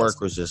his too quirk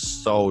busted. was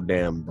just so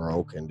damn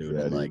broken, dude.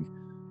 Yeah, And dude. like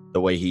the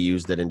way he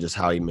used it and just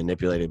how he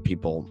manipulated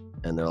people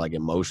and their like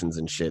emotions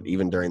and shit,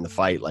 even during the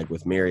fight, like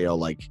with Mirio,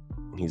 like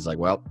he's like,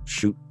 well,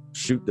 shoot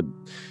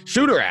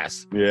her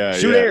ass. Yeah.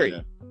 Shoot yeah, Eri.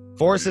 yeah.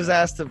 Force his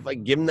ass to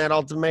like give him that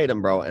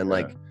ultimatum, bro. And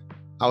like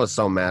I was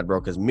so mad, bro,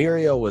 because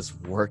Mirio was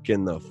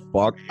working the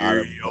fuck out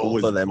of Mirio both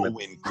was of them at going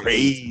the same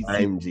crazy.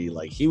 time, G.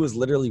 Like he was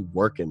literally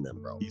working them,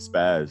 bro. He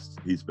spazzed.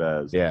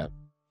 Yeah.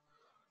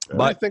 What do you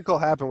But think will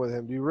happen with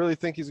him? Do you really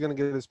think he's going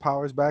to get his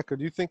powers back, or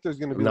do you think there's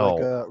going to be No.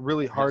 like a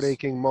really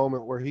heart-aching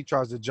moment where he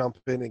tries to jump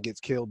in and gets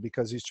killed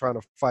because he's trying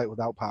to fight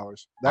without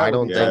powers? That I would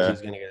don't be- think Yeah.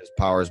 he's gonna get his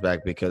powers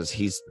back because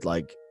he's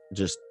like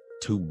just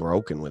too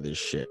broken with his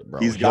shit, bro.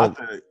 He's got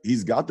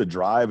the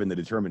drive and the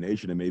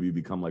determination to maybe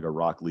become like a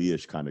Rock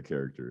Lee-ish kind of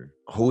character.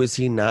 Who is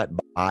he not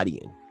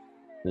bodying?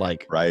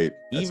 Like Right.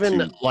 That's even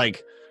true.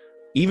 like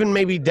even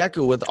maybe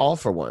Deku with All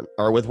for One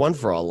or with One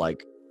for All.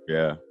 Like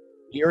Yeah.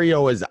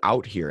 Mirio is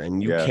out here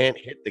and you Yeah. can't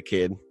hit the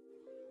kid,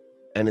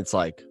 and it's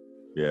like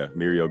Yeah.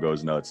 Mirio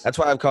goes nuts. that's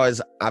why I've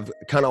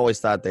kind of always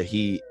thought that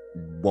he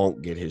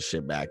won't get his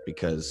shit back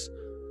because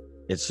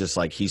it's just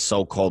like he's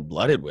so cold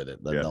blooded with it.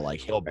 Yeah. Like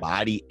he'll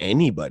body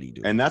anybody,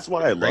 dude. And that's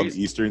why I love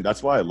Crazy. Eastern.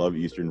 That's why I love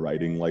Eastern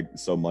writing like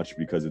so much,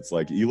 because it's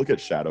like you look at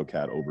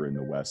Shadowcat over in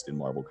the West in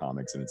Marvel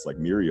Comics, and it's like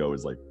Mirio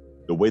is like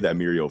the way that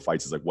Mirio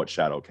fights is like what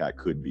Shadowcat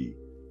could be.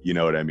 You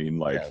know what I mean?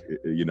 Like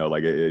you know,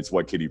 like it's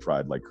what Kitty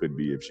Pryde like could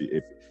be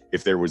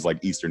if there was like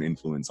Eastern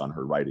influence on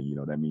her writing. You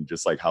know what I mean?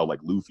 Just like how like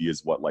Luffy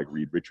is what like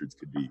Reed Richards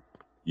could be.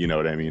 You know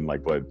what I mean?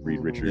 Like, but Reed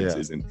Richards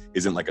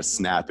isn't like a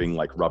snapping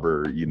like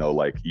rubber,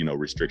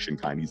 restriction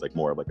kind. He's like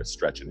more of like a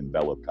stretch and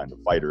envelop kind of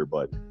fighter.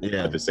 But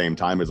yeah, at the same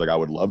time, it's like I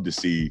would love to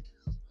see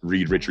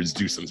Reed Richards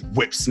do some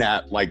whip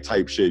snap like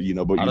type shit, But I you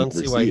don't never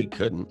see why he it.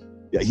 couldn't.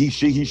 Yeah, he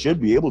should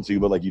be able to,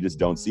 but like you just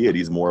don't see it.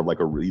 He's more of like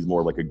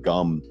a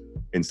gum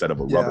instead of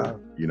a rubber.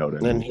 You know what I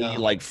mean? And he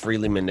like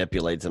freely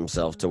manipulates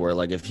himself to where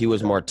like if he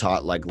was more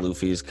taught like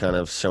Luffy's kind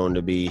of shown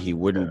to be, he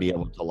wouldn't be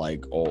able to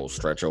like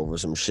stretch over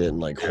some shit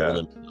and like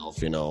hold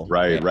himself,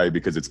 Right,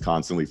 because it's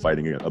constantly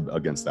fighting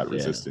against that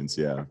resistance.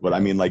 Yeah, but I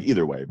mean, like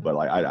either way, but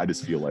like I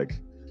just feel like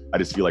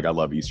I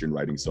love Eastern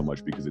writing so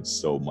much because it's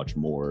so much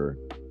more.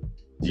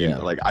 You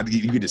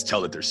could just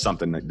tell that there's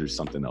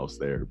something else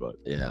there. But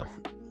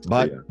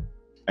but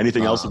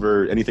anything else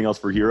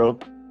for Hero?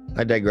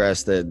 I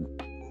digress. That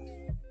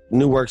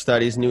new work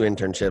studies, new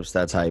internships,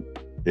 that's hype.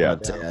 Yeah,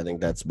 But, I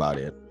think that's about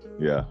it.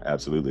 Yeah,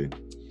 absolutely.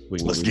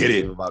 Let's We get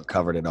it. We've about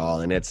covered it all,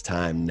 and it's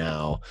time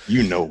now.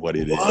 You know what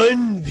it is.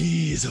 One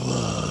Piece of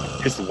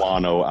Love. It's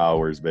Wano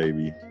hours,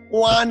 baby.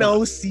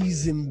 Wano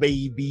season,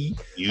 baby.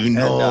 You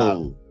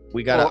know.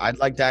 We gotta. I'd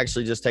like to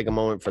actually just take a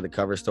moment for the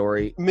cover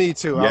story. Me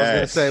too. I was gonna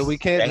Yes. say we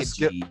can't just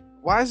skip.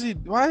 Reggie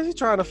Why is he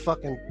trying to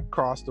fucking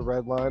cross the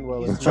red line?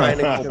 Well, is it's trying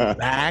to not. go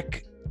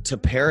back to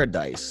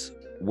paradise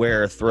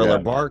where Thriller Yeah.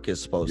 Bark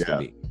is supposed to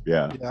be.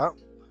 Yeah. Yeah,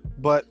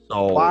 but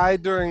So why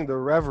during the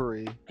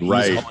reverie? he's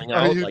Right. going Are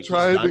out, you like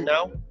trying he's done to-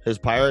 now? His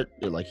pirate,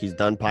 like he's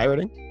done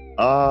pirating.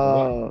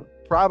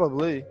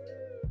 Probably.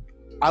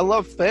 I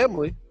love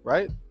family,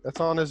 right? That's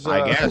on his.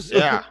 I guess,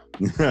 yeah.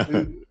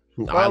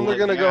 Well, they're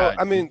gonna go.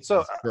 I mean,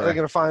 so correct.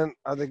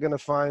 are they gonna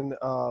find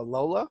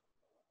Lola?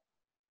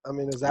 I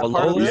mean, is that Well,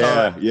 part of Lola's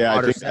it? Yeah.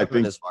 Water I Seven,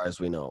 think. as far as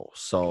we know.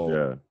 So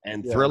Yeah.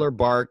 and Yeah. Thriller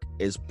Bark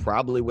is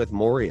probably with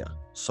Moria.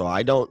 So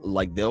I don't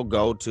like they'll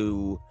go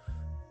to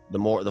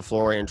the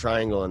Florian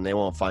Triangle and they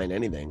won't find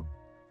anything,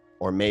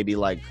 or maybe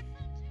like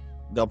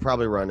they'll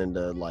probably run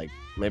into like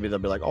maybe they'll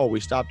be like, oh, we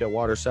stopped at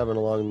Water 7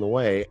 along the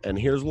way, and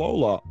here's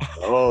Lola.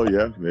 Oh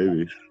yeah,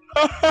 maybe.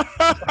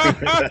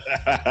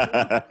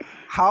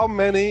 How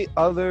many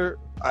other?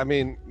 I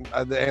mean,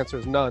 the answer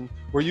is none.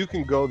 Where you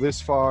can go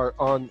this far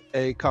on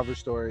a cover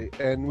story,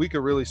 and we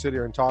could really sit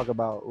here and talk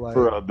about like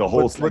For the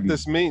whole what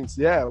this means.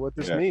 Yeah, what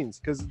this Yeah. means,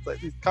 because like,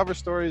 these cover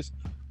stories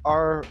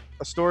are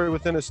a story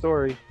within a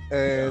story,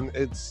 and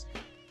it's.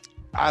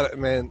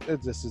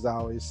 It just is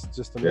always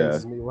just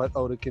amazes me what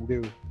Oda can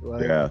do.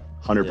 Like, Yeah,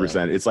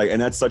 100%. It's like, and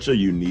that's such a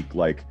unique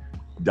like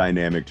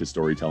dynamic to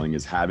storytelling,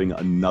 is having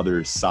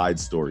another side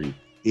story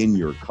in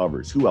your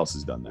covers. Who else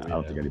has done that? I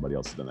don't think anybody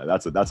else has done that.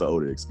 That's an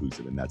Oda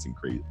exclusive, and that's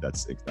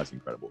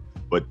incredible.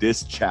 But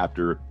this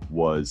chapter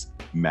was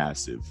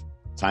massive.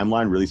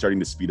 Timeline really starting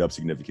to speed up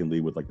significantly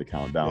with like the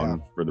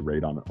countdown for the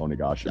raid on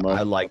Onigashima.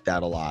 I like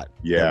that a lot.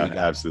 Yeah, we got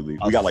absolutely.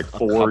 We got like a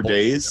 4 couple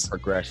days.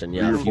 progression. 3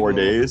 Yeah, or a few 4 more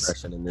days.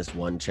 progression in this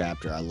one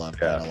chapter. I love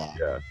that a lot.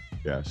 Yeah.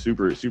 Yeah,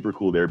 super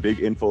cool there.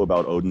 Big info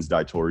about Odin's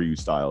Daitoryu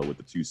style with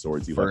the two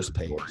swords. First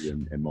page.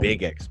 And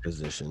Big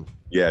exposition.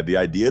 Yeah, the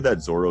idea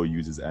that Zoro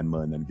uses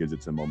Enma and then gives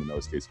it to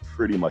Momonosuke is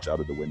pretty much out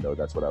of the window.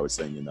 That's what I was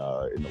saying in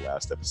the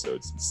last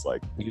episode. Since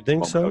like, you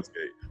think so?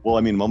 Well,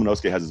 I mean,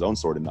 Momonosuke has his own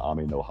sword in the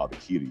Ame no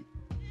Habakiri.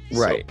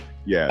 Right. So,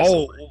 yeah.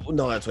 Oh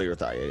no, that's what you were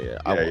thought. Yeah.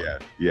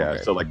 Okay.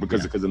 So like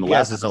because in the He has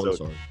last his own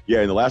episode, sword.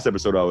 in the last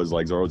episode, I was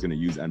like, Zoro's going to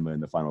use Enma in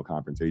the final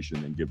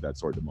confrontation and give that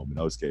sword to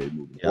Momonosuke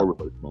moving forward.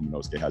 But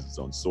Momonosuke has his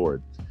own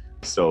sword.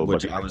 So,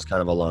 which I was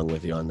kind of along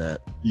with you on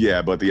that.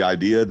 Yeah, but the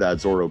idea that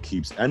Zoro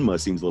keeps Enma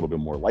seems a little bit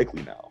more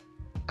likely now.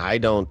 I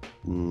don't.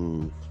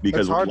 It's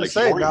Because hard to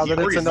say now that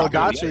it's a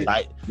Nodachi.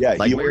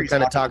 Like we were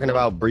kind of talking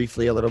about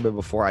briefly a little bit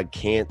before. I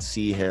can't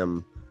see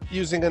him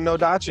using a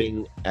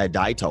Nodachi, a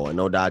Daito, a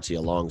Nodachi, a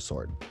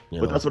longsword.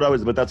 But that's what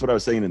I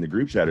was saying in the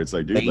group chat. It's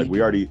like, dude, like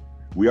we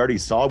already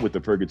saw with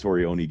the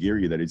Purgatory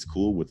Onigiri that he's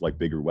cool with like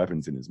bigger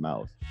weapons in his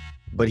mouth.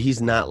 But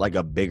he's not like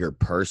a bigger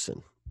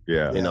person.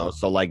 Yeah. You know,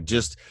 so like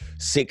just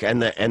sick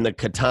and the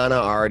katana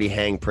already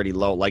hang pretty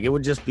low. Like it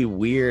would just be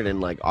weird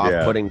and like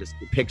off-putting to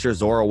picture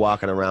Zoro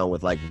walking around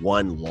with like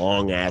one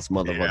long ass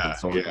motherfucking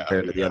sword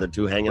compared to the other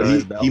two hanging on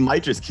his belt. He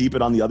might just keep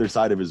it on the other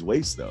side of his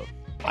waist though.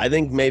 I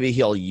think maybe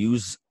he'll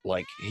use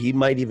he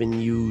might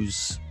even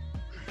use,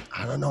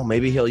 I don't know,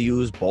 maybe he'll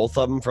use both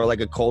of them for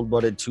like a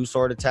cold-blooded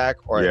two-sword attack,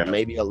 or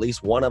maybe at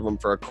least one of them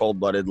for a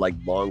cold-blooded like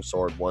long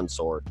sword, one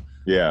sword.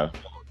 Yeah.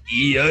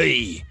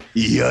 Yay!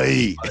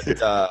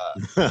 But,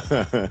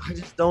 I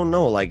just don't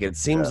know. Like it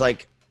seems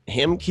like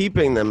him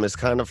keeping them is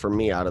kind of for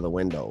me out of the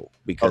window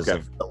because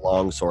of the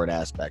long sword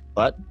aspect.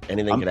 But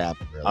anything could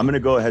happen. Really. I'm gonna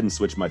go ahead and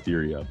switch my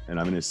theory up, and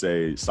I'm gonna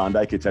say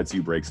Sandai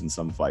Kitetsu breaks in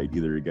some fight,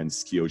 either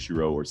against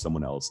Kyoshiro or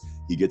someone else.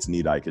 He gets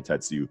Nidai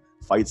Kitetsu,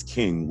 fights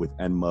King with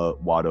Enma,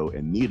 Wado,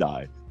 and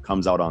Nidai,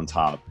 comes out on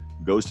top.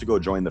 Goes to go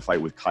join the fight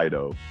with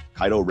Kaido.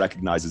 Kaido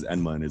recognizes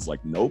Enma and is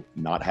like, nope,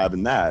 not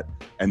having that.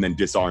 And then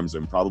disarms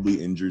him,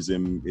 probably injures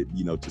him,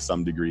 to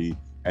some degree.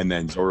 And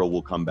then Zoro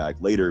will come back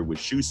later with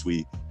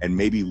Shusui, and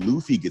maybe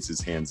Luffy gets his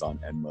hands on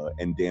Enma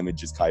and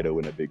damages Kaido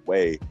in a big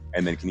way,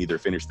 and then can either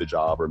finish the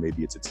job or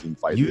maybe it's a team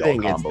fight. You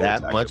think it's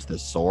that much the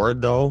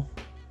sword though?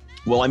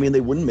 Well, I mean,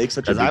 they wouldn't make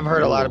such a big Because I've heard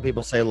deal. a lot of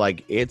people say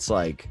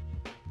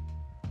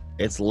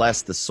it's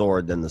less the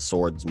sword than the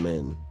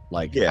swordsman.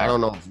 Like, I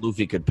don't know if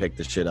Luffy could pick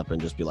the shit up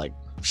and just be like,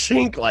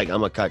 shink, like, I'm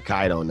gonna cut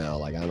Kaido now.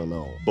 Like, I don't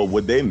know. But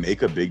would they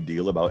make a big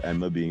deal about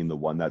Enma being the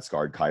one that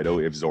scarred Kaido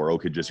if Zoro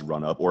could just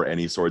run up, or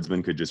any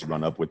swordsman could just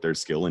run up with their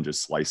skill and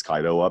just slice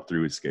Kaido up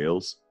through his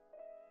scales?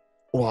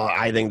 Well,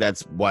 I think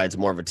that's why it's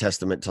more of a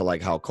testament to,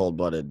 like, how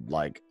cold-blooded,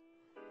 like,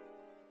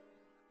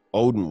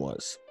 Odin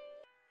was.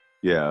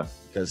 Yeah.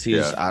 Because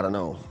he's, I don't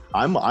know.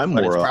 I'm but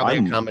more... it's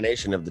probably a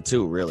combination of the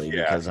two, really.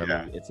 Yeah, because, I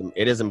mean,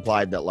 it is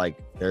implied that, like,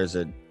 there's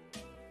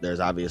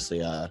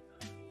obviously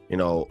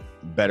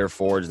better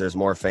forge. There's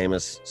more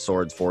famous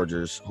sword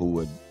forgers who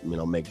would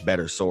make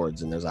better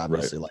swords, and there's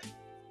obviously like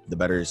the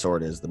better your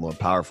sword is, the more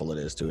powerful it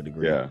is to a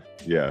degree.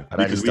 Yeah. But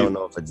I just don't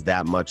know if it's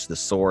that much the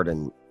sword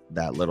and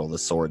that little the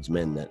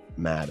swordsman that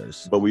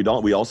matters. But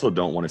we also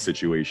don't want a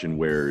situation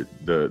where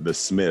the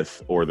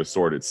smith or the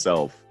sword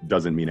itself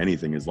doesn't mean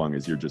anything as long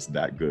as you're just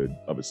that good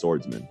of a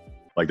swordsman.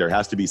 Like, there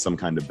has to be some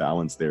kind of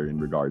balance there in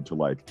regard to,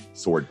 like,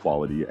 sword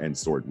quality and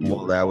sword wield.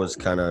 Well, that was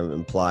kind of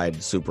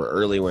implied super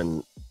early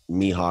when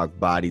Mihawk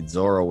bodied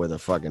Zoro with a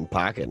fucking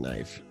pocket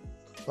knife.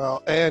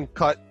 Well, and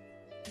cut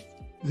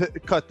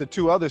the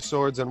two other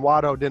swords, and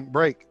Wado didn't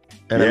break.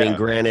 And I mean,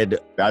 granted...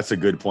 That's a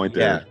good point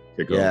there.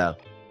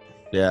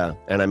 Yeah.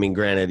 And I mean,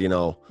 granted,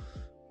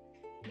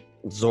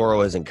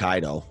 Zoro isn't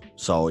Kaido,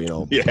 so,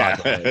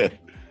 pocket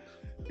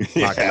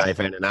knife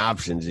ain't an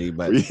option, G,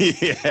 but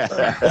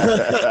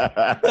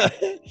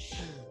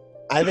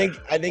I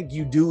think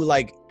you do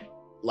like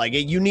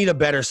you need a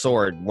better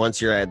sword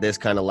once you're at this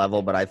kind of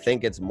level, but I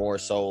think it's more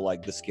so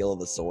like the skill of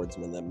the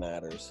swordsman that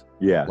matters.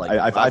 Yeah,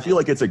 like, I feel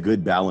like it's a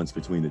good balance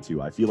between the two.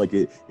 I feel like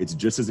it's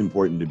just as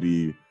important to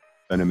be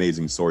an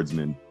amazing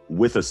swordsman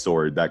with a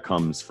sword that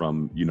comes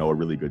from a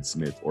really good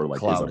smith or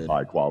like is of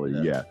high quality.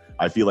 Yeah,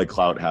 I feel like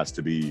clout has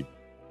to be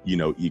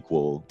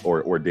equal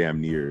or damn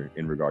near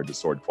in regard to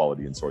sword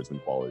quality and swordsman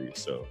quality.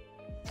 So,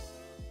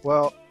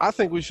 well, I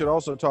think we should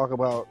also talk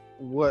about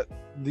what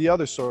the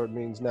other sword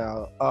means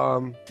now.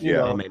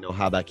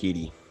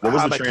 Habakiri. What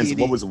was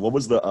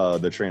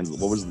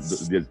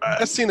the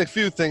I've seen a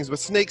few things, but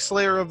Snake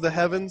Slayer of the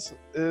Heavens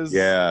is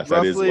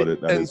roughly,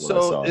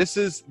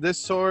 this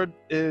sword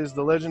is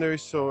the legendary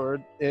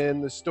sword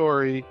in the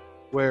story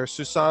where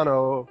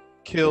Susanoo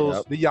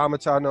kills the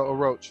Yamata no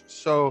Orochi.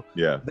 So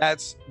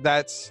that's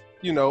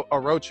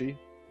Orochi.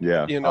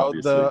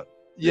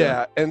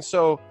 And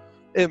so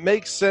it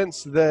makes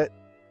sense that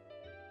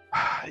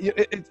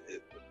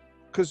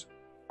because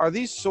are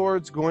these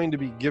swords going to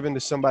be given to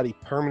somebody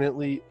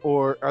permanently,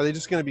 or are they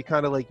just going to be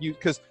kind of like you?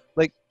 Because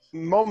like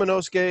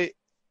Momonosuke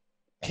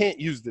can't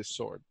use this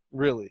sword,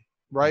 really,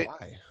 right?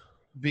 Why?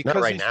 Because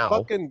Not right he's now.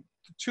 fucking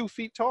 2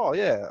 feet tall.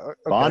 Yeah. Okay.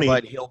 Bonnie.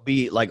 But he'll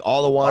be like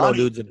all the Wano Bonnie.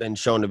 dudes have been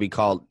shown to be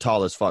called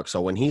tall as fuck.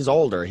 So when he's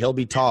older, he'll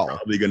be tall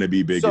Probably gonna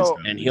be big So- as hell.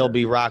 and he'll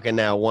be rocking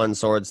that one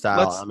sword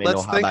style.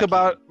 Let's think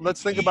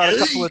about a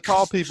couple of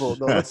tall people.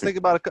 No, let's think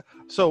about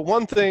so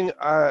one thing.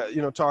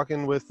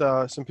 Talking with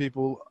some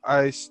people,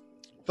 I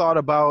thought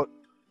about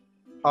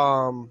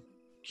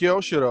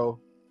Kyoshiro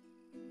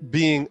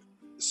being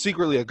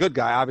secretly a good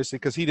guy, obviously,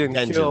 because he didn't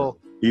Denjiro. kill.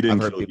 He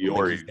didn't I've kill heard people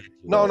Hiyori. think he's dead,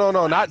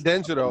 No, not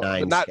Denjiro.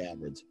 Nine But not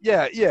scabbards.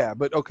 yeah,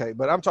 but okay.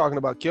 But I'm talking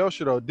about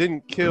Kyoshiro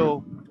didn't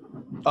kill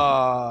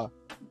Hiyori.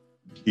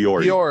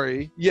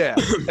 Hiyori, yeah,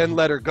 and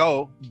let her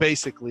go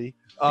basically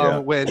Yeah.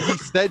 when he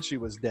said she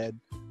was dead,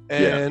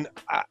 and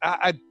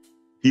I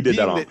He did that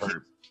being on that he-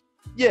 purpose.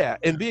 yeah,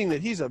 and being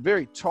that he's a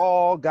very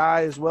tall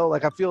guy as well,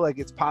 like I feel like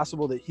it's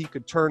possible that he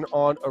could turn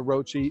on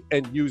Orochi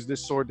and use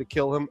this sword to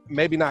kill him.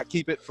 Maybe not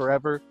keep it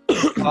forever.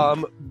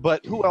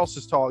 But who else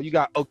is tall? You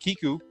got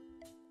Okiku,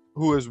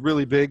 who is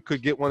really big,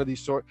 could get one of these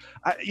swords.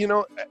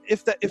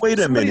 If Wait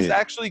a somebody's minute.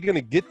 actually going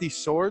to get these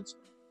swords,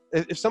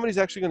 if somebody's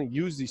actually going to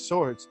use these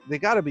swords, they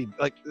got to be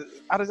like.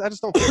 I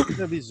just don't think it's going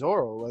to be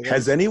Zoro. Like,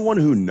 Has anyone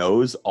who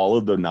knows all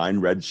of the 9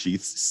 red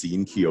sheaths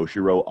seen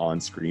Kyoshiro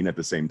on screen at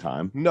the same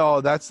time? No,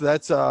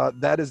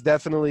 that is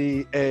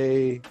definitely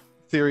a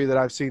theory that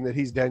I've seen that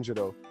he's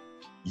Denjiro.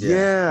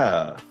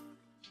 Yeah.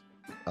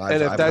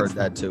 And if I've that's- heard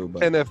that too.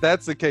 But And if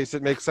that's the case,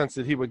 it makes sense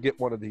that he would get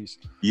one of these.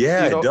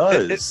 Yeah, You know,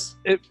 it does.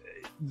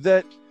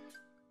 That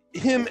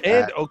him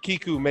and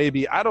Okiku,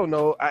 maybe, I don't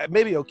know.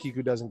 Maybe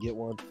Okiku doesn't get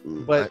one.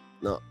 but-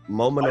 no, Why do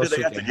Momonosuke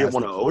they have to has get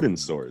one of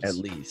Odin's swords? at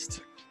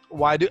least.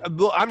 Why do?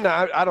 Well,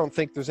 I don't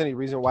think there's any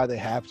reason why they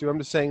have to. I'm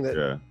just saying that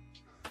Yeah.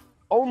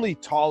 only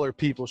taller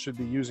people should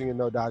be using a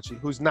Nodachi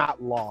who's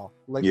not Law.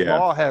 Like Yeah.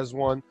 Law has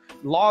one.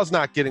 Law's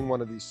not getting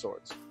one of these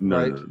swords. No,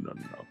 Right. no.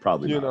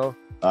 Probably You not. know.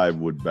 I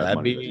would bet That'd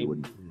money be- that he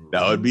wouldn't.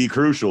 That would be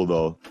crucial,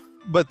 though.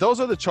 But those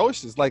are the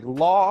choices. Like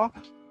Law,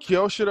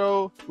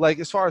 Kyoshiro, like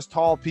as far as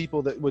tall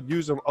people that would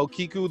use them,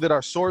 Okiku that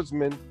are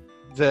swordsmen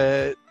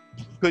that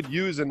could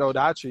use a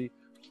Nodachi.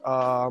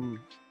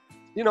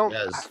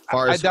 As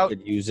far I as doubt- he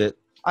could use it,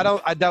 I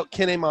doubt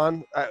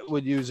Kinemon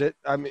would use it.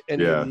 I mean,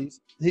 any Yeah. of these.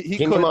 He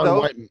could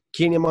though.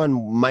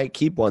 Kinemon might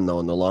keep one though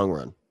in the long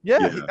run Yeah,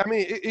 Yeah. I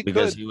mean, it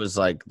because could. he was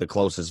like the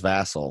closest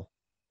vassal,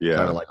 Yeah.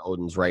 kind of like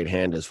Odin's right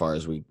hand as far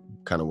as we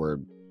kind of were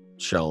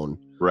shown.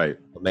 Right.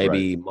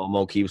 Maybe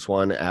Momo keeps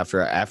one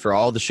after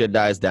all the shit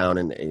dies down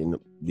and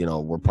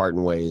we're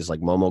parting ways. Like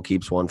Momo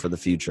keeps one for the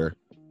future,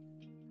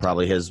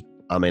 probably his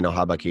Ame no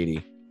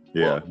Habakiri.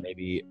 Yeah. Well,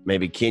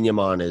 maybe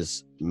Kinemon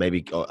is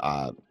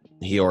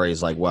Hiyori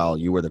is like, well,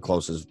 you were the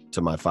closest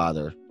to my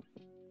father.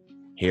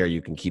 Here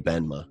you can keep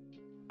Enma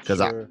because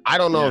Sure. I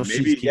don't know Yeah, if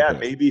maybe she's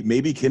keeping it.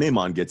 maybe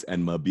Kinemon gets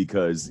Enma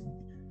because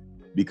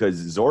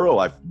Zoro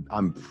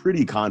I'm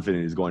pretty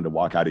confident is going to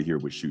walk out of here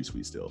with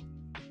Shusui still.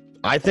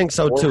 I think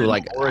so too.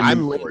 Like or a I'm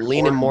new sword,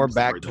 leaning or a more new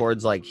back sword.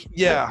 towards like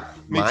Yeah,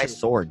 me my too.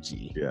 sword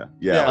G. Yeah.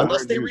 Yeah. Yeah.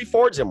 Unless they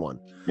reforge him one.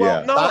 Well,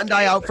 Yeah. no,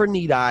 Bandai out for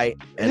Nidai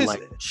and His- like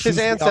his Shusui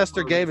out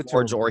ancestor for gave it to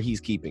reforge him. or he's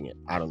keeping it.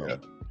 I don't know. Yeah.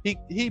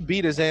 he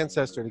beat his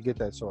ancestor to get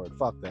that sword.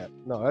 Fuck that.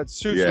 No,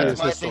 that's Shusui Yeah. is That's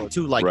my his thing sword.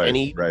 too. Like Right, and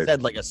he right.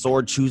 said like a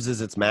sword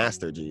chooses its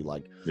master G.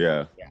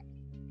 Yeah.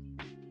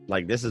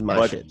 Like this is my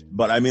But, shit.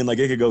 but I mean, like,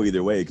 it could go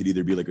either way. It could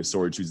either be like a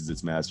sword chooses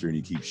its master and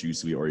you keep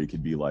Shusui, or you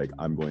could be like,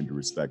 I'm going to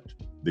respect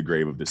the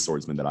grave of this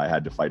swordsman that I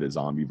had to fight a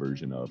zombie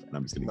version of, and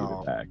I'm just going to give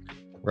No. it back.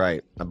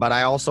 Right. But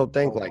I also I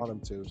think don't like want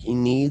him to. he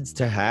needs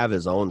to have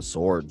his own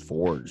sword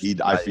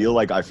forged. I feel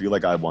like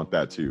I want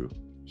that too.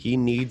 He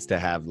needs to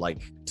have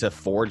like to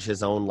forge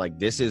his own. Like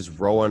this is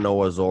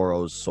Roanoa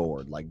Zoro's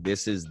sword. Like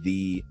this is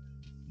the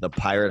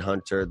pirate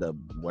hunter, the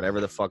whatever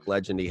the fuck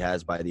legend he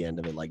has by the end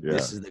of it. Like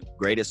this is the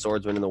greatest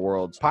swordsman in the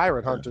world.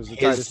 Pirate Hunter's the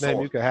His tightest name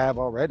sword. you could have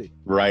already.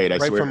 Right. I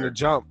right swear. from the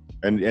jump.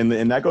 And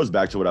that goes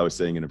back to what I was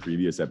saying in a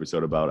previous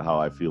episode about how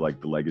I feel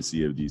like the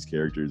legacy of these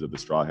characters of the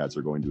Straw Hats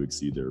are going to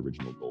exceed their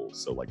original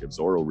goals. So like if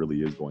Zoro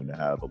really is going to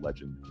have a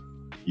legend,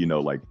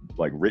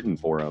 like written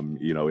for him,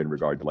 in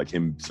regard to like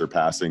him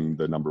surpassing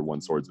the number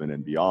one swordsman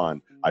and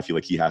beyond, I feel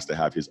like he has to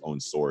have his own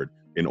sword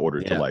in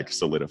order to Yeah. like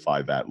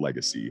solidify that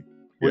legacy.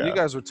 When Yeah. you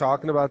guys were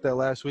talking about that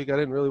last week, I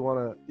didn't really want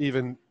to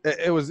even.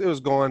 It was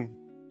going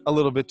a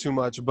little bit too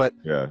much. But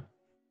Yeah.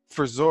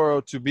 for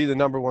Zoro to be the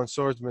number one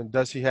swordsman,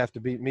 does he have to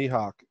beat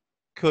Mihawk?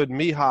 Could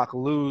Mihawk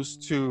lose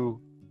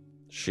to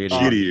Shitty.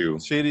 Shiryu.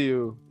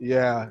 Shiryu?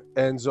 Yeah,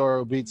 and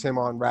Zoro beats him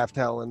on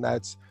Raftel, and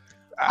that's.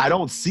 I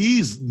don't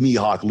see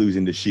Mihawk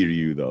losing to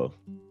Shiryu though.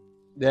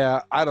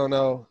 Yeah, I don't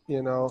know.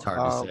 It's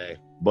hard to say.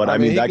 But I I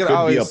mean, mean, he that could could be a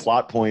always-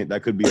 plot point.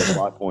 That could be a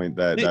plot point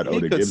that he Oda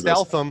could gives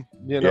stealth us. him,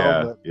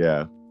 Yeah, but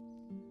yeah.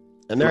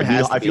 And there Like,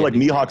 has to I be feel a like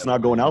new Mihawk's kind not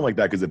of- going out like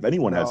that because if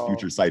anyone has No.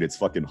 future sight, it's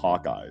fucking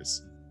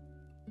Hawkeyes.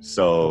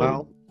 So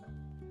Well,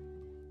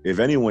 if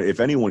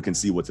anyone can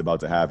see what's about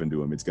to happen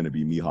to him, it's going to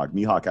be Mihawk.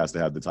 Mihawk has to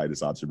have the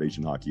tightest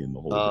observation hockey in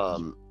the whole.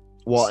 and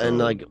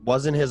So- like,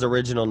 wasn't his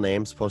original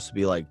name supposed to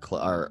be like,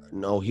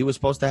 no, he was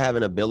supposed to have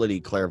an ability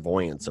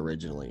clairvoyance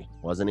originally,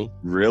 wasn't he?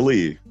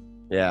 Really,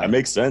 Yeah. that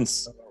makes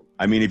sense.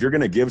 I mean, if you're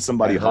gonna give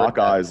somebody I heard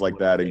Hawkeyes that. like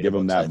that and give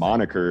them I that think.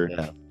 moniker,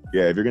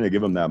 Yeah. if you're gonna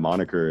give him that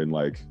moniker and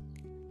like,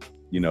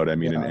 you know what I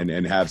mean, Yeah.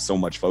 and have so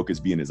much focus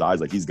be in his eyes,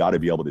 like he's got to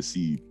be able to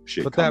see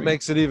shit. But coming. that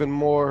makes it even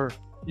more,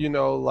 you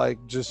know, like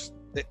just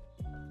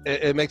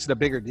it makes it a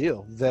bigger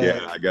deal. That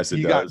yeah, I guess it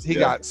he does.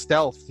 got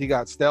stealthed. He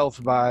got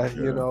stealthed by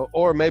you know,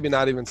 or maybe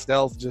not even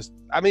stealth. Just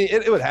I mean,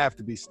 it would have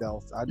to be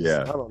stealth. I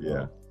don't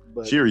know.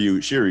 But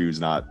Shiryu's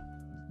not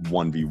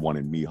 1v1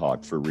 in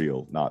Mihawk for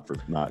real, not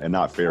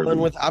fairly.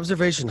 And with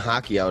observation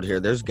hockey out here,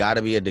 there's got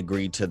to be a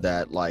degree to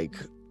that. Like,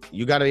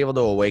 you got to be able to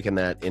awaken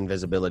that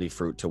invisibility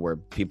fruit to where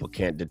people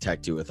can't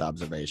detect you with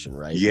observation,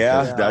 right?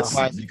 Yeah, Because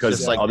that's because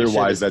just like, otherwise this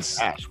shit is that's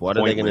trash. What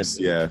are they gonna pointless.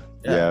 do?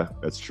 Yeah,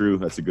 that's true.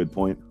 That's a good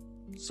point.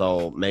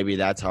 So maybe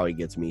that's how he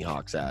gets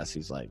Mihawk's ass.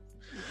 He's like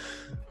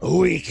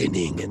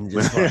awakening and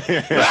just like,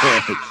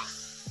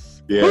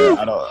 Yeah,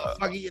 I don't.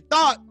 fuck you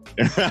thought.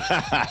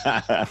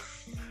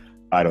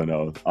 I don't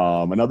know.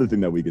 Another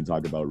thing that we can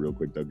talk about real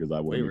quick though, because I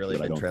want We to really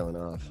I been don't. trailing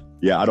off.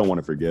 Yeah, I don't want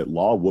to forget.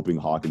 Law whooping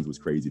Hawkins was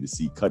crazy to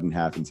see, cut in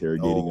half,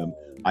 interrogating him.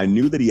 Oh. I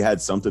knew that he had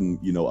something,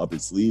 you know, up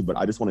his sleeve, but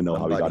I just want to know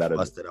how he got out of.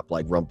 busted up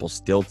like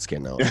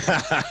Rumpelstiltskin out.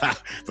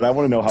 But I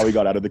want to know how he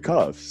got out of the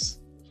cuffs.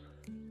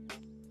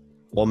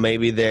 Well,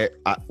 maybe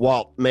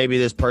maybe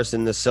this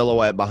person, the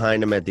silhouette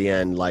behind him at the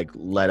end, like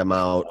let him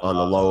out on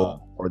the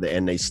low,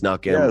 and they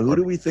snuck him. Yeah, who or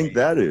do we think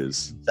that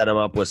is? set him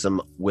up with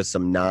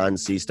some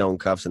non-Sea Stone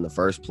cuffs in the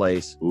first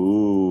place?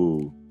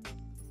 Ooh,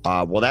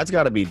 Well, that's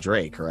got to be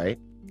Drake, right?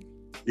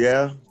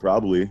 yeah,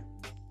 probably.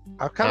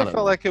 I kind I of don't felt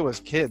know. like it was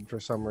Kid for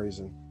some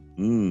reason.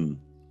 Mm.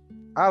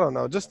 I don't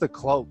know, just the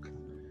cloak.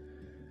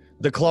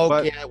 The cloak,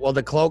 But- yeah. Well,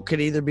 the cloak could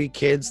either be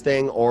Kid's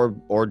thing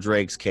or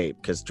Drake's cape,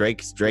 because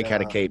Drake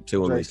had a Yeah, cape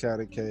too. And Drake had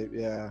a cape,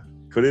 yeah.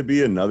 Could it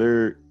be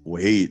another?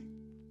 Wait,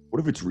 what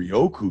if it's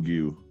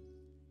Ryokugyu?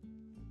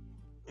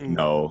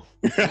 No.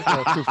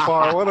 Not too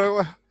far.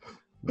 What?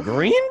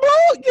 Green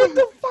Ball, get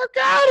the fuck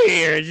out of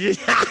here!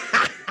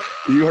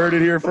 You heard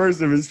it here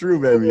first. If it's true,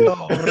 baby.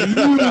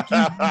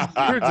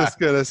 You're just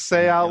gonna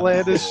say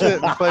outlandish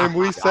shit and claim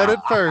we said it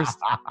first.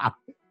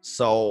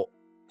 So,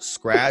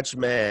 Scratch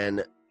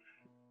Man,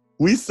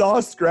 We saw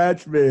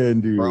Scratch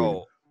Man, dude.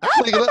 bro.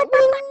 Look at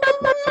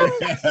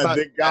The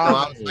I guy.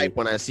 was hyped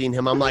when I seen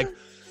him. I'm like,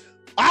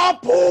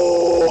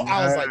 Apu!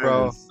 I was like,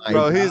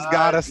 bro, he's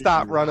gotta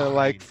stop running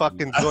like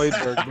fucking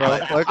Zoidberg, bro.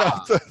 Like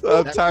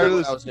I'm That's tired not of what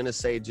this. I was gonna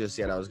say just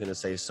yet. I was gonna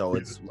say so.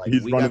 It's like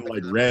He's we running got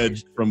the like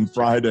Red from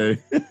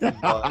Friday.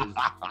 was-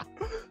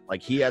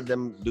 like he had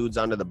them dudes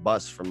under the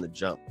bus from the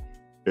jump.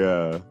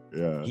 Yeah.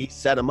 He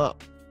set them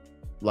up.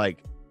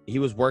 Like he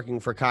was working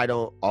for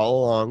Kaido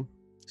all along,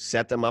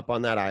 set them up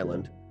on that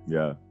island.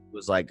 Yeah. It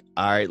was like,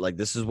 all right, like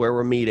this is where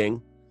we're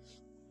meeting,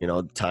 you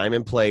know, time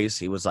and place.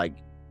 He was like,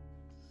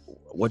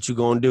 what you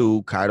gonna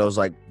do? Kaido's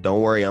like,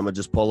 don't worry, I'm gonna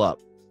just pull up.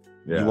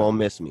 Yeah. You won't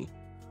miss me.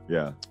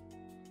 Yeah.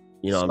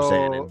 You know what I'm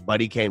saying? So- And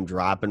Buddy came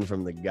dropping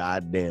from the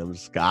goddamn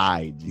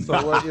sky. G. So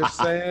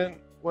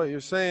what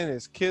you're saying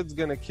is Kid's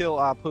gonna kill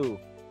Apu.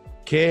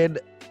 Kid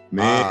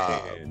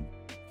Man.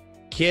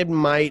 Kid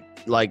might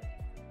like,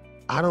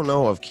 I don't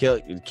know if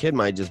Kid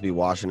might just be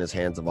washing his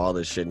hands of all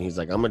this shit, and he's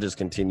like, I'm gonna just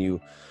continue.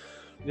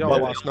 You don't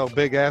But- watch no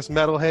big ass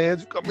metal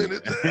hands. Come in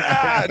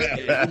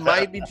and He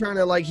might be trying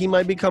to like, he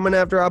might be coming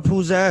after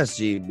Apu's ass.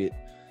 G.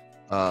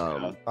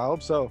 I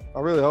hope so. I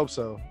really hope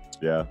so.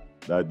 Yeah.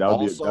 That would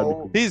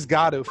Also- be. He's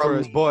got it for From-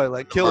 his boy.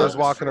 Like Killer's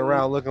walking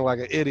around looking like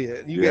an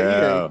idiot. You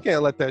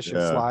can't let that shit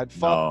Yeah. slide.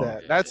 Fuck No.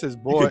 that. That's his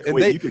boy. could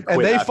quit- you could quit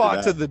they after fought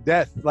that. to the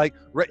death. Like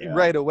Yeah.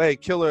 right away,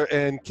 Killer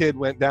and Kid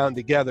went down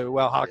together.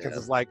 Well, Hawkins Yeah.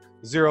 is like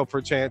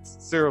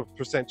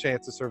 0%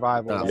 chance of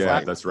survival. No, Like, Yeah,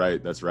 I- that's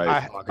right. That's right.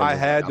 I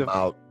had I'm to-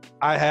 out.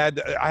 I had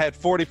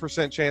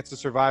 40% chance of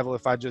survival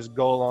if I just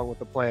go along with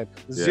the plan.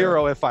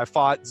 0 if I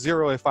fought,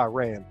 0 if I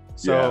ran.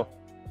 So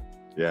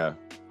Yeah.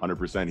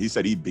 100%. He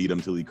said he beat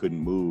him till he couldn't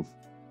move.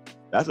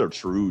 That's a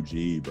true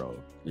G, bro.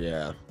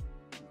 Yeah.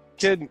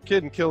 Kid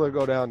and Killer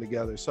go down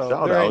together. So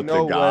Shout there out ain't no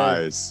the way.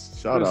 guys.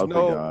 Shout There's out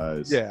no- the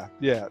guys.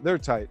 Yeah, they're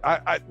tight.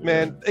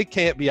 Man, they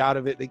can't be out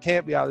of it. They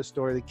can't be out of the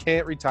story. They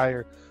can't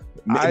retire.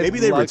 Maybe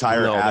they I'd like-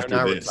 retire No, they're after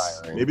not this.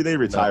 retiring. Maybe they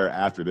retire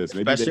after this.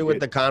 Maybe Especially they with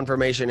the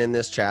confirmation in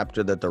this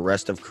chapter that the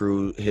rest of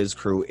his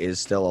crew is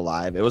still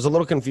alive. It was a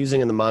little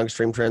confusing in the manga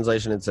stream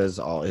translation. It says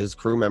all his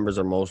crew members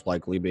are most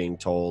likely being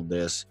told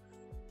this.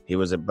 It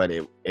was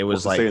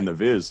like say in the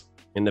Viz.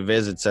 in the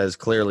viz, it says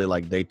clearly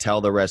like they tell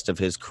the rest of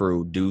his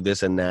crew, do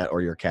this and that,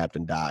 or your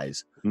captain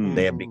dies. Mm,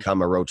 They have become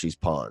Orochi's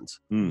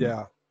pawns. mm,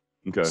 Yeah.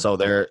 Okay. So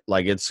they're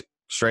like, it's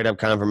straight up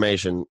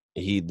confirmation.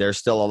 They're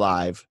still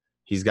alive.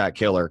 He's got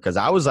Killer. Because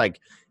I was like,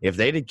 if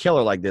they did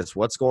Killer like this,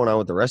 what's going on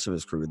with the rest of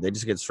his crew? Did they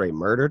just get straight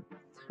murdered?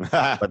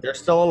 But they're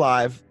still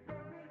alive.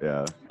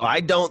 Yeah. I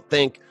don't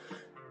think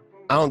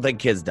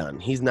Kid's done.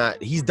 He's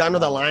done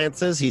with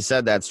alliances. He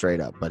said that straight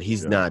up, but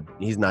he's not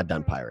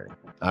done pirating.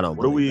 I don't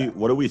What do believe we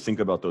What do we think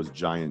about those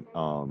giant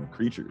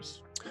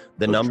creatures?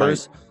 the those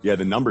numbers. Yeah,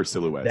 the number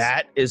silhouettes.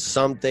 That is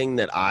something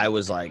that I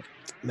was like,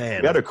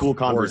 man. we had a of cool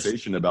course,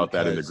 conversation about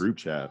that in the because- group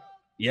chat.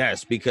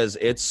 Yes, because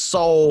it's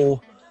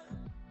so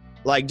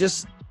like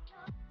just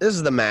this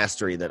is the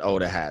mastery that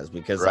Oda has,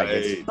 because like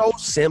it's Right. so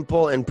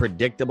simple and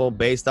predictable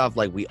based off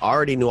like we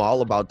already knew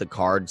all about the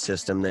card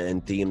system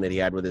and theme that he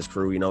had with his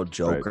crew. You know,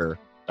 Joker.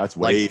 That's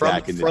way Like from,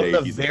 back in the from day.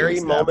 the he's very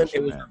been moment it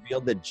establishing was that.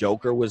 revealed that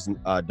Joker was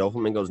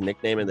Doflamingo's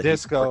nickname and that he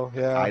Disco,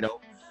 yeah. Kaido.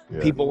 Yeah.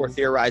 People were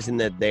theorizing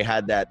that they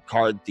had that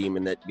card theme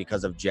and that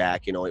because of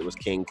Jack, you know, it was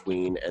King,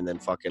 Queen, and then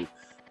fucking.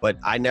 But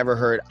I never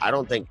heard. I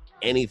don't think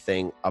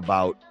anything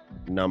about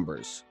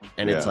numbers,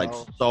 and it's Yeah. like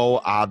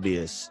so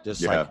obvious,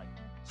 just Yeah. like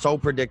so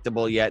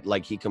predictable. Yet,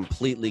 like he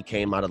completely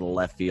came out of the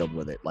left field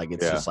with it. Like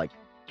it's Yeah. just like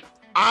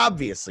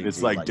obviously. It's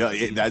dude, like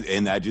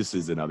that just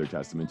is another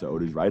testament to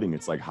Oda's writing.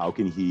 It's like how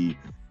can he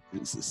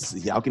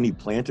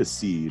plant a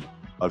seed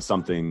of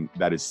something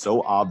that is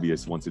so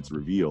obvious once it's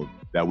revealed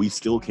that we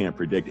still can't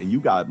predict? And you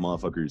got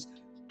motherfuckers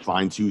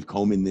fine tooth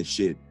combing this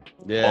shit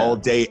all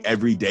day,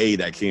 every day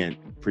that can't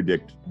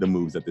predict the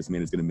moves that this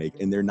man is going to make,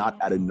 and they're not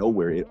out of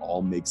nowhere. It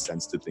all makes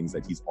sense to things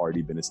that he's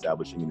already been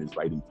establishing in his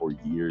writing for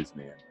years,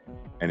 man.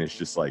 And it's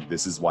just like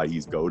this is why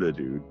he's Goda,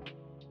 dude.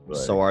 But,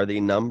 So are the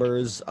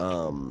numbers?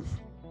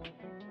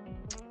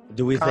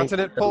 Do we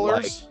Continent think they're,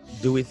 like, pullers.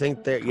 do we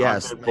think they're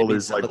yes? Continent maybe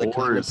pullers some like of the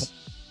continent oars.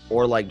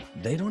 or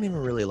like they don't even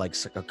really like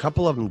a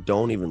couple of them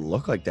don't even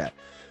look like that.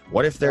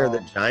 What if they're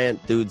the No.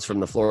 giant dudes from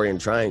the Florian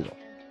Triangle?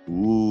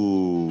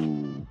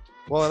 Ooh.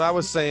 Well, and I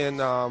was saying,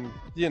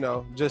 you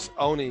know, just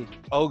Oni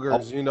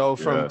ogres, you know,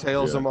 from Yeah,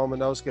 Tales of yeah.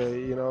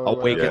 Momonosuke, you know,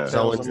 Awakened Yeah.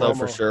 Tales Zoans of though Momo.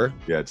 for sure.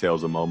 Yeah,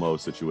 Tales of Momo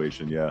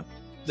situation. Yeah.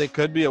 They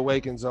could be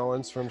awakened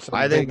Zoans from some.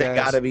 I think they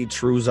big-ass- got to be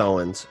true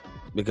Zoans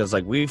because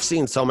like we've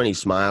seen so many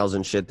smiles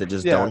and shit that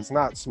just Yeah, don't. it's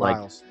not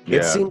smiles. It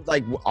Yeah. seems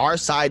like our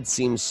side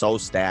seems so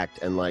stacked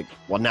and like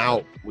well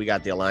now we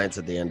got the Alliance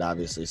at the end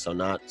obviously, so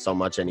not so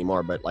much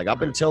anymore. But like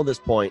up until this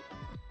point,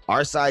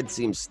 our side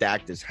seems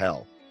stacked as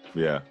hell.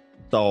 Yeah.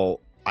 So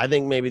I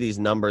think maybe these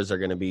numbers are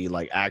going to be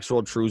like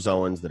actual true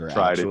zones that are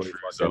Tried and actually true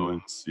fucking-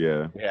 zones.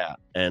 Yeah. Yeah,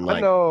 and I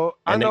like know.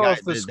 I and they know got,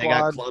 if the they got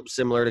squad. clubs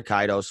similar to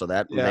Kaido, so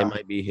that they Yeah.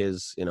 might be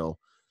his, you know,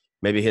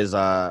 maybe his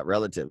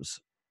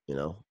relatives. You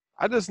know,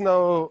 I just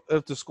know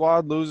if the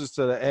squad loses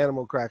to the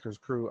Animal Crackers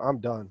crew, I'm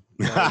done.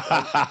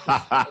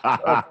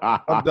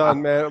 I'm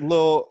done, man. A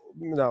little,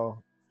 you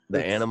know. the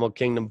It's- Animal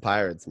Kingdom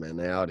pirates, man,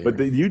 they out here.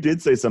 But you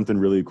did say something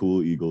really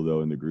cool, Eagle,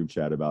 though, in the group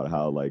chat about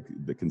how, like,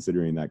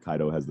 considering that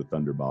Kaido has the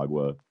Thunder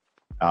Bagua,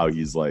 how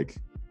he's like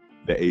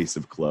the ace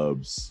of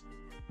clubs.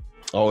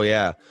 oh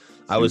yeah,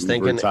 I was Super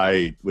thinking.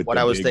 tight with What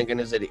the I was big- thinking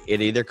is it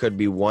either could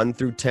be 1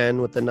 through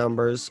 10 with the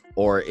numbers,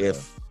 or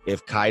if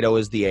Kaido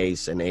is the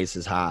ace and ace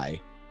is high,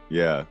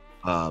 Yeah.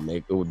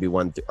 it would be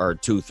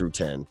 2 through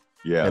 10.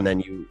 Yeah. And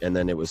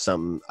then it was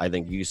something I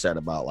think you said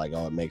about like,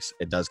 oh,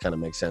 it does kind of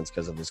make sense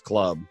because of his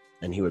club,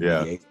 and he would Yeah.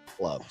 be the ace of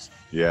clubs.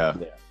 yeah.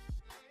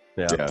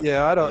 Yeah, Yeah.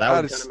 Yeah, I don't. that I would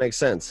kind just, of make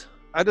sense.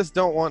 I just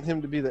don't want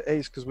him to be the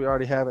ace because we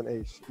already have an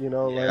ace. You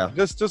know, Yeah. like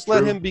just let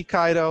True. him be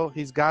Kaido.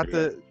 He's got Yeah.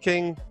 the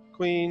King,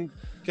 Queen,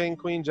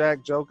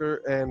 Jack,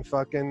 Joker, and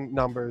fucking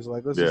numbers.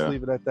 Like, let's Yeah. just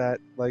leave it at that.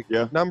 Like,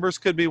 Yeah. numbers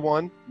could be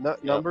one.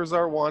 Numbers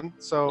are one.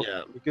 So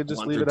Yeah, we could just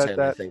 1 leave through it at 10,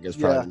 that. I think is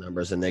probably Yeah. the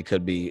numbers, and they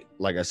could be,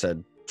 like I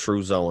said,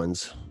 true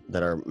Zoans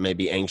that are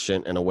maybe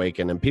ancient and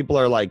awakened. And people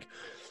are like,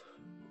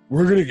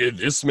 "We're gonna get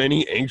this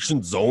many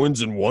ancient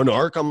Zoans in one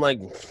arc." I'm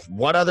like,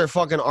 what other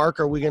fucking arc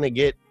are we gonna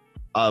get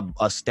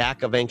a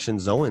stack of ancient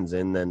Zoans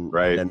in than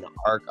Right. the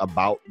arc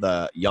about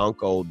the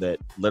Yonko that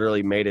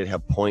literally made it a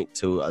point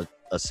to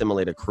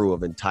assimilate a crew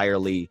of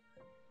entirely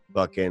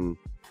fucking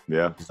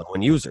Yeah.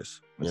 Zoan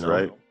users? You That's know?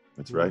 right.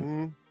 That's right.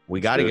 Mhm.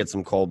 We got to Sure. get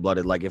some cold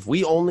blooded. Like if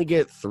we only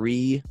get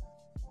 3,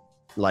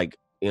 like,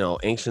 you know,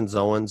 ancient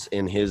Zoans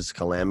in his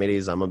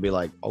calamities, I'm gonna be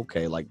like,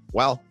 okay, like,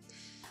 well,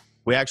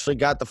 we actually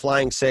got the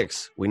Flying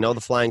Six. We know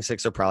the Flying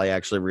Six are probably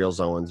actually real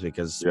Zoans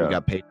because Yeah. we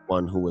got Page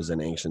One who was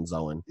an ancient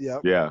Zoan.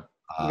 Yep. Yeah.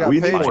 We got We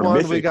need Page more One,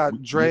 we mythic.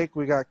 got Drake,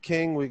 we got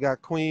King, we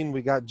got Queen,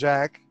 we got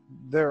Jack.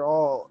 They're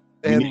all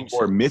We and need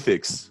more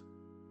mythics.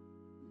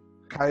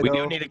 Kaido. We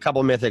do need a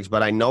couple mythics,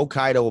 but I know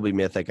Kaido will be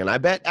mythic, and I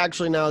bet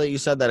actually now that you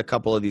said that, a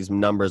couple of these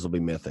numbers will be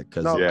mythic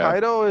because no, Yeah.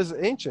 Kaido is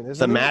ancient,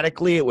 isn't he?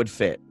 thematically it would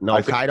fit. No,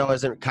 I think Kaido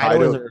isn't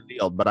Kaido-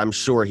 revealed, but I'm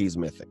sure he's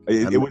mythic.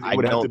 It would, I it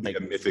would have don't to be a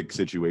think- mythic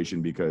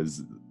situation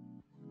because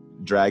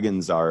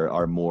dragons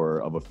are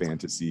more of a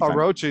fantasy kind of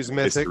Orochi's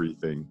mythic. history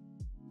thing.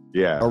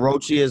 Yeah.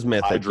 Orochi is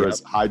mythic.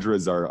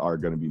 Hydras are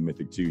going to be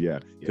mythic too, yeah.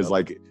 Because Yep.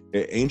 like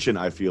ancient,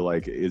 I feel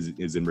like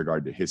is in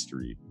regard to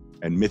history,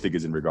 and mythic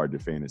is in regard to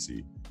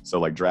fantasy. So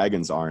like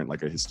dragons aren't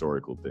like a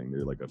historical thing;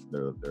 they're like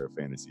they're a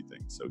fantasy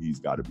thing. So he's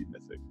got to be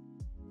mythic.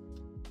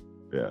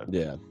 Yeah,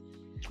 Yeah,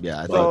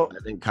 yeah. So-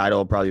 I think Kaido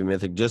will probably be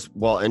mythic. Just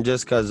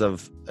because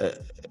of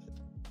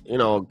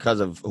because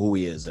of who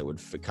he is, it would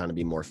kind of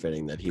be more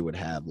fitting that he would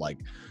have like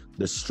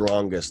the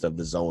strongest of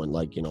the Zoan.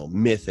 Like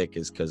mythic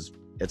is because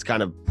it's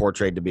kind of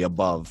portrayed to be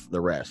above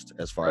the rest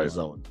as far as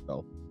Zoans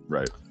go.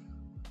 right.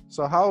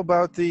 So how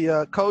about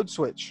the code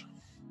switch,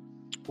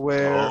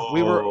 where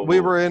we Oh.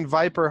 were in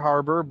Viper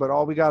Harbor, but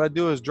all we got to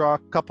do is draw a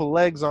couple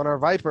legs on our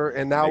Viper,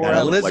 and now They we're gotta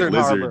at look like Lizard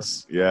Harbor.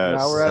 lizards. Yes.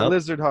 Now we're at Yep.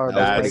 Lizard Harbor.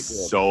 That That's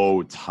was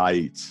so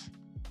tight.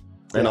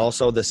 And Yeah.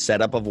 also the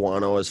setup of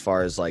Wano, as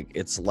far as like,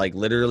 it's like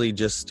literally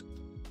just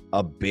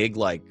a big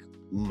like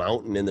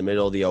mountain in the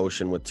middle of the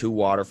ocean with 2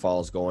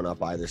 waterfalls going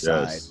up either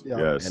side. Yes. Yeah.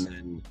 Yes. And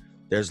then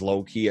there's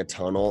low key a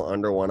tunnel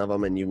under one of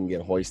them, and you can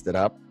get hoisted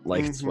up.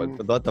 Like, it's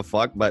what the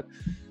fuck? But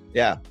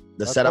yeah,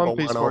 the That's setup One of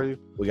Piece for Wano, you.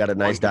 we got a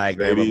nice One Piece,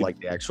 diagram baby. of like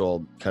the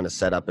actual kind of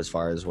setup as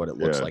far as what it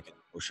looks Yeah. like in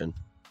the ocean.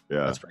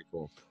 Yeah. That's pretty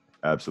cool.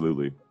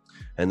 Absolutely.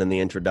 And then the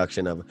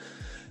introduction of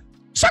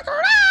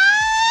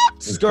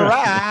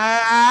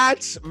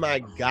Scratch, my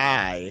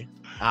guy.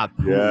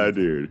 Apu. Yeah,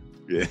 dude.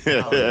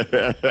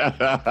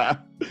 Yeah.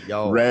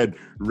 Yo, Red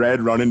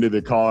running to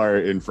the car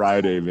in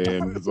Friday,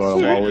 man. That's what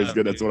I'm always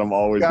gonna. That's what I'm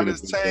always Got gonna.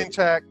 his chain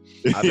check.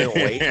 I've been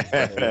waiting for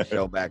him to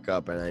show back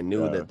up, and I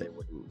knew Yeah. that they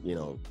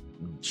wouldn't,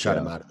 shut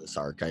him out of this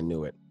arc. I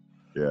knew it.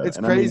 Yeah, It's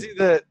and I mean, crazy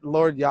that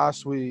Lord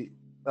Yasui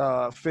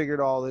figured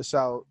all this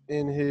out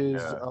in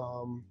his,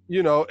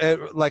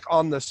 like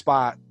on the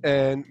spot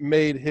and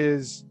made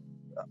his,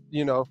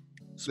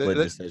 Split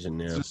th- decision,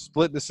 yeah. it's a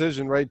split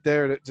decision right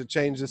there to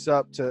change this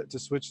up, to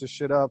switch this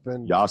shit up.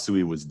 And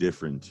Yasui was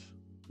different.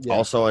 yeah.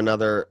 Also,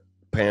 another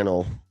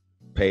panel,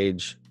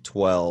 page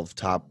 12,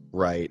 top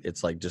right.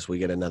 It's like we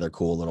get another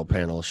cool little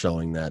panel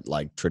showing that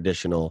like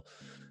traditional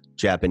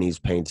Japanese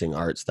painting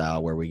art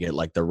style, where we get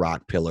like the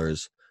rock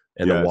pillars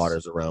and the Yes.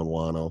 waters around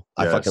Wano.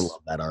 I Yes. fucking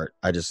love that art.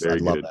 I Very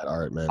love good. that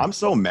art, man. I'm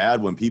so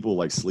mad when people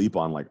like sleep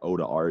on like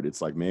Oda art.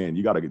 It's like, man,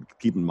 you got to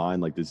keep in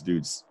mind like this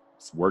dude's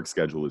work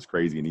schedule is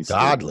crazy, and he's still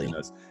Godly. giving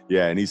us,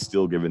 and he's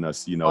still giving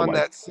us, on like,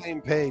 that same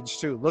page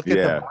too. Look at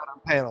Yeah. the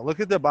bottom panel. Look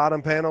at the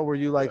bottom panel where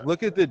you like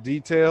look at the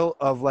detail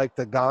of like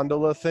the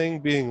gondola thing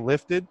being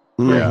lifted.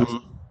 Yeah.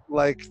 Mhm.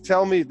 Like,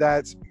 tell me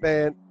that's,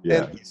 man,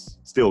 yeah, and he's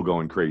still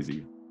going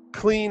crazy.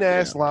 clean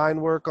ass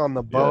line work on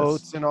the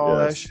boats and all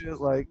that Yes.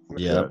 shit. Like,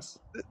 Yeah. Yes.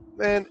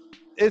 man,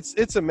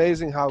 it's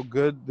amazing how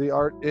good the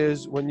art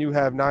is when you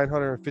have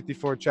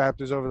 954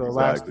 chapters over the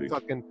Exactly. last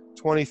fucking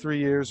 23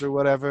 years or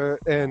whatever,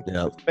 and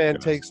Yeah. man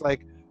Yes. takes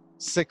like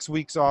 6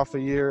 weeks off a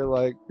year.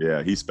 Like,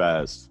 Yeah, he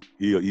spazzed.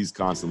 He's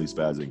constantly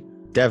spazzing.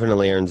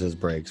 Definitely earns his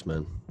breaks,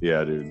 man.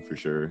 Yeah, dude, for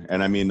sure.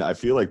 And I mean, I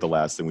feel like the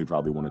last thing we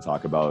probably want to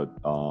talk about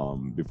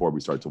before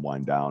we start to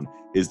wind down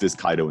is this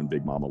Kaido and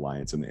Big Mom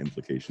alliance and the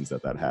implications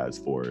that has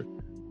for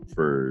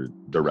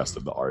the rest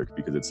of the arc.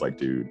 Because it's like,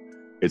 dude,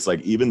 it's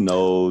like, even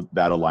though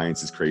that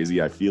alliance is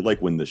crazy, I feel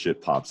like when the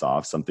shit pops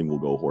off, something will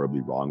go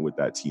horribly wrong with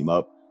that team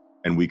up,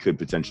 and we could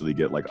potentially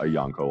get like a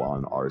Yonko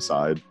on our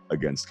side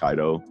against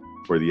Kaido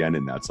for the end,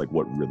 and that's like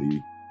what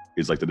really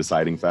is like the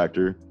deciding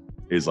factor,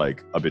 is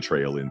like a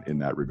betrayal in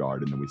that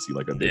regard. And then we see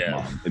like a big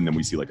mom, and then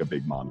we see like a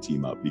Big Mom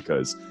team up,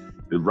 because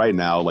right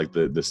now like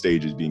the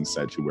stage is being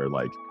set to where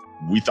like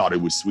we thought it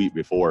was sweet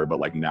before, but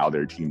like now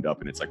they're teamed up,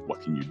 and it's like, what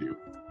can you do?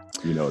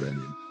 You know what I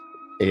mean?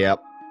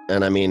 Yep.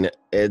 And I mean,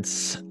 I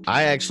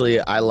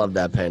love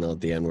that panel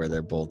at the end where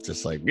they're both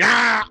just like,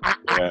 yeah,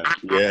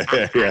 Yeah.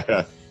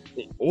 Jesus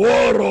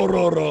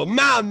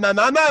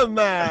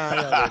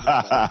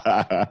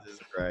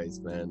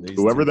Christ, man. These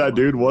Whoever two that boys-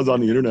 dude was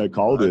on the internet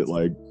called it,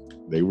 like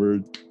they were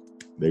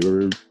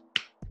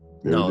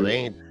No,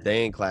 they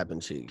ain't clapping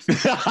cheeks.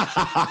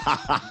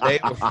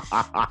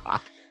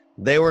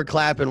 They were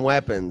clapping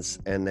weapons,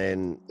 and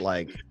then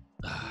like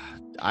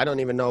I don't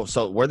even know.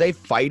 So were they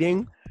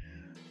fighting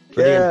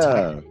for the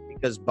entire?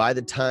 Because by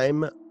the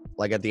time,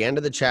 like at the end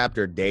of the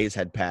chapter, days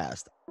had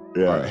passed.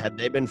 Or yeah. had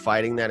they been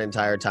fighting that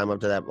entire time up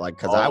to that? Like,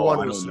 because Oh, I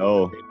want I to don't see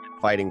know. they've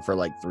been fighting for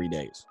like 3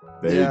 days.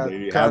 They Yeah, have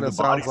kinda the sounds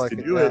bodies like to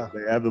it, do yeah. it.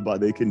 They have the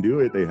they can do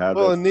it. They have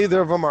well, that- and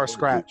neither of them are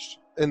scratched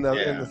in the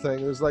Yeah.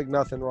 thing. There's like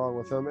nothing wrong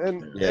with them,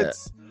 and Yeah.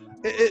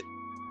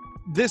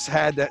 this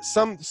had that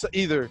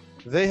either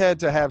they had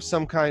to have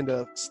some kind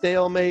of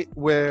stalemate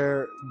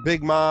where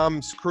Big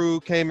Mom's crew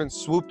came and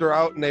swooped her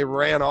out and they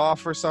ran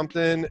off or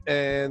something,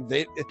 and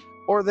they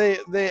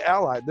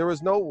allied. There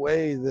was no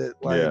way that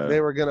like Yeah. they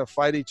were gonna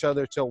fight each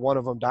other till one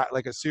of them died,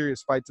 like a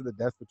serious fight to the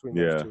death between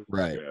Yeah. those two.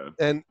 Right.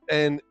 yeah.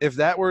 And if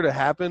that were to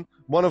happen,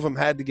 one of them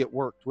had to get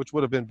worked, which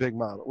would have been Big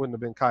Mom. It wouldn't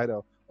have been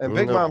Kaido. And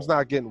Big No. Mom's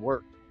not getting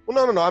worked.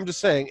 Well, no. I'm just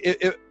saying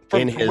it from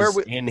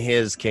In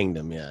his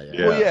kingdom, yeah.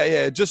 Yeah. Well,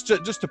 yeah. Just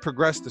to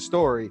progress the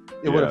story,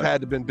 it would have Yeah.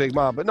 had to been Big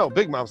Mom. But no,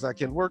 Big Mom's not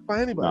getting worked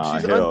by anybody. Nah,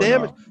 She's hell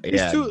undamaged. no. These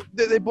Yeah. two,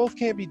 they both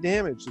can't be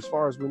damaged as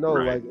far as we know.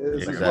 Right. Like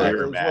this Exactly.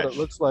 is what it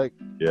looks like.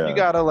 Yeah. You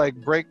gotta like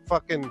break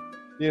fucking,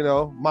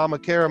 Mama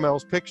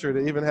Caramel's picture to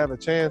even have a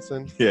chance.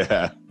 And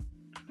Yeah.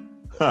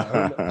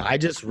 I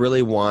just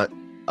really want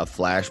a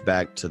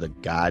flashback to the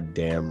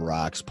goddamn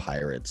Rocks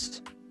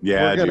Pirates.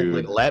 yeah, We're gonna dude.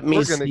 Like, let me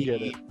We're gonna see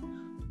get it.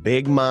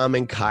 Big Mom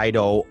and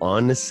Kaido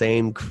on the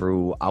same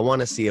crew. I want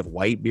to see if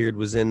Whitebeard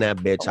was in that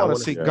bitch. I want wanna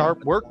to see yeah.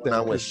 Garp work them. I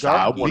wanna 'cause see- I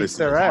Garp want to beats see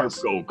their Garp ass.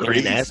 go In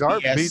crazy.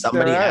 Garp SBS, beats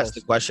somebody their asked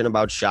ass. a question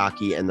about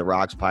Shocky and the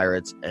Rocks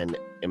Pirates and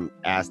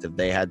asked if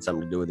they had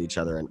something to do with each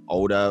other. And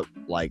Oda,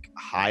 like,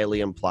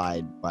 highly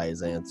implied by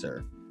his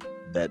answer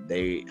that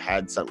they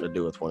had something to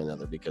do with one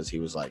another, because he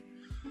was like,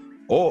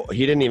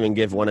 he didn't even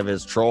give one of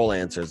his troll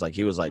answers. Like,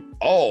 he was like,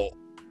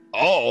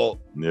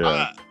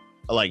 Yeah.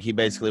 like he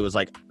basically was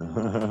like,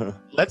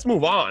 let's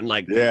move on.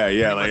 Like, yeah,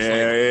 pretty like much,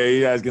 yeah,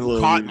 you asking a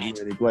little caught too me.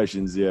 many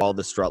questions. Yeah, all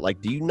the straw.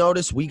 Like, do you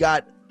notice we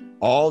got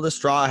all the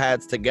Straw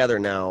Hats together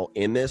now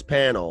in this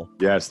panel?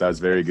 yes, that's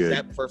very good.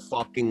 Except for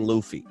fucking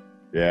Luffy.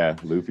 Yeah,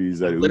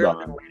 Luffy's at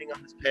Literally been Udon. waiting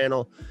on this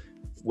panel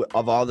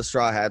of all the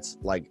Straw Hats.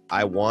 Like,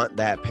 I want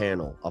that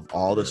panel of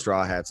all the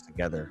Straw Hats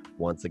together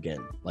once again.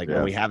 Like, Yeah.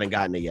 and we haven't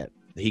gotten it yet.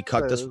 He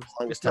cut this for the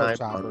longest no time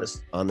Chopper.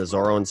 on the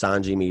Zoro and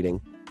Sanji meeting.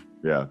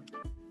 Yeah,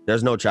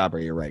 There's no Chopper.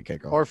 You're right,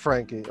 Keiko. Or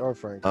Frankie.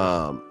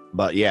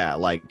 But yeah,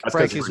 like that's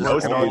Frankie's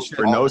because working on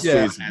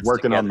Renosuke's shit.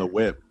 working Yeah. on the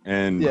whip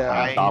and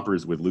Yeah.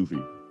 Chopper's with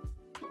Luffy.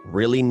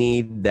 really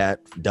need that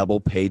double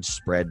page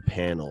spread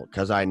panel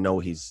because I know Oh,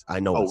 it's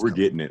we're coming.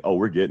 getting it. Oh,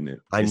 we're getting it.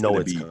 I know gonna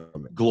it's be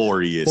coming.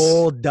 glorious.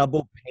 Full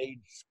double page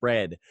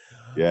spread.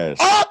 Yes,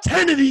 All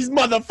 10 of these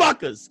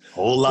motherfuckers.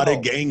 whole lot Yo.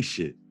 of gang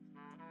shit.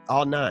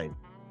 All 9.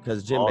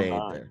 Because All Jinbei ain't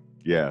 9. there.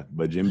 Yeah,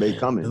 but Jinbei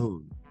coming.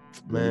 Dude,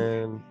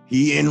 man,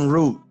 He en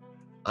route.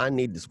 I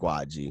need the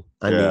squad, G.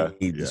 I Yeah,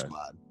 need the yeah.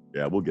 squad.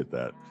 Yeah, we'll get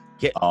that.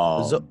 Get-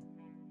 Um,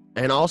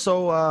 And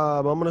also,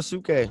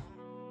 Momonosuke.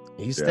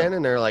 He's Yeah.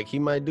 standing there like he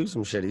might do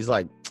some shit. He's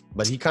like,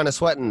 but he kind of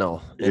sweating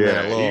though. In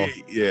that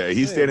little...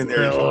 he's standing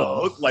there trying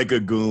to look like a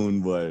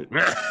goon, but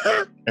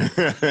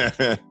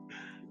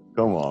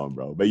come on,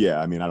 bro. But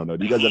yeah, I mean, I don't know.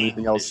 Do you guys have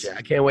anything else?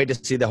 I can't wait to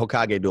see the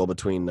Hokage duel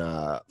between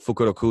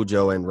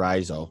Fukurokujo and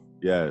Raizo.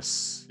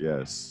 Yes.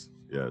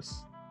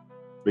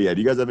 But yeah,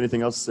 do you guys have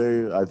anything else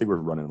to say? I think we're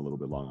running a little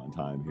bit long on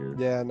time here.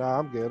 Yeah, no,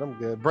 I'm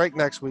good. Break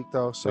next week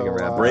though. So We can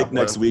wrap Break One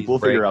next week. Piece We'll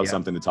figure break, out yeah.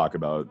 something to talk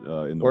about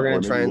in the We're or gonna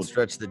maybe try and we'll-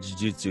 stretch the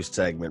Jujutsu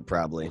segment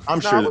probably. I'm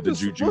Nah, sure we'll that the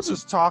just, we'll Jujutsu.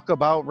 just talk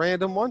about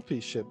random One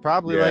Piece shit.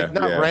 Probably Yeah, like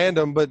not yeah.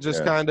 random, but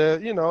just Yeah. kind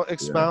of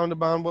expound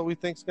upon what we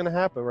think's gonna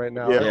happen right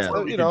now. Yeah, Yeah.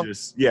 or we You could know,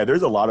 just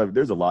there's a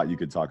lot you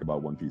could talk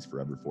about One Piece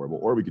forever for,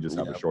 or we could just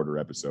have a shorter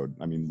episode.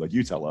 I mean, like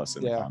you tell us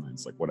in the Yeah.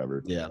 comments, like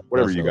whatever Yeah. you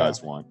definitely.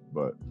 guys want.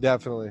 But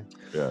definitely.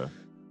 yeah,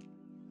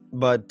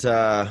 But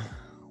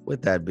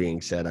with that being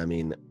said, I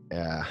mean,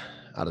 I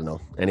don't know.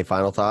 Any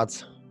final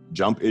thoughts?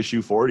 Jump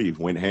issue 40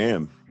 went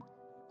ham.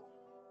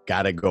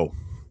 Gotta go.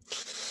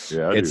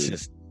 Yeah, It's dude.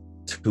 just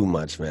too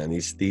much, man.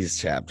 These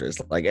chapters,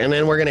 like, and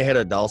then we're gonna hit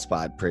a dull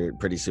spot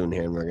pretty soon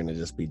here, and we're gonna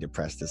just be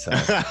depressed as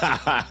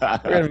hell.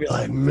 We're gonna be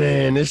like,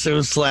 man, this shit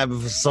was slapping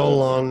for so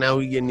long. Now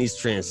we getting these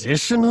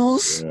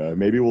transitionals. Yeah,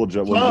 maybe we'll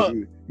jump. Fuck.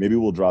 Maybe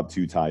we'll drop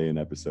 2 tie-in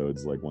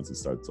episodes. Like once it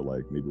starts to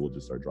maybe we'll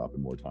just start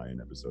dropping more tie-in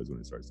episodes when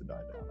it starts to die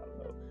down. I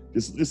don't know.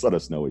 Just let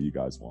us know what you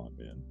guys want,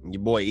 man. Your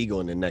boy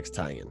Eagle in the next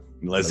tie-in.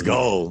 Let's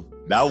go.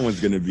 That one's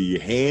gonna be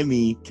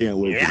hammy. Can't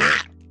wait for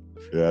that.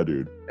 Yeah,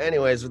 dude.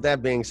 Anyways, with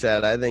that being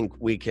said, I think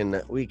we can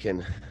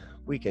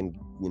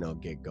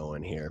get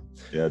going here.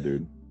 Yeah,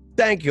 dude.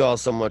 Thank you all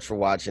so much for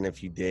watching.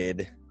 If you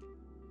did,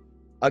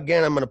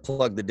 again, I'm going to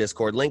plug the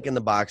Discord link in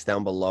the box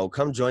down below.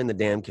 Come join the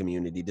damn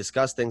community,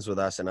 discuss things with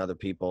us and other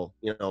people,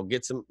 look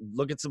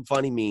at some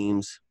funny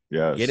memes,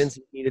 Yes. get in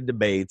some heated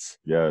debates,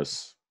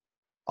 Yes.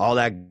 all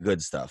that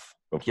good stuff.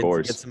 Of Get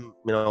course. some,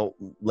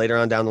 later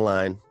on down the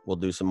line, we'll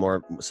do some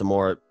more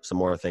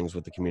things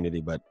with the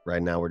community, but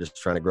right now we're just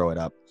trying to grow it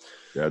up.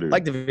 Yeah, dude.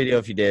 Like the video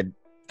if you did,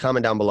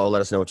 comment down below,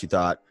 let us know what you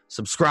thought.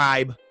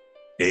 Subscribe.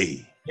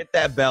 hey. Hit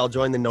that bell,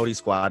 join the Noti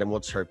Squad, and we'll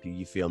chirp you.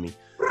 You feel me?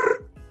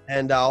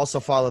 And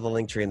also follow the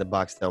link tree in the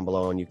box down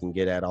below, and you can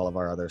get at all of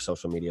our other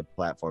social media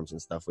platforms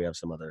and stuff. We have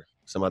some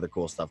other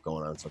cool stuff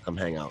going on, so come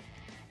hang out.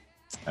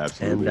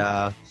 Absolutely.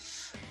 And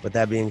with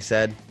that being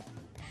said,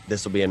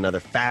 this will be another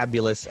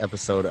fabulous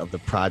episode of the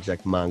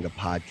Project Manga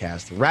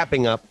Podcast.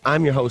 Wrapping up,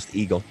 I'm your host,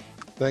 Eagle.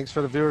 Thanks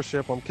for the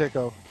viewership. I'm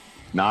Kiko.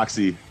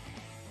 Noxie.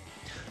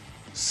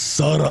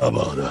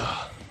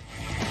 Sarabada.